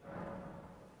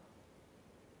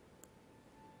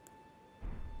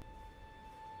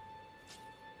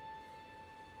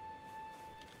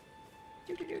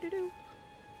 Doo-doo-doo-doo-doo.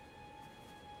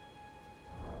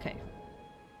 Okay.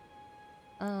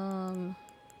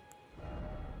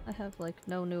 I have like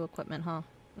no new equipment, huh?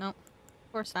 Nope.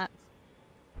 Of course not.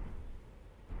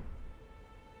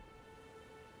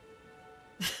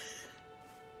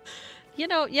 You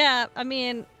know, yeah, I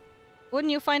mean,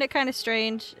 wouldn't you find it kind of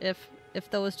strange if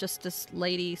there was just this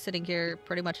lady sitting here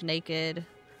pretty much naked,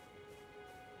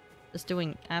 just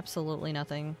doing absolutely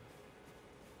nothing?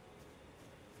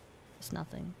 Just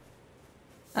nothing.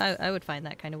 I would find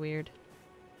that kind of weird.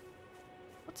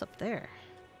 What's up there?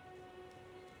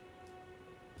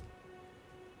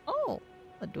 Oh,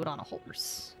 a dude on a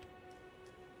horse.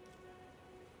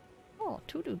 Oh,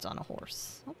 two dudes on a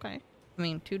horse. Okay. I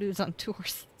mean, two dudes on two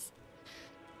horses.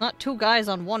 Not two guys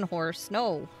on one horse,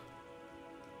 no.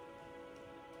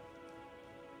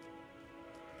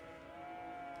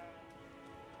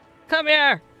 Come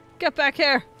here! Get back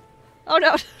here! Oh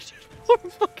no!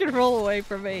 Don't fucking roll away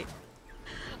from me.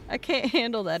 I can't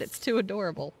handle that. It's too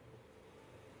adorable.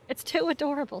 It's too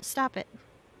adorable. Stop it.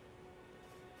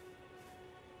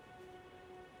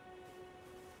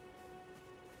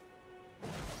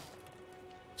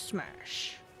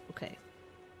 Smash. Okay.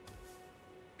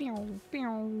 Pew,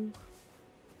 pew.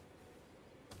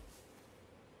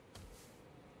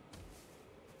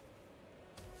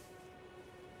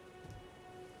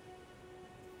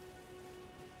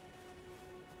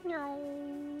 Meow.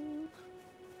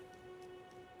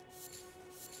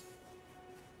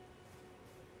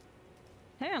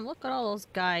 Damn, look at all those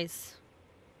guys.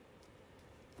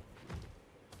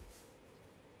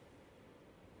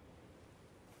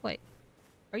 Wait,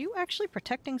 are you actually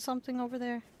protecting something over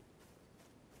there?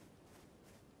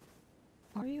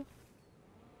 Are you?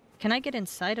 Can I get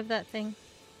inside of that thing?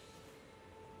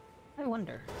 I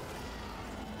wonder.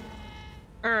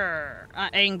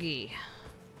 Angie.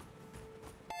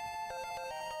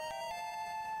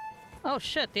 Oh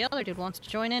shit, the other dude wants to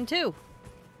join in too.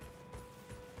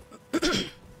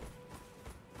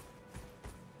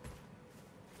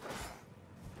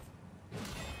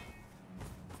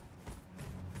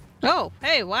 Oh,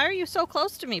 hey, why are you so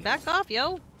close to me? Back off,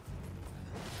 yo.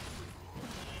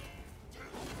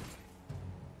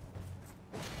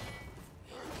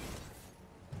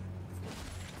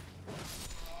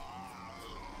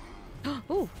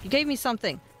 Ooh, you gave me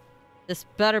something. This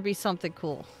better be something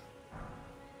cool.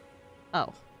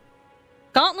 Oh.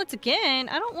 Gauntlets again?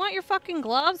 I don't want your fucking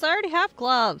gloves. I already have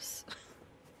gloves.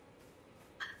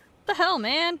 What the hell,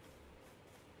 man?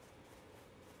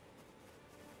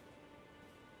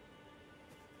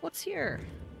 What's here?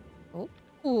 Oh.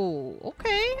 Ooh,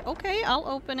 okay, okay, I'll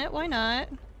open it. Why not?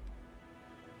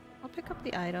 I'll pick up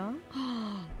the item.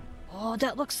 Oh,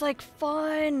 that looks like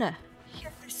fun!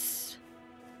 Yes!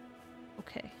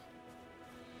 Okay.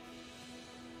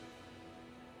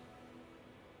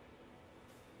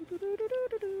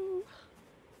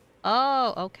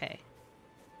 Oh, okay.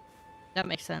 That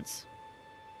makes sense.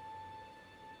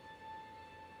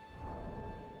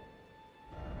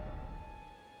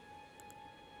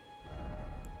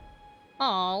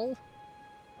 Oh.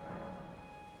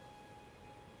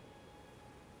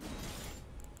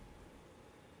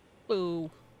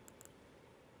 Boo.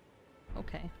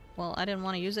 Okay. Well, I didn't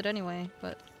want to use it anyway,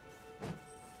 but...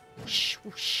 Whoosh,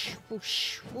 whoosh,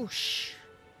 whoosh, whoosh.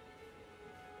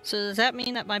 So does that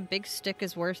mean that my big stick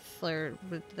is worth, or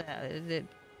it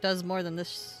does more than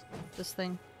this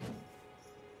thing?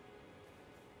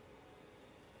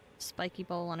 Spiky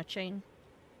bowl on a chain.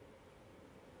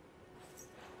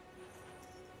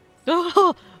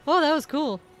 Oh, oh, that was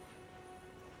cool.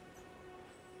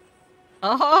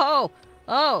 Oh,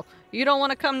 oh, you don't want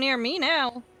to come near me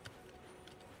now.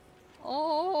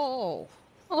 Oh,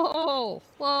 oh,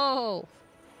 whoa.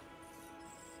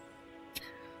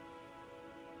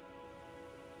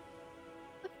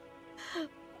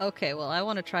 Okay, well, I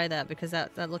want to try that because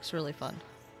that looks really fun.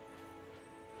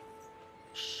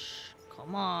 Shh,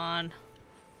 come on.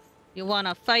 You want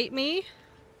to fight me?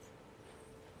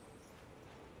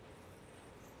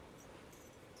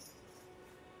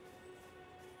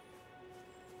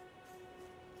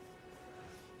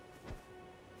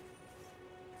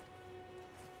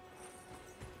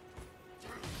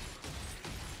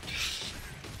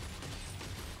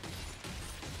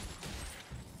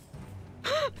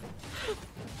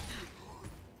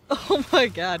 Oh my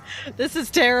god, this is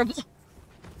terrible.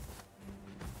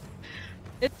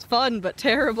 It's fun, but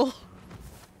terrible.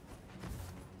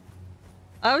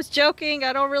 I was joking,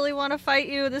 I don't really want to fight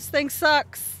you, this thing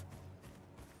sucks.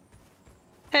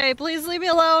 Hey, please leave me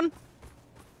alone.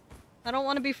 I don't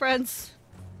want to be friends.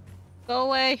 Go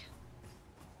away.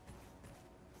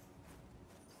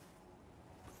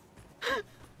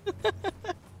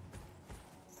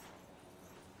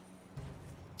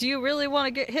 Do you really want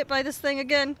to get hit by this thing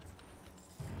again?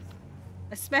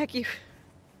 I smack you.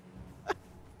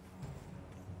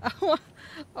 I want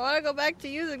to go back to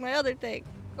using my other thing.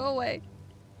 Go away.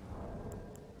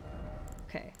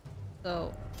 Okay,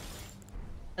 so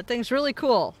that thing's really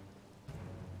cool,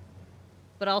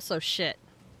 but also shit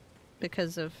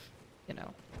because of, you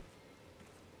know.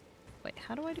 Wait,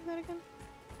 how do I do that again?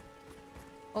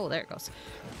 Oh, there it goes.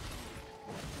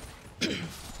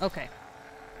 Okay.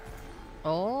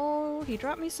 Oh, he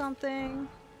dropped me something.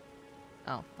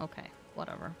 Oh, okay.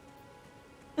 Whatever.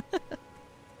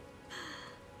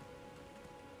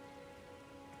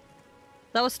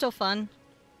 That was still fun.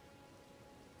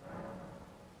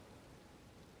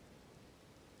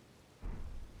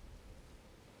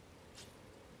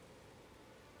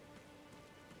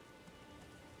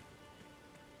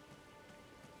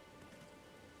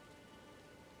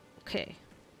 Okay.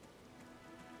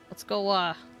 Let's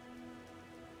go,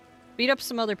 beat up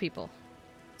some other people.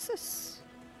 What's this?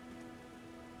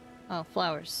 Oh,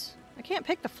 flowers. I can't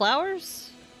pick the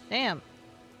flowers? Damn.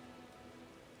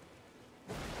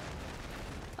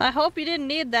 I hope you didn't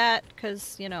need that,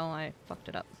 because, you know, I fucked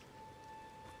it up.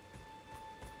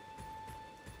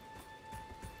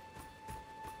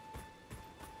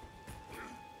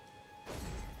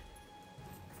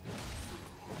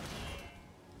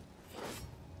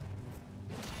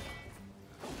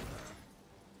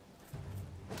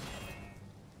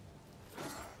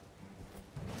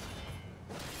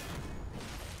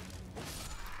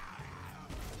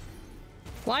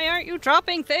 Why aren't you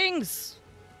dropping things?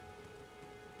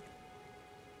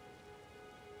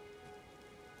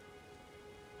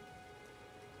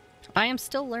 I am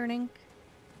still learning.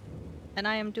 And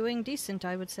I am doing decent,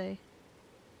 I would say.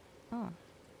 Oh.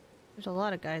 There's a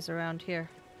lot of guys around here.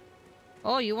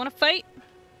 Oh, you wanna fight?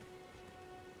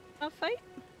 I'll fight?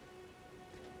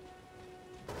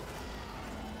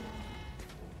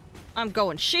 I'm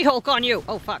going She-Hulk on you!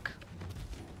 Oh, fuck.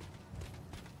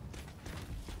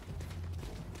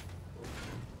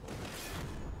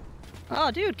 Oh,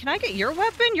 dude, can I get your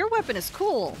weapon? Your weapon is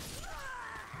cool.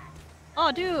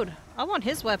 Oh, dude, I want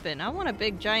his weapon. I want a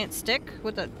big giant stick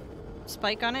with a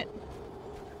spike on it.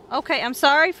 Okay, I'm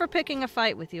sorry for picking a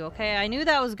fight with you, okay? I knew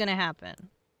that was gonna happen.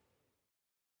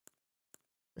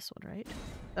 This one, right?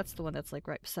 That's the one that's, like,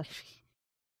 right beside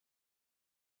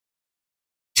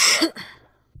me.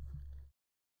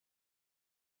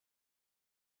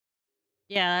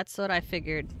 Yeah, that's what I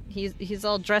figured. He's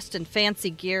all dressed in fancy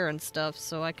gear and stuff,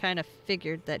 so I kind of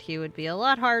figured that he would be a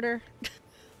lot harder.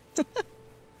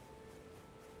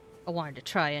 I wanted to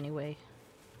try anyway.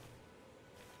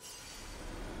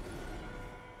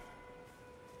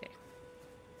 Okay.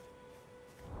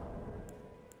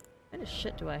 What kind of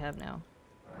shit do I have now?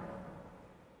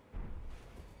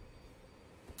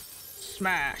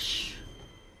 Smash!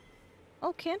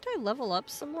 Oh, can't I level up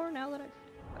some more now that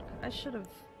I should have,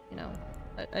 you know,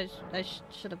 I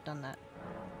should have done that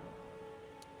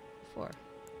before.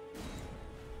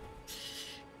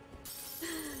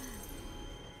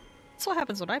 That's what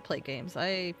happens when I play games.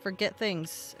 I forget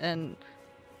things and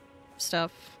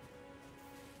stuff.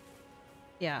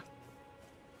 Yeah.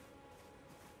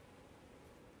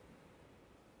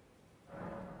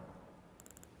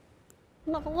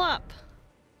 Level up!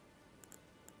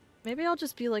 Maybe I'll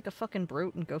just be like a fucking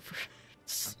brute and go for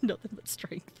nothing but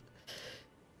strength.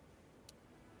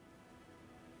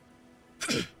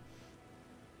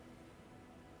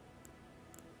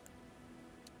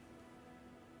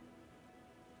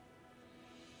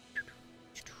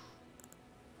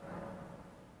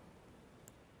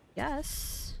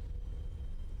 Yes.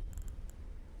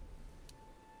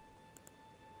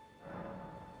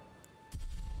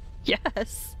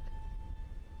 Yes.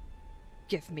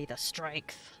 Give me the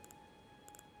strength.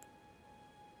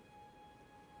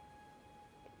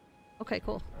 Okay,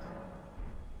 cool.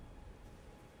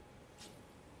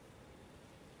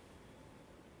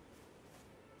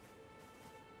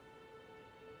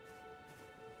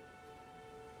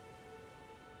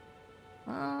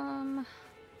 I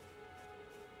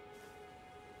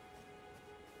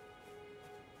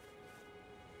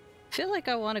feel like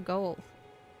I want to go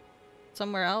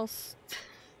somewhere else.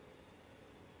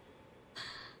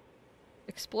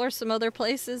 explore some other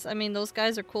places. I mean, those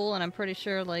guys are cool, and I'm pretty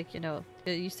sure, like, you know,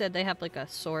 you said they have, like, a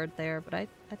sword there, but I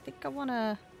think I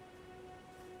wanna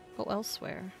go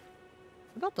elsewhere.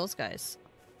 What about those guys?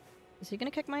 Is he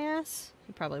gonna kick my ass?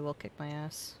 He probably will kick my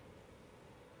ass.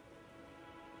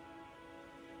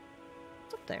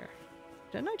 What's up there?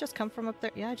 Didn't I just come from up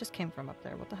there? Yeah, I just came from up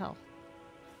there. What the hell?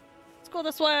 Let's go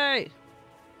this way!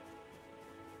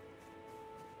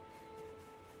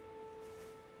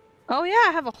 Oh yeah,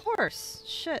 I have a horse!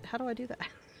 Shit, how do I do that?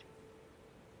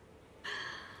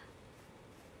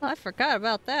 Oh, I forgot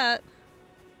about that.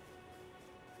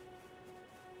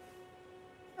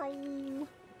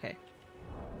 Okay.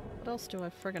 What else do I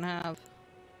friggin' have?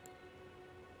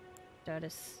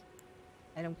 Status.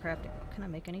 Item crafting. Can I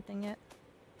make anything yet?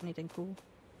 Anything cool?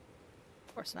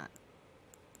 Of course not.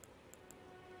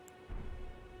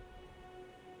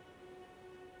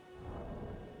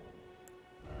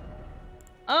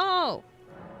 Oh!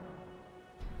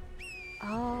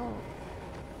 Oh.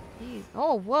 Jeez.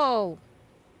 Oh, whoa!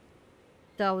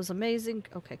 That was amazing.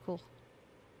 Okay, cool.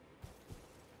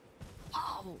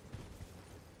 Oh!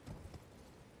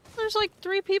 There's like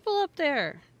 3 people up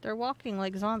there. They're walking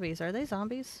like zombies. Are they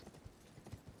zombies?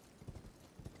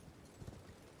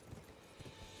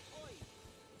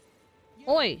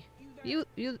 Oi! You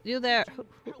there?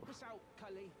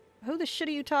 Who the shit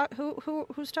are you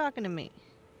who's talking to me?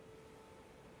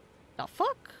 The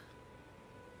fuck?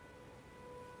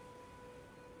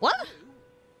 What?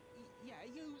 Yeah,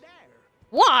 you there?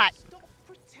 What? Stop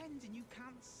pretending you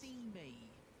can't see me.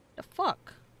 The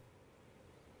fuck?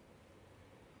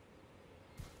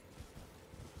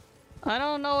 I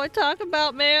don't know what to talk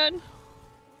about, man.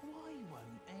 Why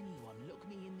won't anyone look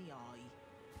me in the eye?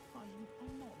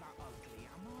 I'm not that ugly,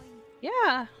 am I?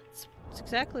 Yeah, it's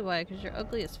exactly why, because you're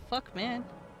ugly as fuck, man.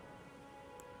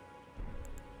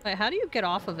 Wait, how do you get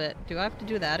off of it? Do I have to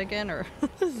do that again, or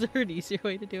is there an easier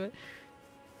way to do it?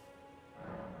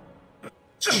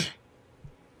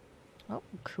 Oh,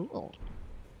 cool.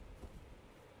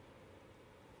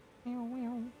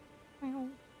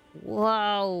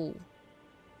 Wow.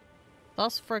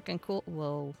 That's freaking cool.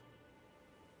 Whoa.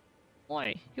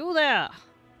 Oi, you there!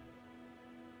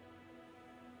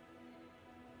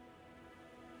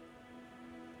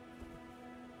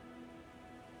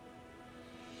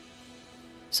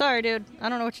 Sorry, dude. I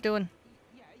don't know what you're doing.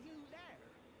 Yeah, you there?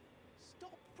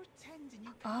 Stop pretending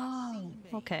you can't Oh, see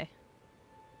me. okay.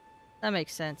 That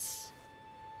makes sense.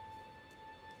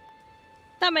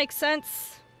 That makes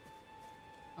sense!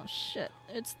 Oh shit,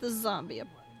 it's the zombie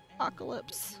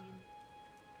apocalypse.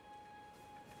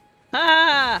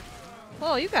 Ah!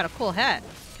 Oh, you got a cool hat.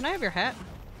 Can I have your hat?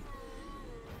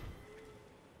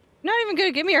 You're not even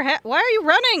gonna give me your hat. Why are you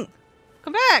running?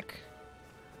 Come back!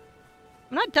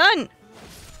 I'm not done!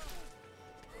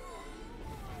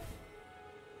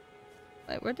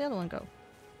 Wait, where'd the other one go?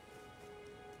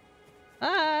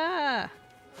 Ah!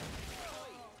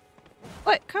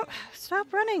 Wait, come,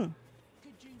 stop running!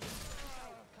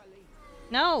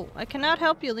 No, I cannot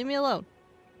help you. Leave me alone.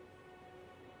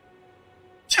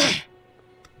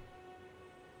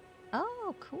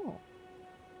 Oh, cool.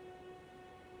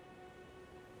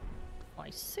 I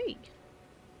see.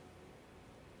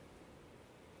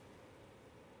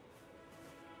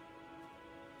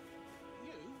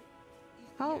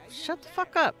 Oh, shut the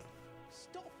fuck up.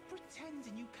 Stop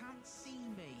pretending you can't see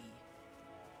me.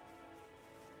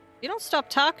 You don't stop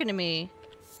talking to me,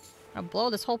 I'll blow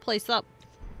this whole place up.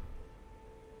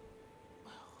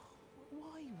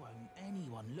 Why won't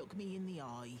anyone look me in the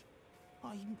eye?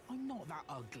 I'm not that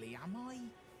ugly, am I?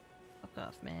 Fuck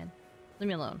off, man. Leave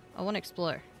me alone. I want to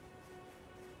explore.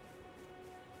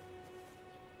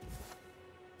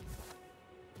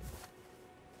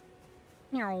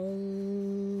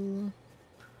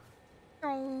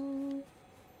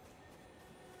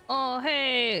 Oh,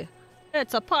 hey!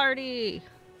 It's a party!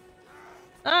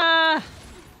 Ah!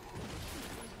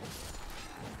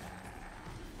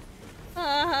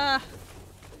 Ah!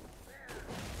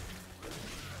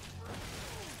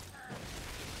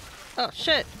 Oh,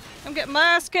 shit! I'm getting my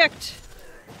ass kicked!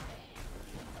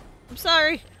 I'm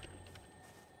sorry!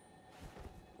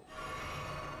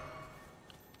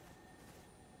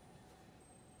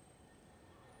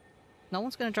 No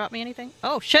one's gonna drop me anything?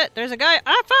 Oh, shit! There's a guy!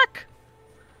 Ah, fuck!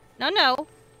 No, no!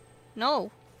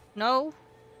 No! No!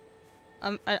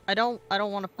 I don't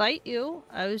want to fight you.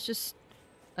 I was just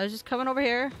coming over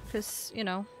here, cause, you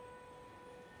know.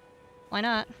 Why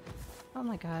not? Oh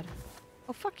my god.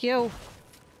 Oh, fuck you!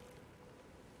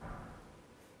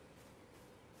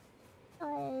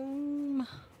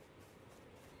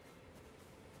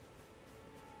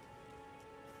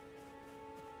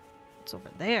 It's over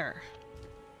there.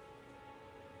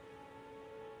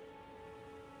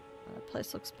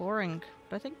 place looks boring,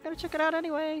 but I think I'm gonna check it out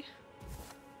anyway.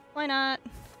 Why not?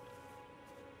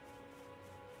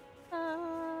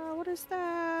 What is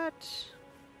that?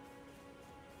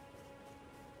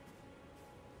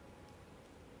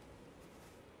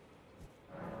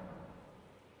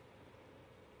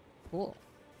 Cool.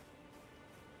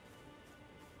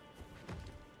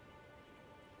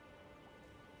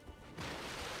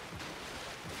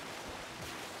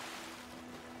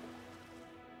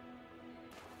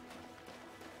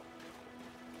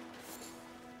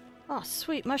 Oh,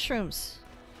 sweet mushrooms.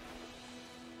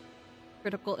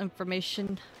 Critical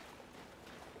information.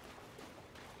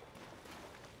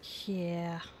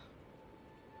 Yeah.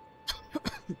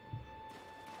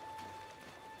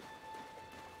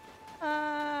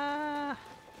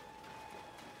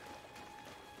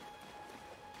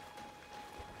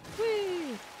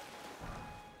 Whee!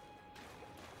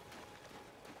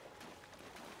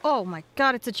 Oh my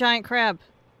god, it's a giant crab.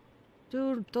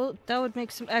 Dude, that would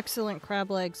make some excellent crab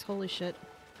legs. Holy shit.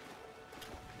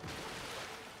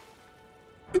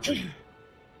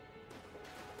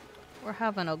 We're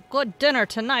having a good dinner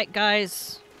tonight,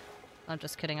 guys. I'm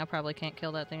just kidding. I probably can't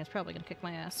kill that thing. It's probably gonna kick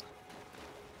my ass.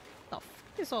 The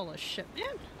fuck is all this shit,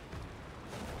 man?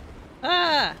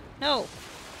 Ah! No!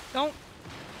 Don't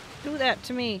do that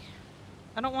to me.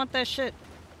 I don't want that shit.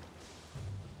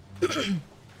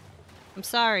 I'm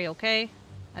sorry, okay?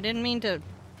 I didn't mean to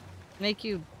make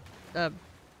you,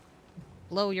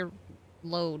 blow your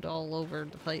load all over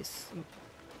the place.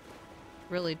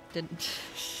 Really didn't.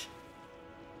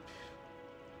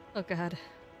 Oh god.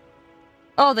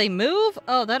 Oh, they move?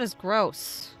 Oh, that is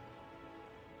gross.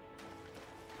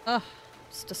 Ugh,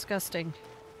 it's disgusting.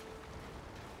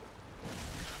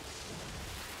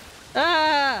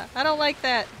 Ah! I don't like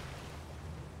that.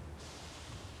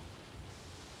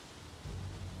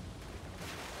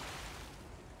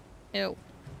 Ew.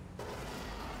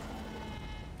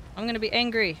 I'm gonna be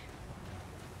angry.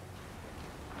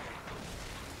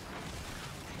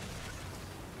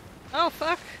 Oh,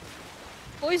 fuck.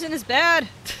 Poison is bad.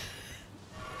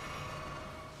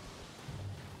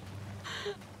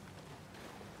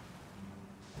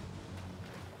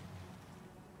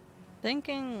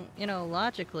 Thinking, you know,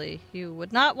 logically, you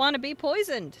would not want to be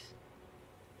poisoned.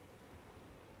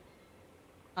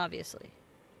 Obviously.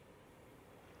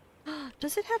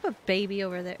 Does it have a baby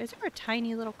over there? Is there a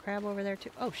tiny little crab over there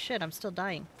too? Oh shit, I'm still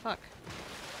dying. Fuck.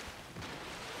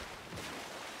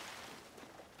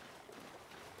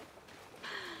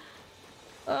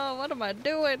 Oh, what am I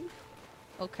doing?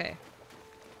 Okay.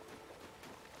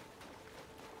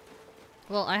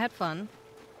 Well, I had fun.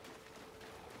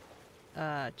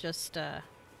 Just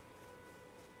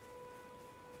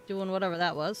doing whatever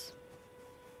that was.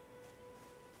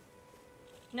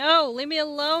 No, leave me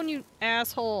alone, you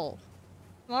asshole.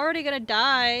 I'm already gonna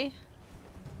die.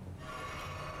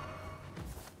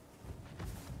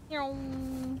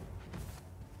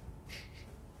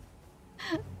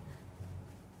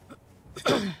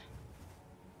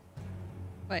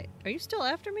 Wait, are you still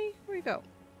after me? Where'd you go?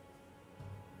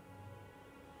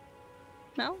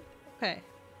 No? Okay.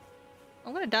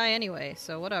 I'm gonna die anyway,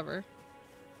 so whatever.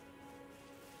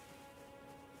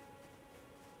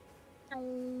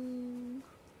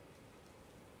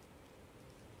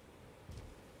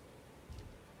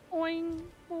 Boing,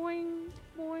 boing,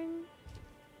 boing.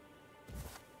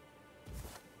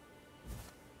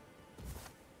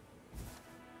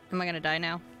 Am I gonna die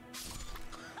now?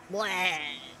 Blah.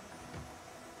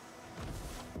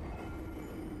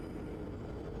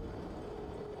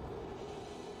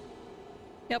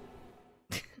 Yep.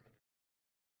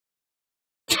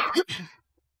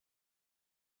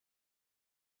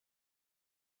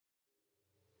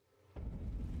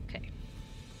 Okay.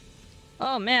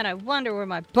 Oh man, I wonder where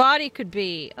my body could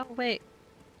be. Oh wait.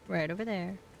 Right over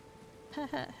there. Ha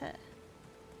ha ha.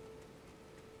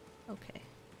 Okay.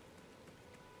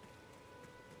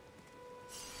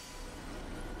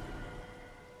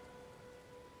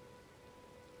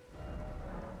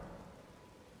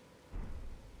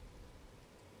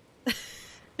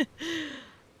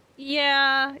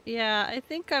 Yeah, I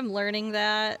think I'm learning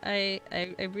that. I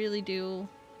really do.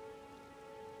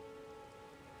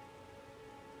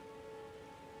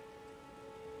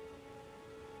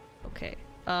 Okay,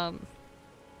 I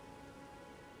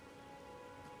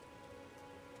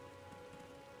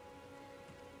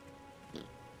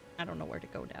don't know where to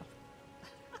go now.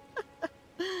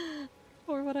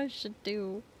 Or what I should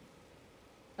do.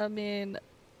 I mean...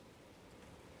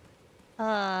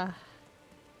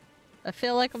 I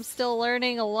feel like I'm still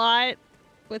learning a lot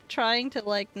with trying to,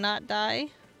 like, not die.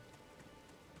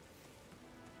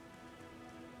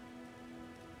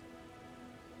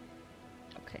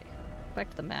 Okay. Back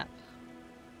to the map.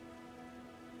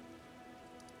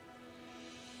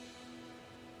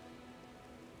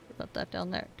 Put that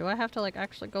down there. Do I have to like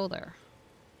actually go there?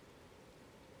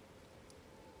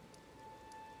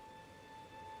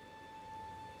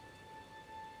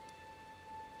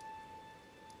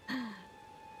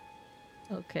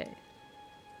 Okay.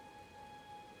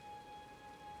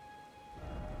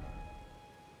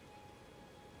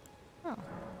 Oh.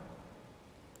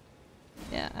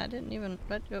 Yeah, I didn't even...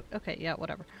 But, okay, yeah,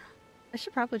 whatever. I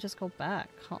should probably just go back,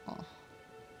 huh?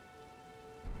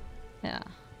 Yeah.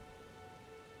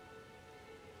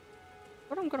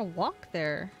 But I'm gonna walk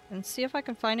there and see if I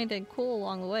can find anything cool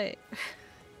along the way.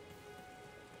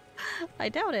 I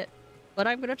doubt it, but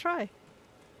I'm gonna try.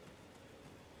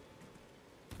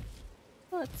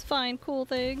 Let's find cool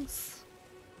things.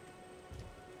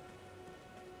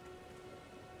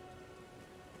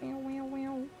 Meow, meow,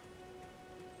 meow.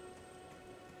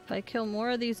 If I kill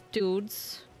more of these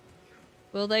dudes,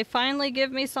 will they finally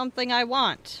give me something I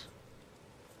want?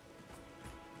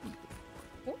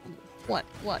 What?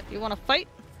 What? You want to fight?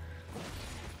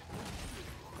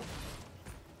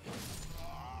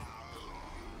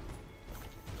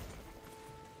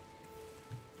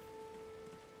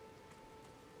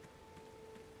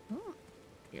 Hmm.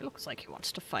 He looks like he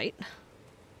wants to fight.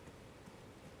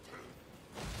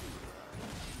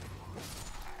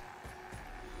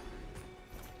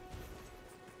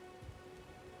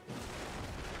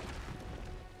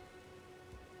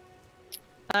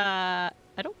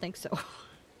 I don't think so.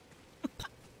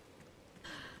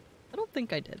 I don't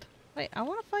think I did. Wait, I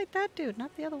want to fight that dude,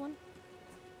 not the other one.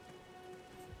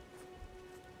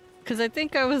 Because I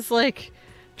think I was, like,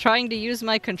 trying to use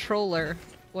my controller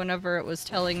whenever it was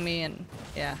telling me, and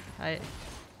yeah, I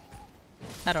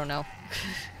don't know.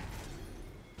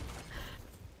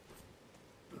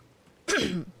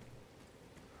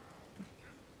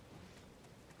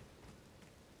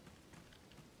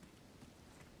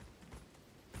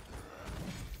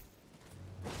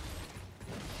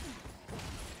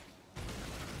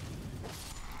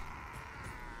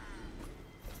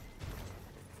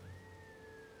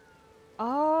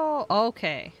 Oh,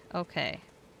 okay, okay.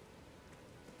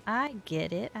 I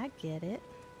get it, I get it.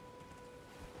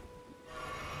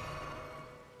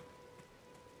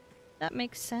 That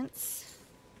makes sense.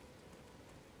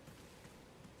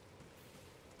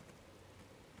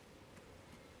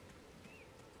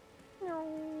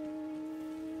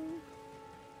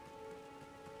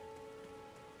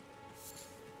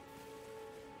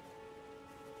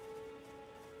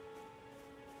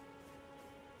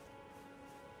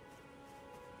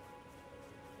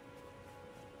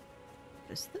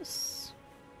 What is this?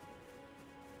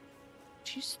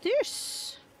 What is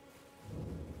this?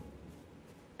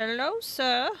 Hello,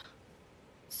 sir.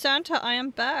 Santa, I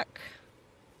am back.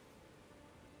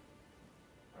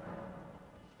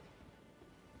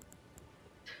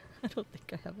 I don't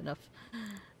think I have enough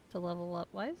to level up.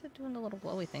 Why is it doing the little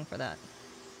glowy thing for that?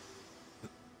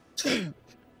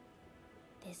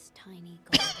 This tiny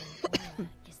golden aura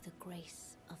is the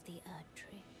grace of the Earth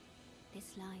Tree.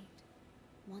 This light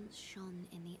once shone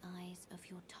in the eyes of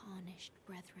your tarnished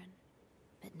brethren,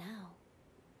 but now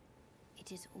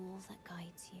it is all that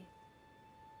guides you.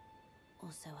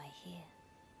 Also, I hear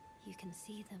you can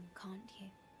see them, can't you?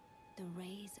 The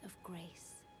rays of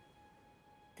grace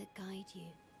that guide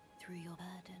you through your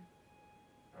burden.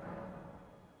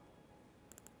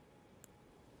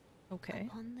 Okay.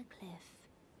 Upon the cliff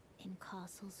in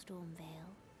Castle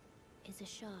Stormvale is a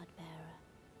shard bearer,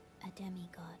 a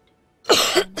demigod,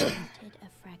 who inherited a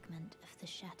fragment of the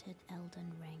shattered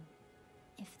Elden Ring.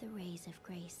 If the rays of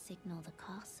grace signal the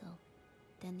castle,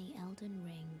 then the Elden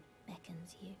Ring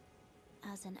beckons you.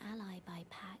 As an ally by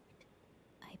pact,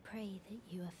 I pray that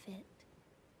you are fit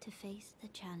to face the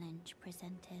challenge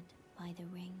presented by the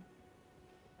ring.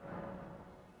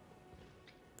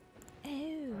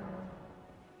 Oh.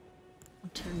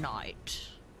 Tonight.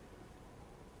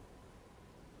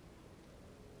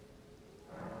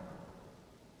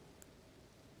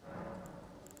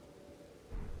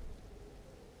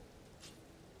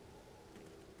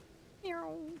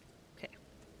 Okay.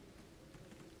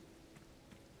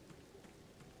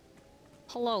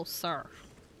 Hello, sir.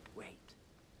 Wait,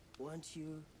 weren't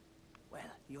you... Well,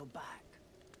 you're back.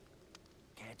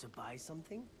 Care to buy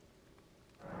something?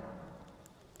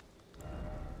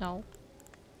 No.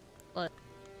 But...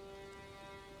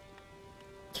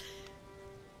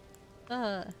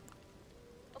 Oh,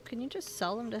 can you just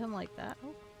sell them to him like that?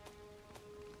 Oh.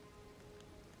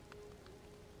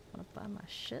 Wanna buy my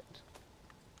shit?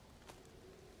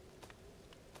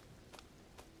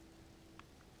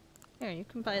 Here, you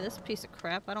can buy this piece of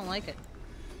crap. I don't like it.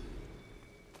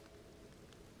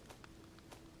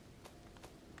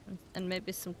 And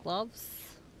maybe some gloves.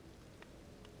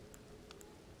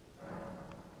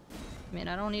 I mean,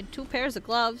 I don't need 2 pairs of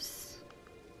gloves.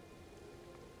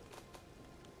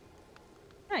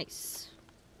 Nice.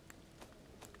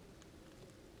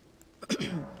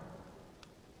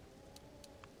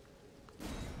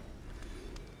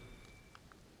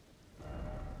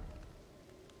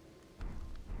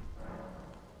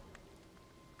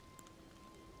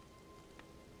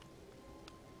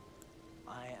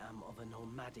 I am of a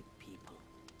nomadic people,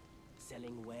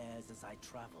 selling wares as I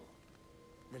travel.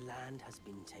 The land has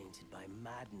been tainted by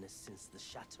madness since the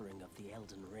shattering of the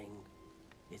Elden Ring.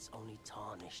 It's only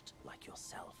tarnished like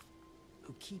yourself,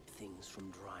 who keep things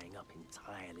from drying up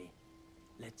entirely.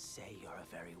 Let's say you're a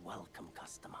very welcome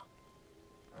customer.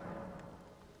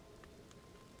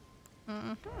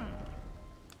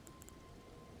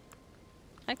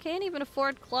 I can't even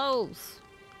afford clothes.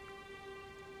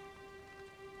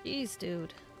 Jeez,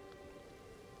 dude.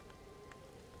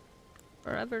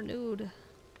 Forever nude.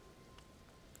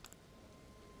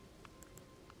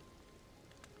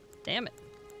 Damn it.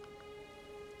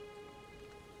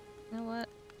 You know what?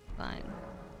 Fine.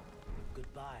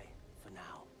 Goodbye for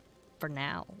now. For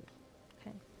now.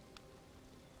 Okay.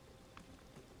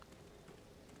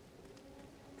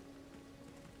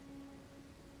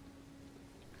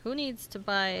 Who needs to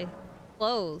buy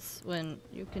clothes when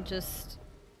you can just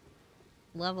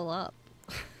level up?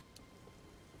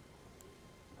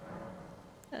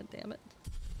 God damn it.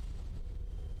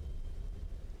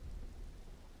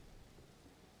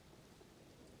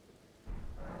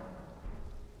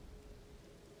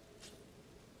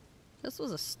 This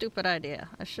was a stupid idea.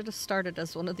 I should have started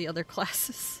as one of the other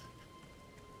classes.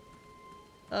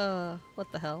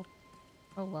 What the hell?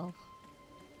 Oh well.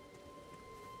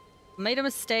 Made a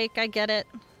mistake, I get it.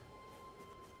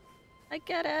 I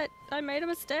get it! I made a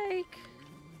mistake!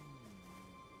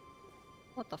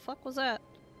 What the fuck was that?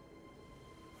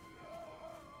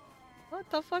 What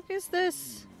the fuck is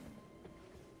this?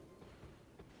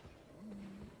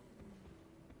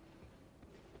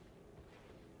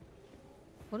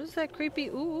 What is that creepy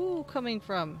ooh ooh coming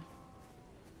from?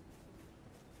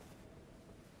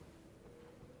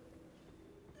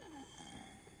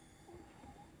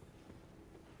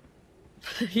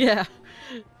 Yeah.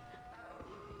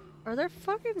 Are there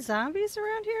fucking zombies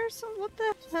around here? So what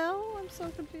the hell? I'm so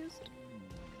confused.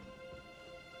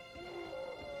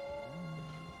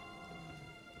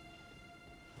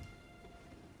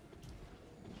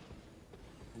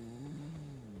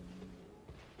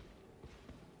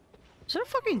 Is there a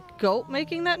fucking goat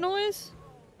making that noise?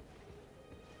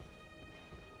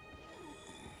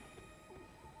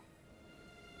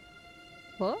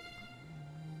 What?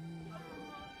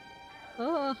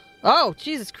 Oh,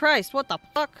 Jesus Christ, what the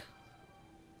fuck?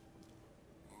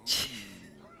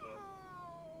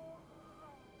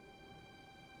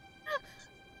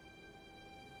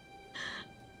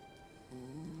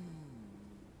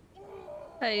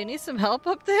 Hey, you need some help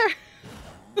up there?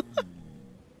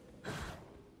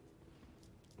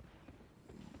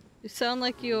 You sound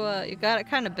like you got it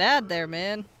kind of bad there,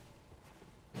 man.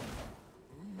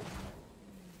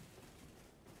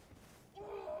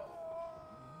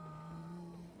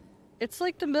 It's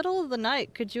like the middle of the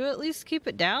night. Could you at least keep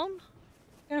it down?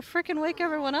 You're gonna freaking wake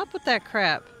everyone up with that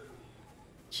crap.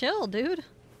 Chill, dude.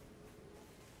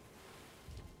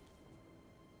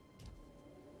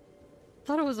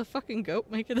 Thought it was a fucking goat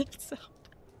making that sound.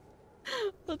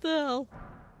 What the hell?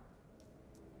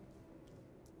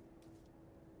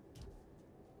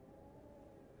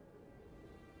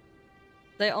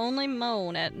 They only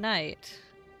moan at night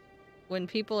when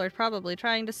people are probably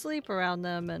trying to sleep around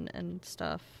them and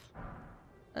stuff.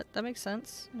 That makes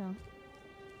sense, you know.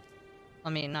 I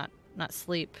mean, not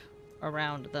sleep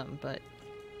around them, but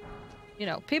you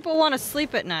know, people want to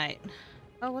sleep at night.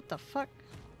 Oh, what the fuck?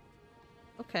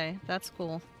 Okay, that's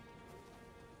cool.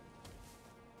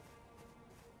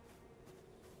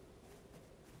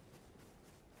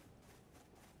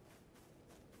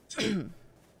 Can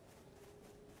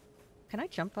I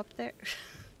jump up there?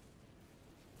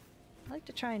 I like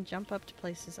to try and jump up to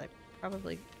places I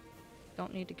probably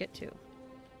don't need to get to.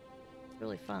 It's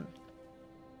really fun.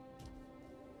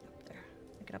 Up there.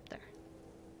 I get up there.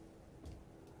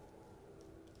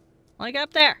 I wanna get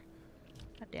up there!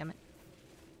 God damn it.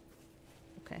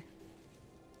 Okay.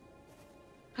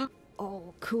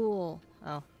 Oh, cool.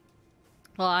 Oh.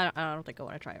 Well, I don't think I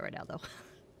want to try it right now, though.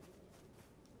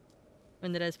 I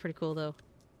mean, that is pretty cool, though.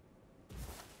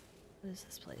 What is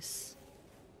this place? Is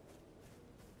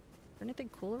there anything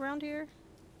cool around here?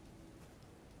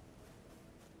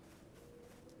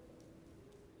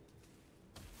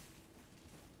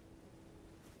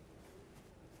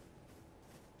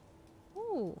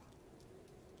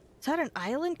 Is that an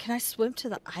island? Can I swim to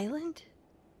the island?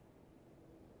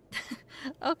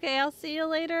 Okay, I'll see you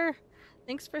later.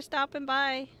 Thanks for stopping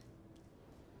by.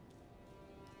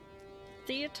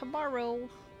 See you tomorrow.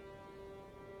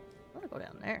 I want to go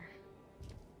down there.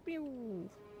 Pew.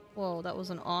 Whoa, that was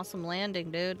an awesome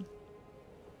landing, dude.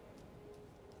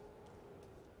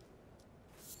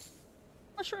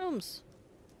 Mushrooms!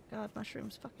 God,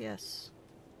 mushrooms. Fuck yes.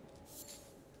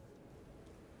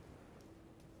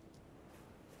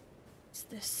 What's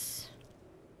this?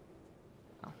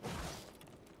 Oh.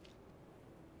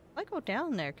 If I go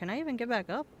down there, can I even get back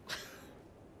up?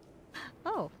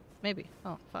 Oh, maybe.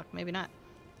 Oh, fuck, maybe not.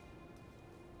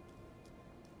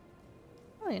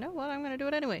 Oh, you know what? I'm gonna do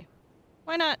it anyway.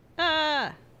 Why not?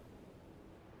 Ah!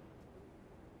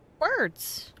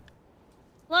 Birds!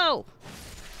 Hello!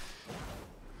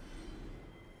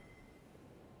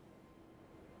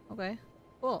 Okay,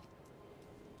 cool.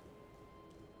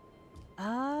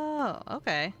 Oh,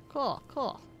 okay. Cool,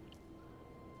 cool.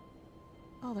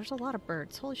 Oh, there's a lot of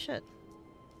birds. Holy shit.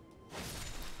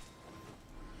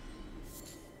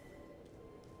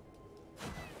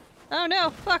 Oh no!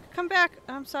 Fuck! Come back!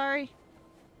 I'm sorry.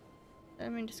 I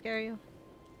didn't mean to scare you.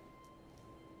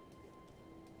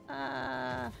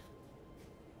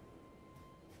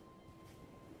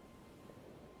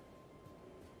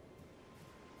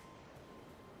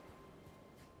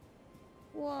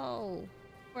 Whoa.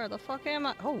 Where the fuck am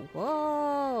I? Oh,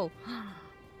 whoa.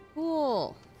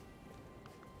 Cool.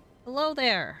 Hello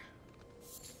there.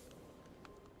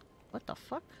 What the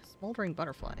fuck? Smoldering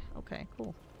butterfly. Okay,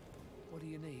 cool. What do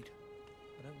you need?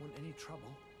 I don't want any trouble.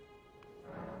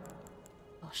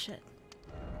 Oh, shit.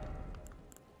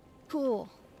 Cool.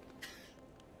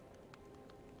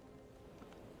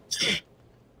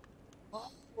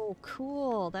 Oh,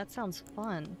 cool. That sounds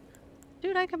fun.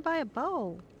 Dude, I can buy a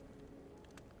bow.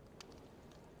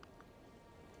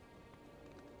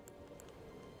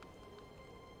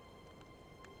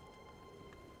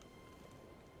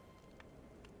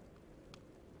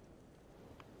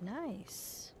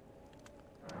 Nice.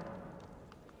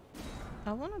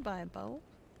 I want to buy a bow.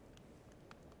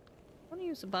 I want to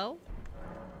use a bow.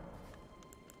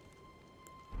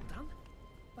 Done?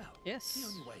 Well, Yes. be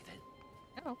on your way then.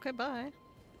 Yeah, okay, bye.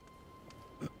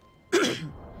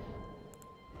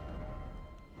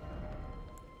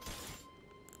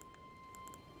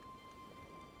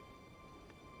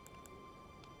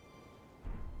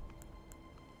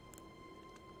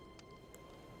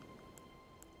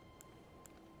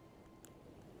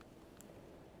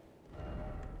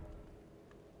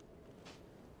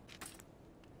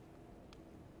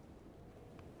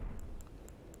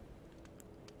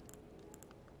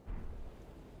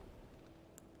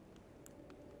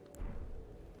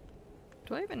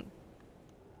 Do I even...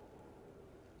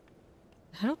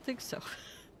 I don't think so.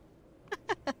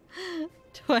 Do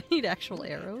I need actual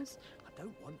arrows? I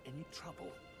don't want any trouble.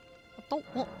 I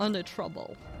don't want any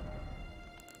trouble.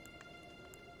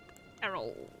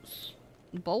 Arrows.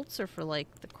 Bolts are for,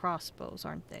 like, the crossbows,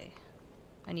 aren't they?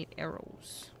 I need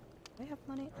arrows. Do I have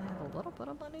money? I have a little bit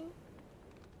of money.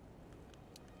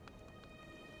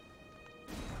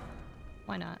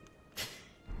 Why not?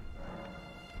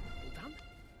 All done?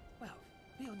 Well,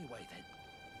 be on your way then.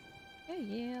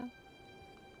 Yeah.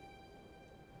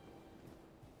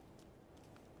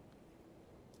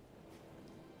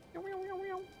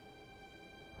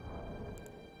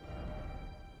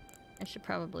 I should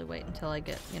probably wait until I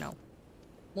get, you know,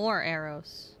 more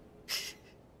arrows.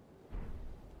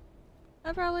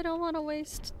 I probably don't want to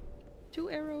waste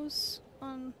 2 arrows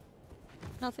on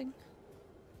nothing.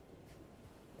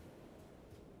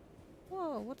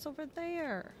 Whoa, what's over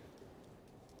there?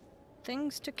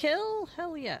 Things to kill?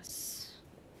 Hell yes.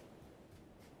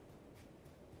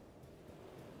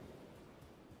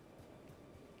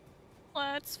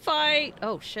 Let's fight!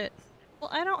 Oh shit. Well,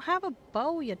 I don't have a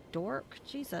bow, you dork.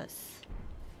 Jesus.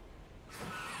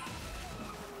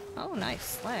 Oh, nice.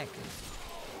 Slag.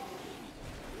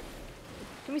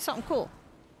 Give me something cool.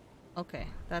 Okay,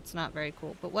 that's not very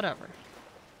cool, but whatever.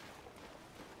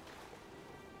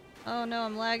 Oh no,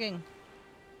 I'm lagging.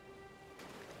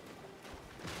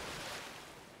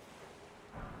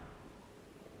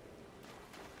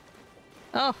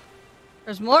 Oh,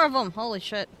 there's more of them. Holy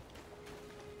shit.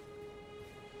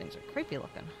 Things are creepy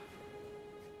looking.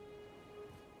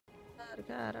 Oh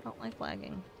god, I don't like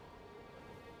lagging.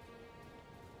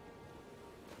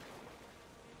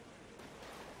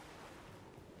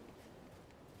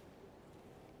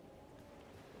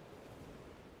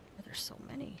 Oh, there's so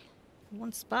many in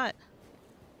one spot.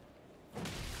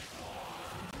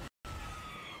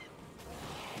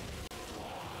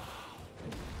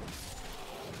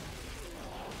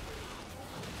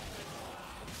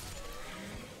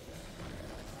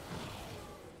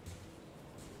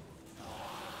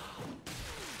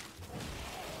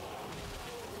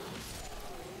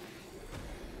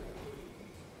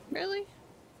 Really?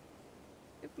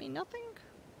 Give me nothing?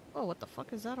 Oh, what the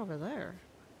fuck is that over there?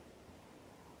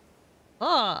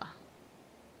 Ah!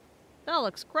 That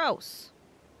looks gross.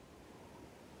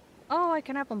 Oh, I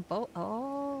can have them both.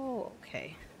 Oh,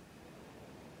 okay.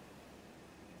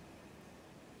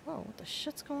 Whoa, what the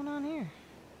shit's going on here?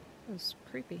 That was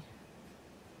creepy.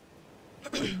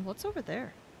 What's over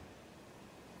there?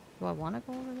 Do I want to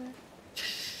go over there?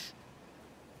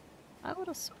 I would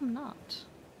assume not.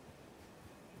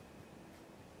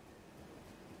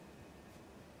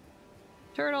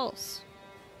 Turtles!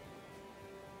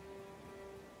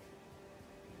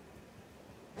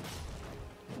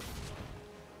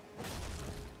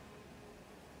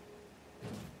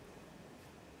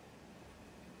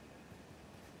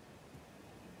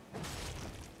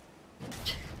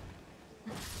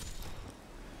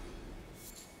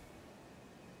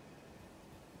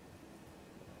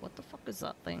 What the fuck is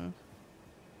that thing?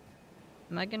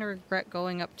 Am I gonna regret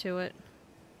going up to it?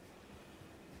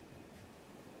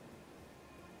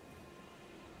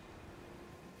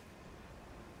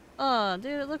 Oh,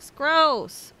 dude, it looks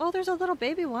gross! Oh, there's a little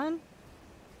baby one!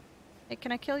 Hey,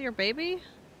 can I kill your baby?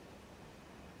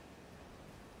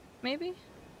 Maybe?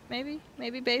 Maybe?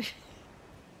 Maybe baby?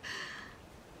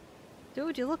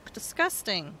 Dude, you look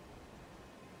disgusting! You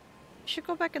should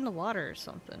go back in the water or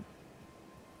something.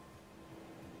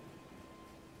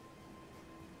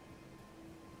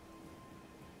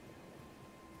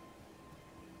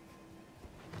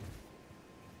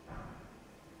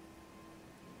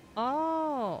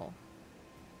 Oh!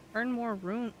 Earn more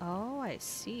rune. Oh, I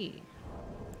see.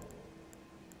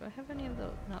 Do I have any of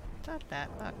those? No, not that.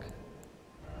 Fuck.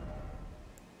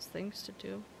 There's things to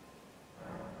do.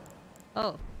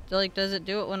 Oh, like, does it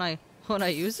do it when I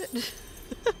use it?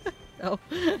 No.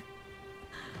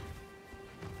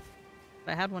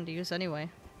 I had one to use anyway.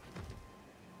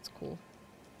 It's cool.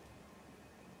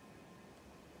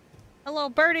 Hello,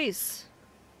 birdies!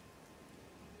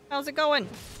 How's it going?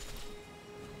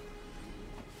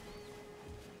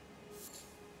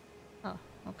 Oh,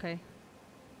 okay.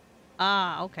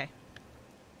 Ah, okay.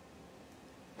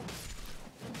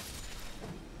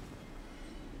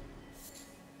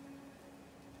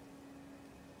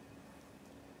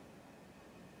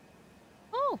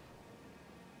 Oh!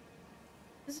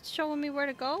 Is it showing me where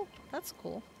to go? That's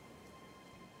cool.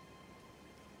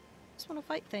 Just want to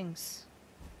fight things.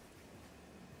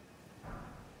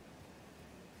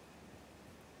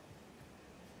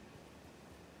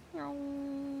 Meow.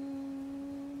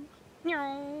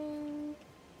 Meow.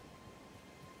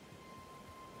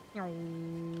 Meow.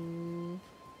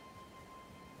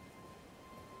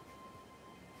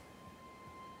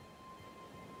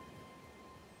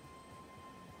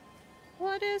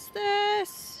 What is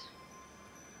this?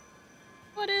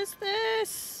 What is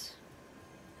this?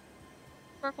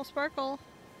 Sparkle, sparkle.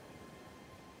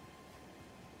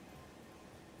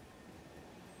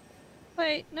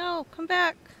 Wait, no, come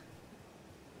back.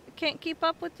 I can't keep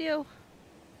up with you.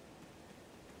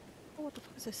 Oh, what the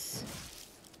fuck is this?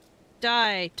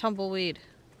 Die, tumbleweed.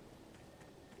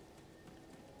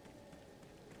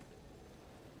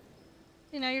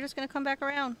 You know, you're just gonna come back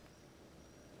around.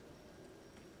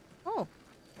 Oh.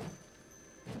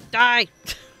 Die!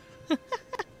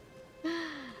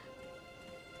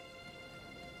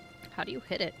 How do you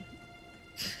hit it?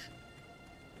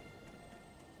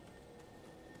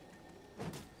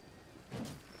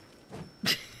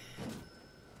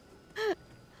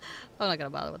 I'm not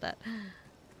gonna bother with that.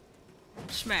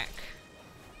 Smack.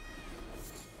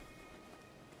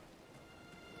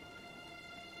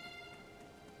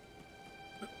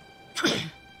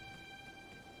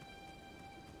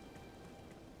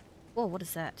 Whoa, what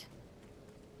is that?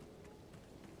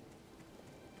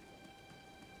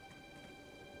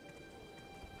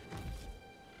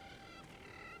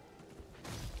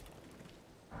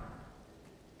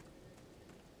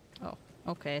 Oh,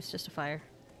 okay, it's just a fire.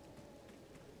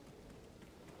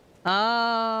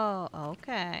 Oh,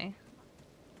 okay.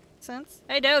 Sense?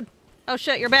 Hey, dude! Oh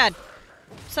shit, you're bad.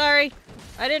 Sorry.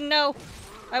 I didn't know.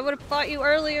 I would have fought you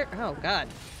earlier. Oh, God.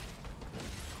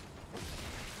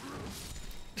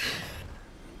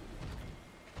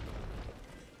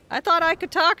 I thought I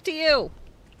could talk to you.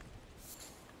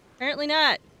 Apparently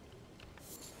not.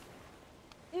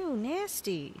 Ew,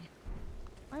 nasty.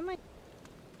 Why am I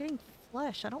getting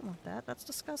flesh? I don't want that. That's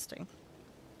disgusting.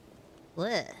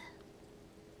 Blech.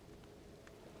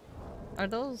 Are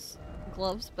those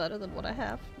gloves better than what I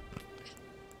have?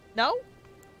 No?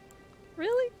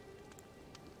 Really?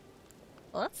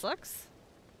 Well, that sucks.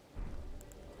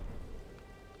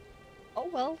 Oh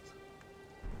well.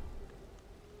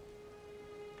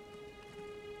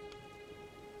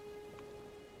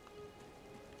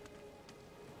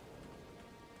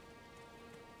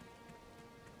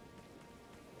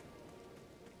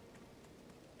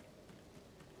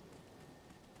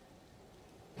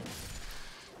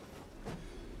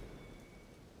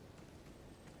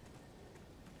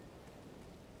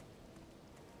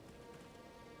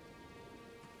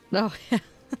 No, yeah.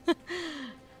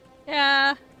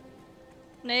 Yeah.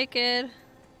 Naked.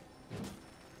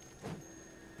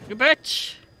 You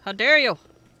bitch! How dare you!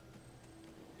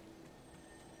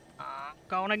 I'm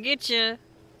gonna get you.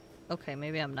 Okay,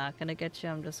 maybe I'm not gonna get you.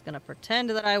 I'm just gonna pretend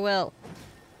that I will.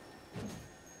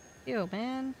 Ew,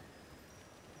 man.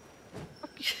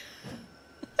 Fuck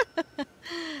you.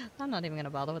 I'm not even gonna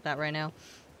bother with that right now.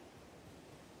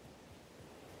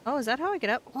 Oh, is that how I get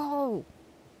up? Whoa!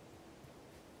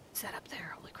 Is that up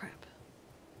there? Holy crap.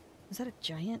 Is that a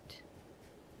giant?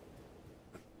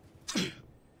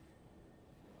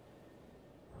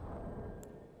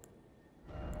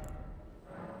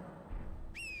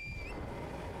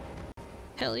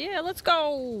 Hell yeah, let's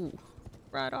go!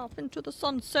 Right off into the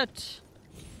sunset.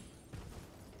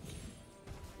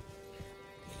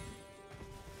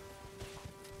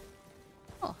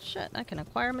 Oh shit, I can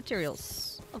acquire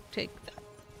materials. I'll take that.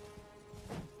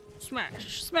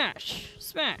 Smash, smash,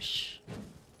 smash.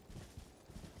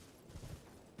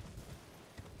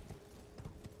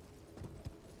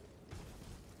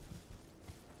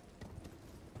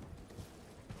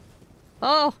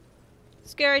 Oh!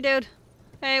 Scary dude.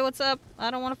 Hey, what's up? I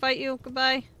don't want to fight you.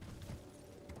 Goodbye.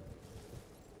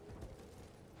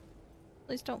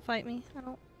 Please don't fight me. I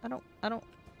don't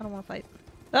want to fight.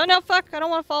 Oh no, fuck! I don't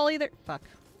want to fall either. Fuck.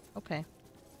 Okay.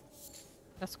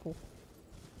 That's cool.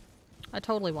 I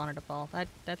totally wanted to fall.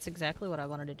 That's exactly what I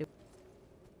wanted to do.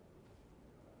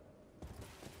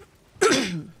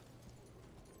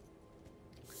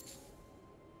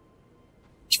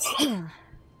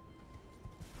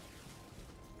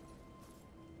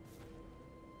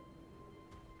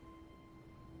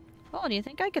 Oh, do you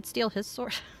think I could steal his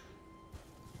sword?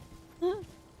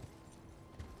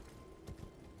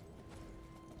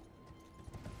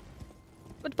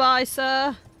 Goodbye,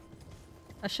 sir.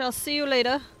 I shall see you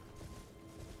later.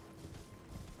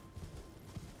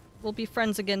 We'll be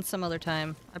friends again some other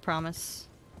time, I promise.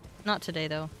 Not today,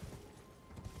 though.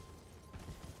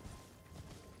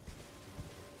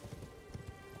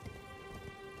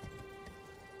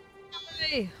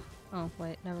 Hey! Oh,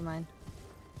 wait, never mind.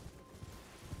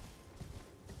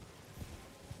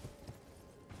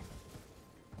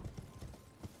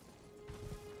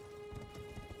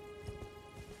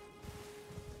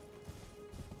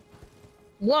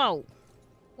 Whoa!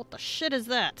 What the shit is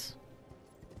that?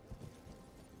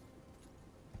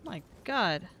 My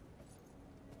god.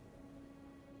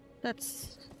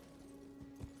 That's...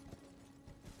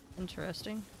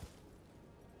 interesting.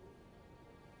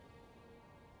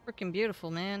 Freaking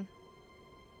beautiful, man.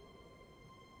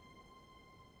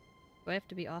 Do I have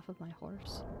to be off of my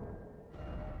horse?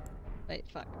 Wait,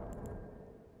 fuck.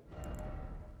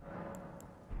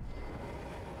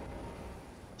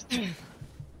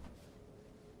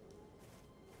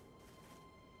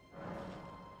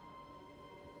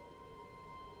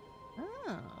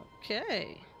 Oh,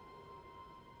 okay.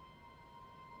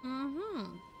 Mm-hmm.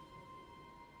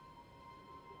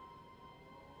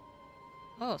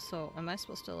 Oh, so am I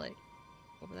supposed to, like,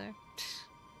 over there?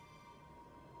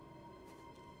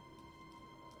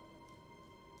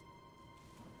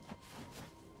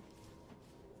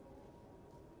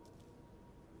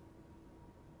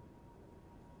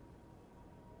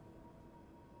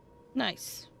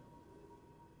 Nice.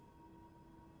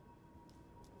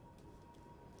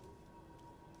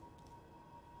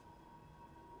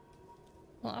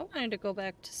 Well, I wanted to go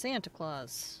back to Santa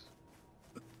Claus.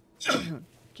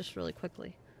 Just really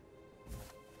quickly.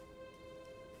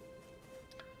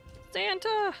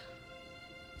 Santa!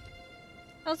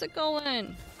 How's it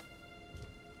going?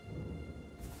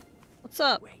 What's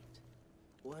up? Wait,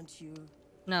 weren't you?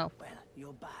 No. Well,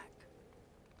 you're back.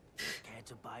 Care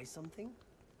to buy something?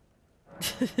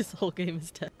 This whole game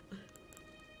is dead.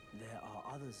 There are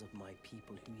others of my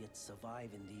people who yet survive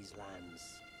in these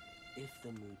lands. If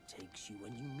the mood takes you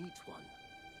when you meet one,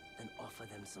 then offer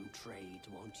them some trade,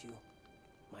 won't you?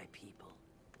 My people,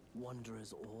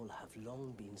 wanderers all have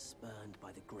long been spurned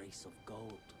by the grace of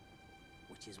gold,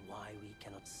 which is why we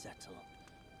cannot settle,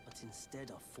 but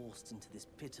instead are forced into this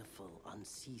pitiful,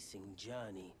 unceasing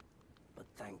journey. But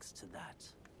thanks to that,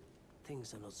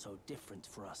 things are not so different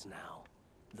for us now,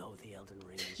 though the Elden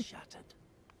Ring is shattered.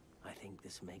 I think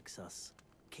this makes us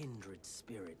kindred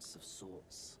spirits of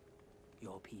sorts.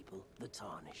 Your people, the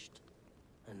Tarnished,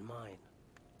 and mine.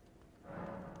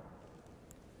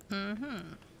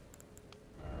 Mm-hmm.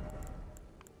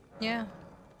 Yeah.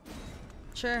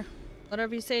 Sure.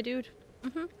 Whatever you say, dude.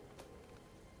 Mm-hmm.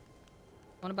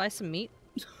 Wanna buy some meat?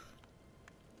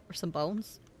 Or some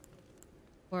bones?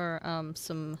 Or,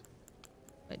 some...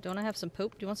 Wait, don't I have some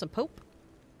poop? Do you want some poop?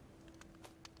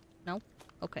 No?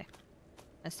 Okay.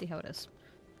 I see how it is.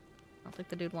 I don't think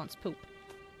the dude wants poop.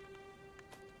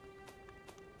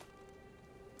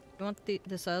 You want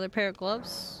this other pair of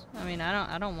gloves? I mean,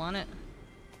 I don't want it.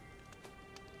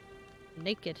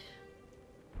 Naked.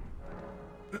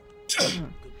 Goodbye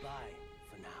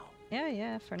for now.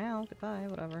 Yeah, for now. Goodbye,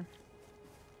 whatever.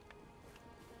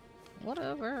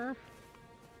 Whatever.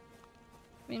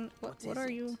 I mean, what are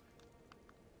you?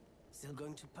 Still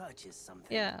going to purchase something?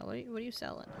 Yeah, what are you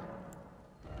selling?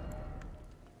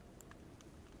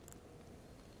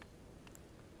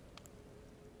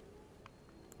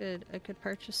 I could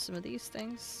purchase some of these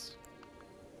things.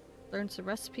 Learn some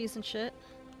recipes and shit.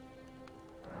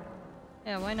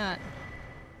 Yeah, why not?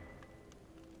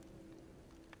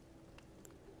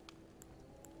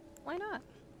 Why not?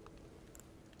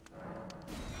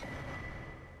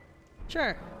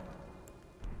 Sure.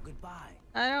 Goodbye.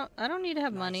 I don't need to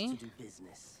have Nice money. to do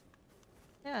business.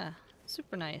 Yeah,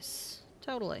 super nice.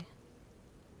 Totally.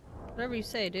 Whatever you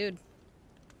say, dude.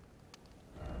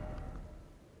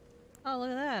 Oh,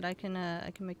 look at that. I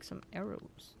can make some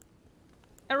arrows.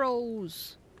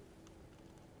 Arrows!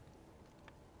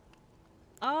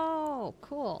 Oh,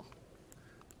 cool.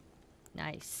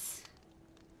 Nice.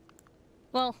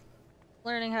 Well,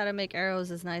 learning how to make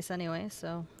arrows is nice anyway,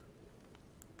 so...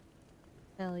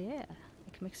 Hell yeah. I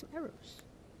can make some arrows.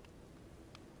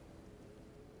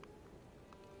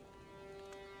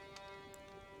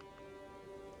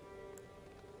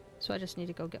 So I just need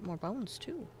to go get more bones,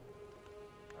 too.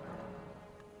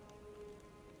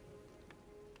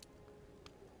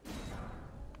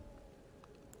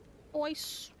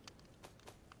 Nice.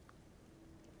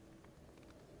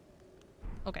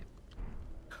 Okay.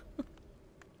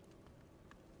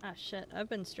 Ah, shit. I've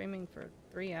been streaming for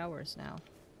 3 hours now.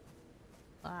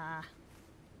 Ah.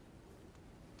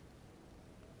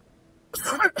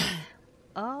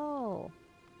 Oh.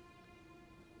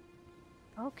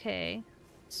 Okay.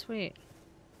 Sweet.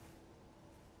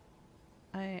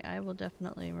 I will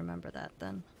definitely remember that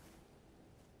then.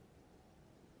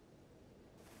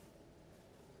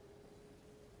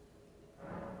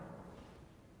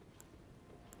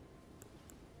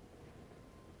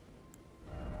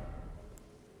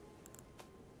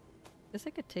 Guess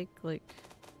I could take, like,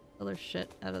 other shit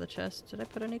out of the chest. Did I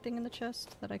put anything in the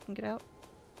chest that I can get out?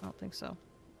 I don't think so.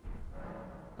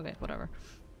 Okay, whatever.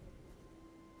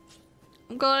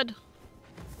 I'm good!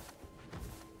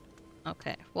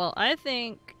 Okay, well, I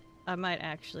think I might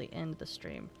actually end the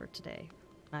stream for today.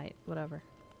 Night, whatever.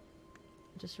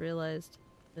 I just realized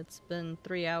it's been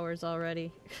 3 hours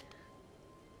already.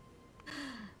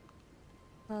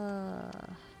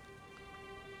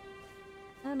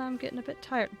 And I'm getting a bit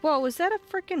tired. Whoa, is that a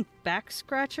freaking back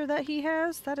scratcher that he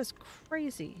has? That is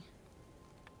crazy.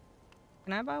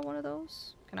 Can I buy one of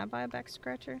those? Can I buy a back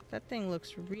scratcher? That thing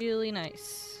looks really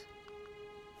nice.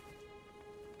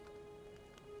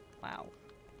 Wow.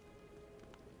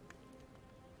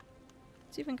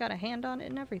 It's even got a hand on it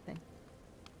and everything.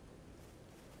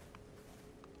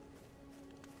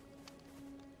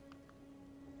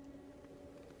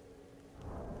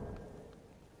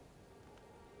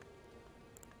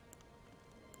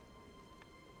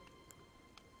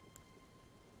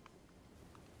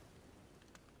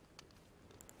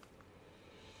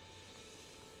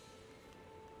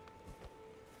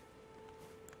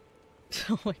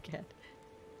 Oh my god.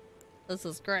 This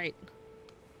is great.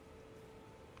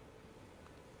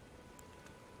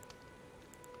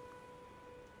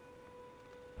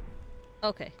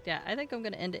 Okay, yeah, I think I'm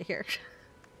gonna end it here.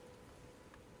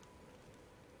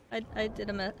 I did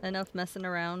enough messing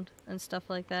around and stuff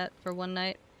like that for one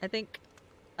night. I think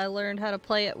I learned how to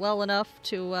play it well enough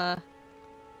to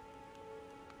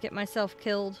get myself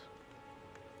killed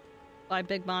by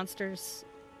big monsters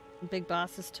and big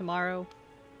bosses tomorrow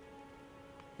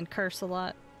and curse a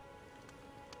lot.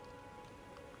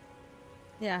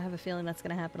 Yeah, I have a feeling that's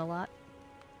gonna happen a lot.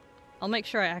 I'll make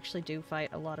sure I actually do fight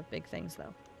a lot of big things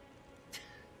though.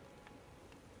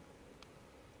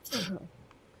 Yeah,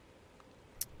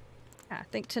 I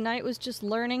think tonight was just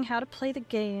learning how to play the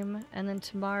game, and then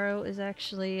tomorrow is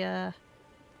actually,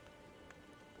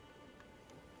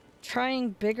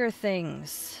 trying bigger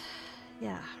things.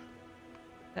 Yeah.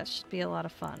 That should be a lot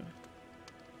of fun.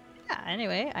 Yeah,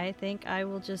 anyway, I think I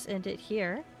will just end it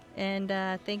here, and,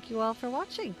 thank you all for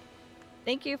watching.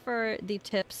 Thank you for the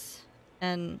tips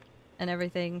and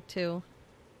everything, too.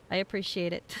 I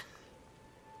appreciate it.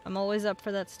 I'm always up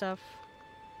for that stuff.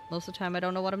 Most of the time I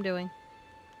don't know what I'm doing.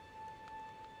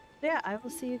 Yeah, I will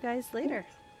see you guys later.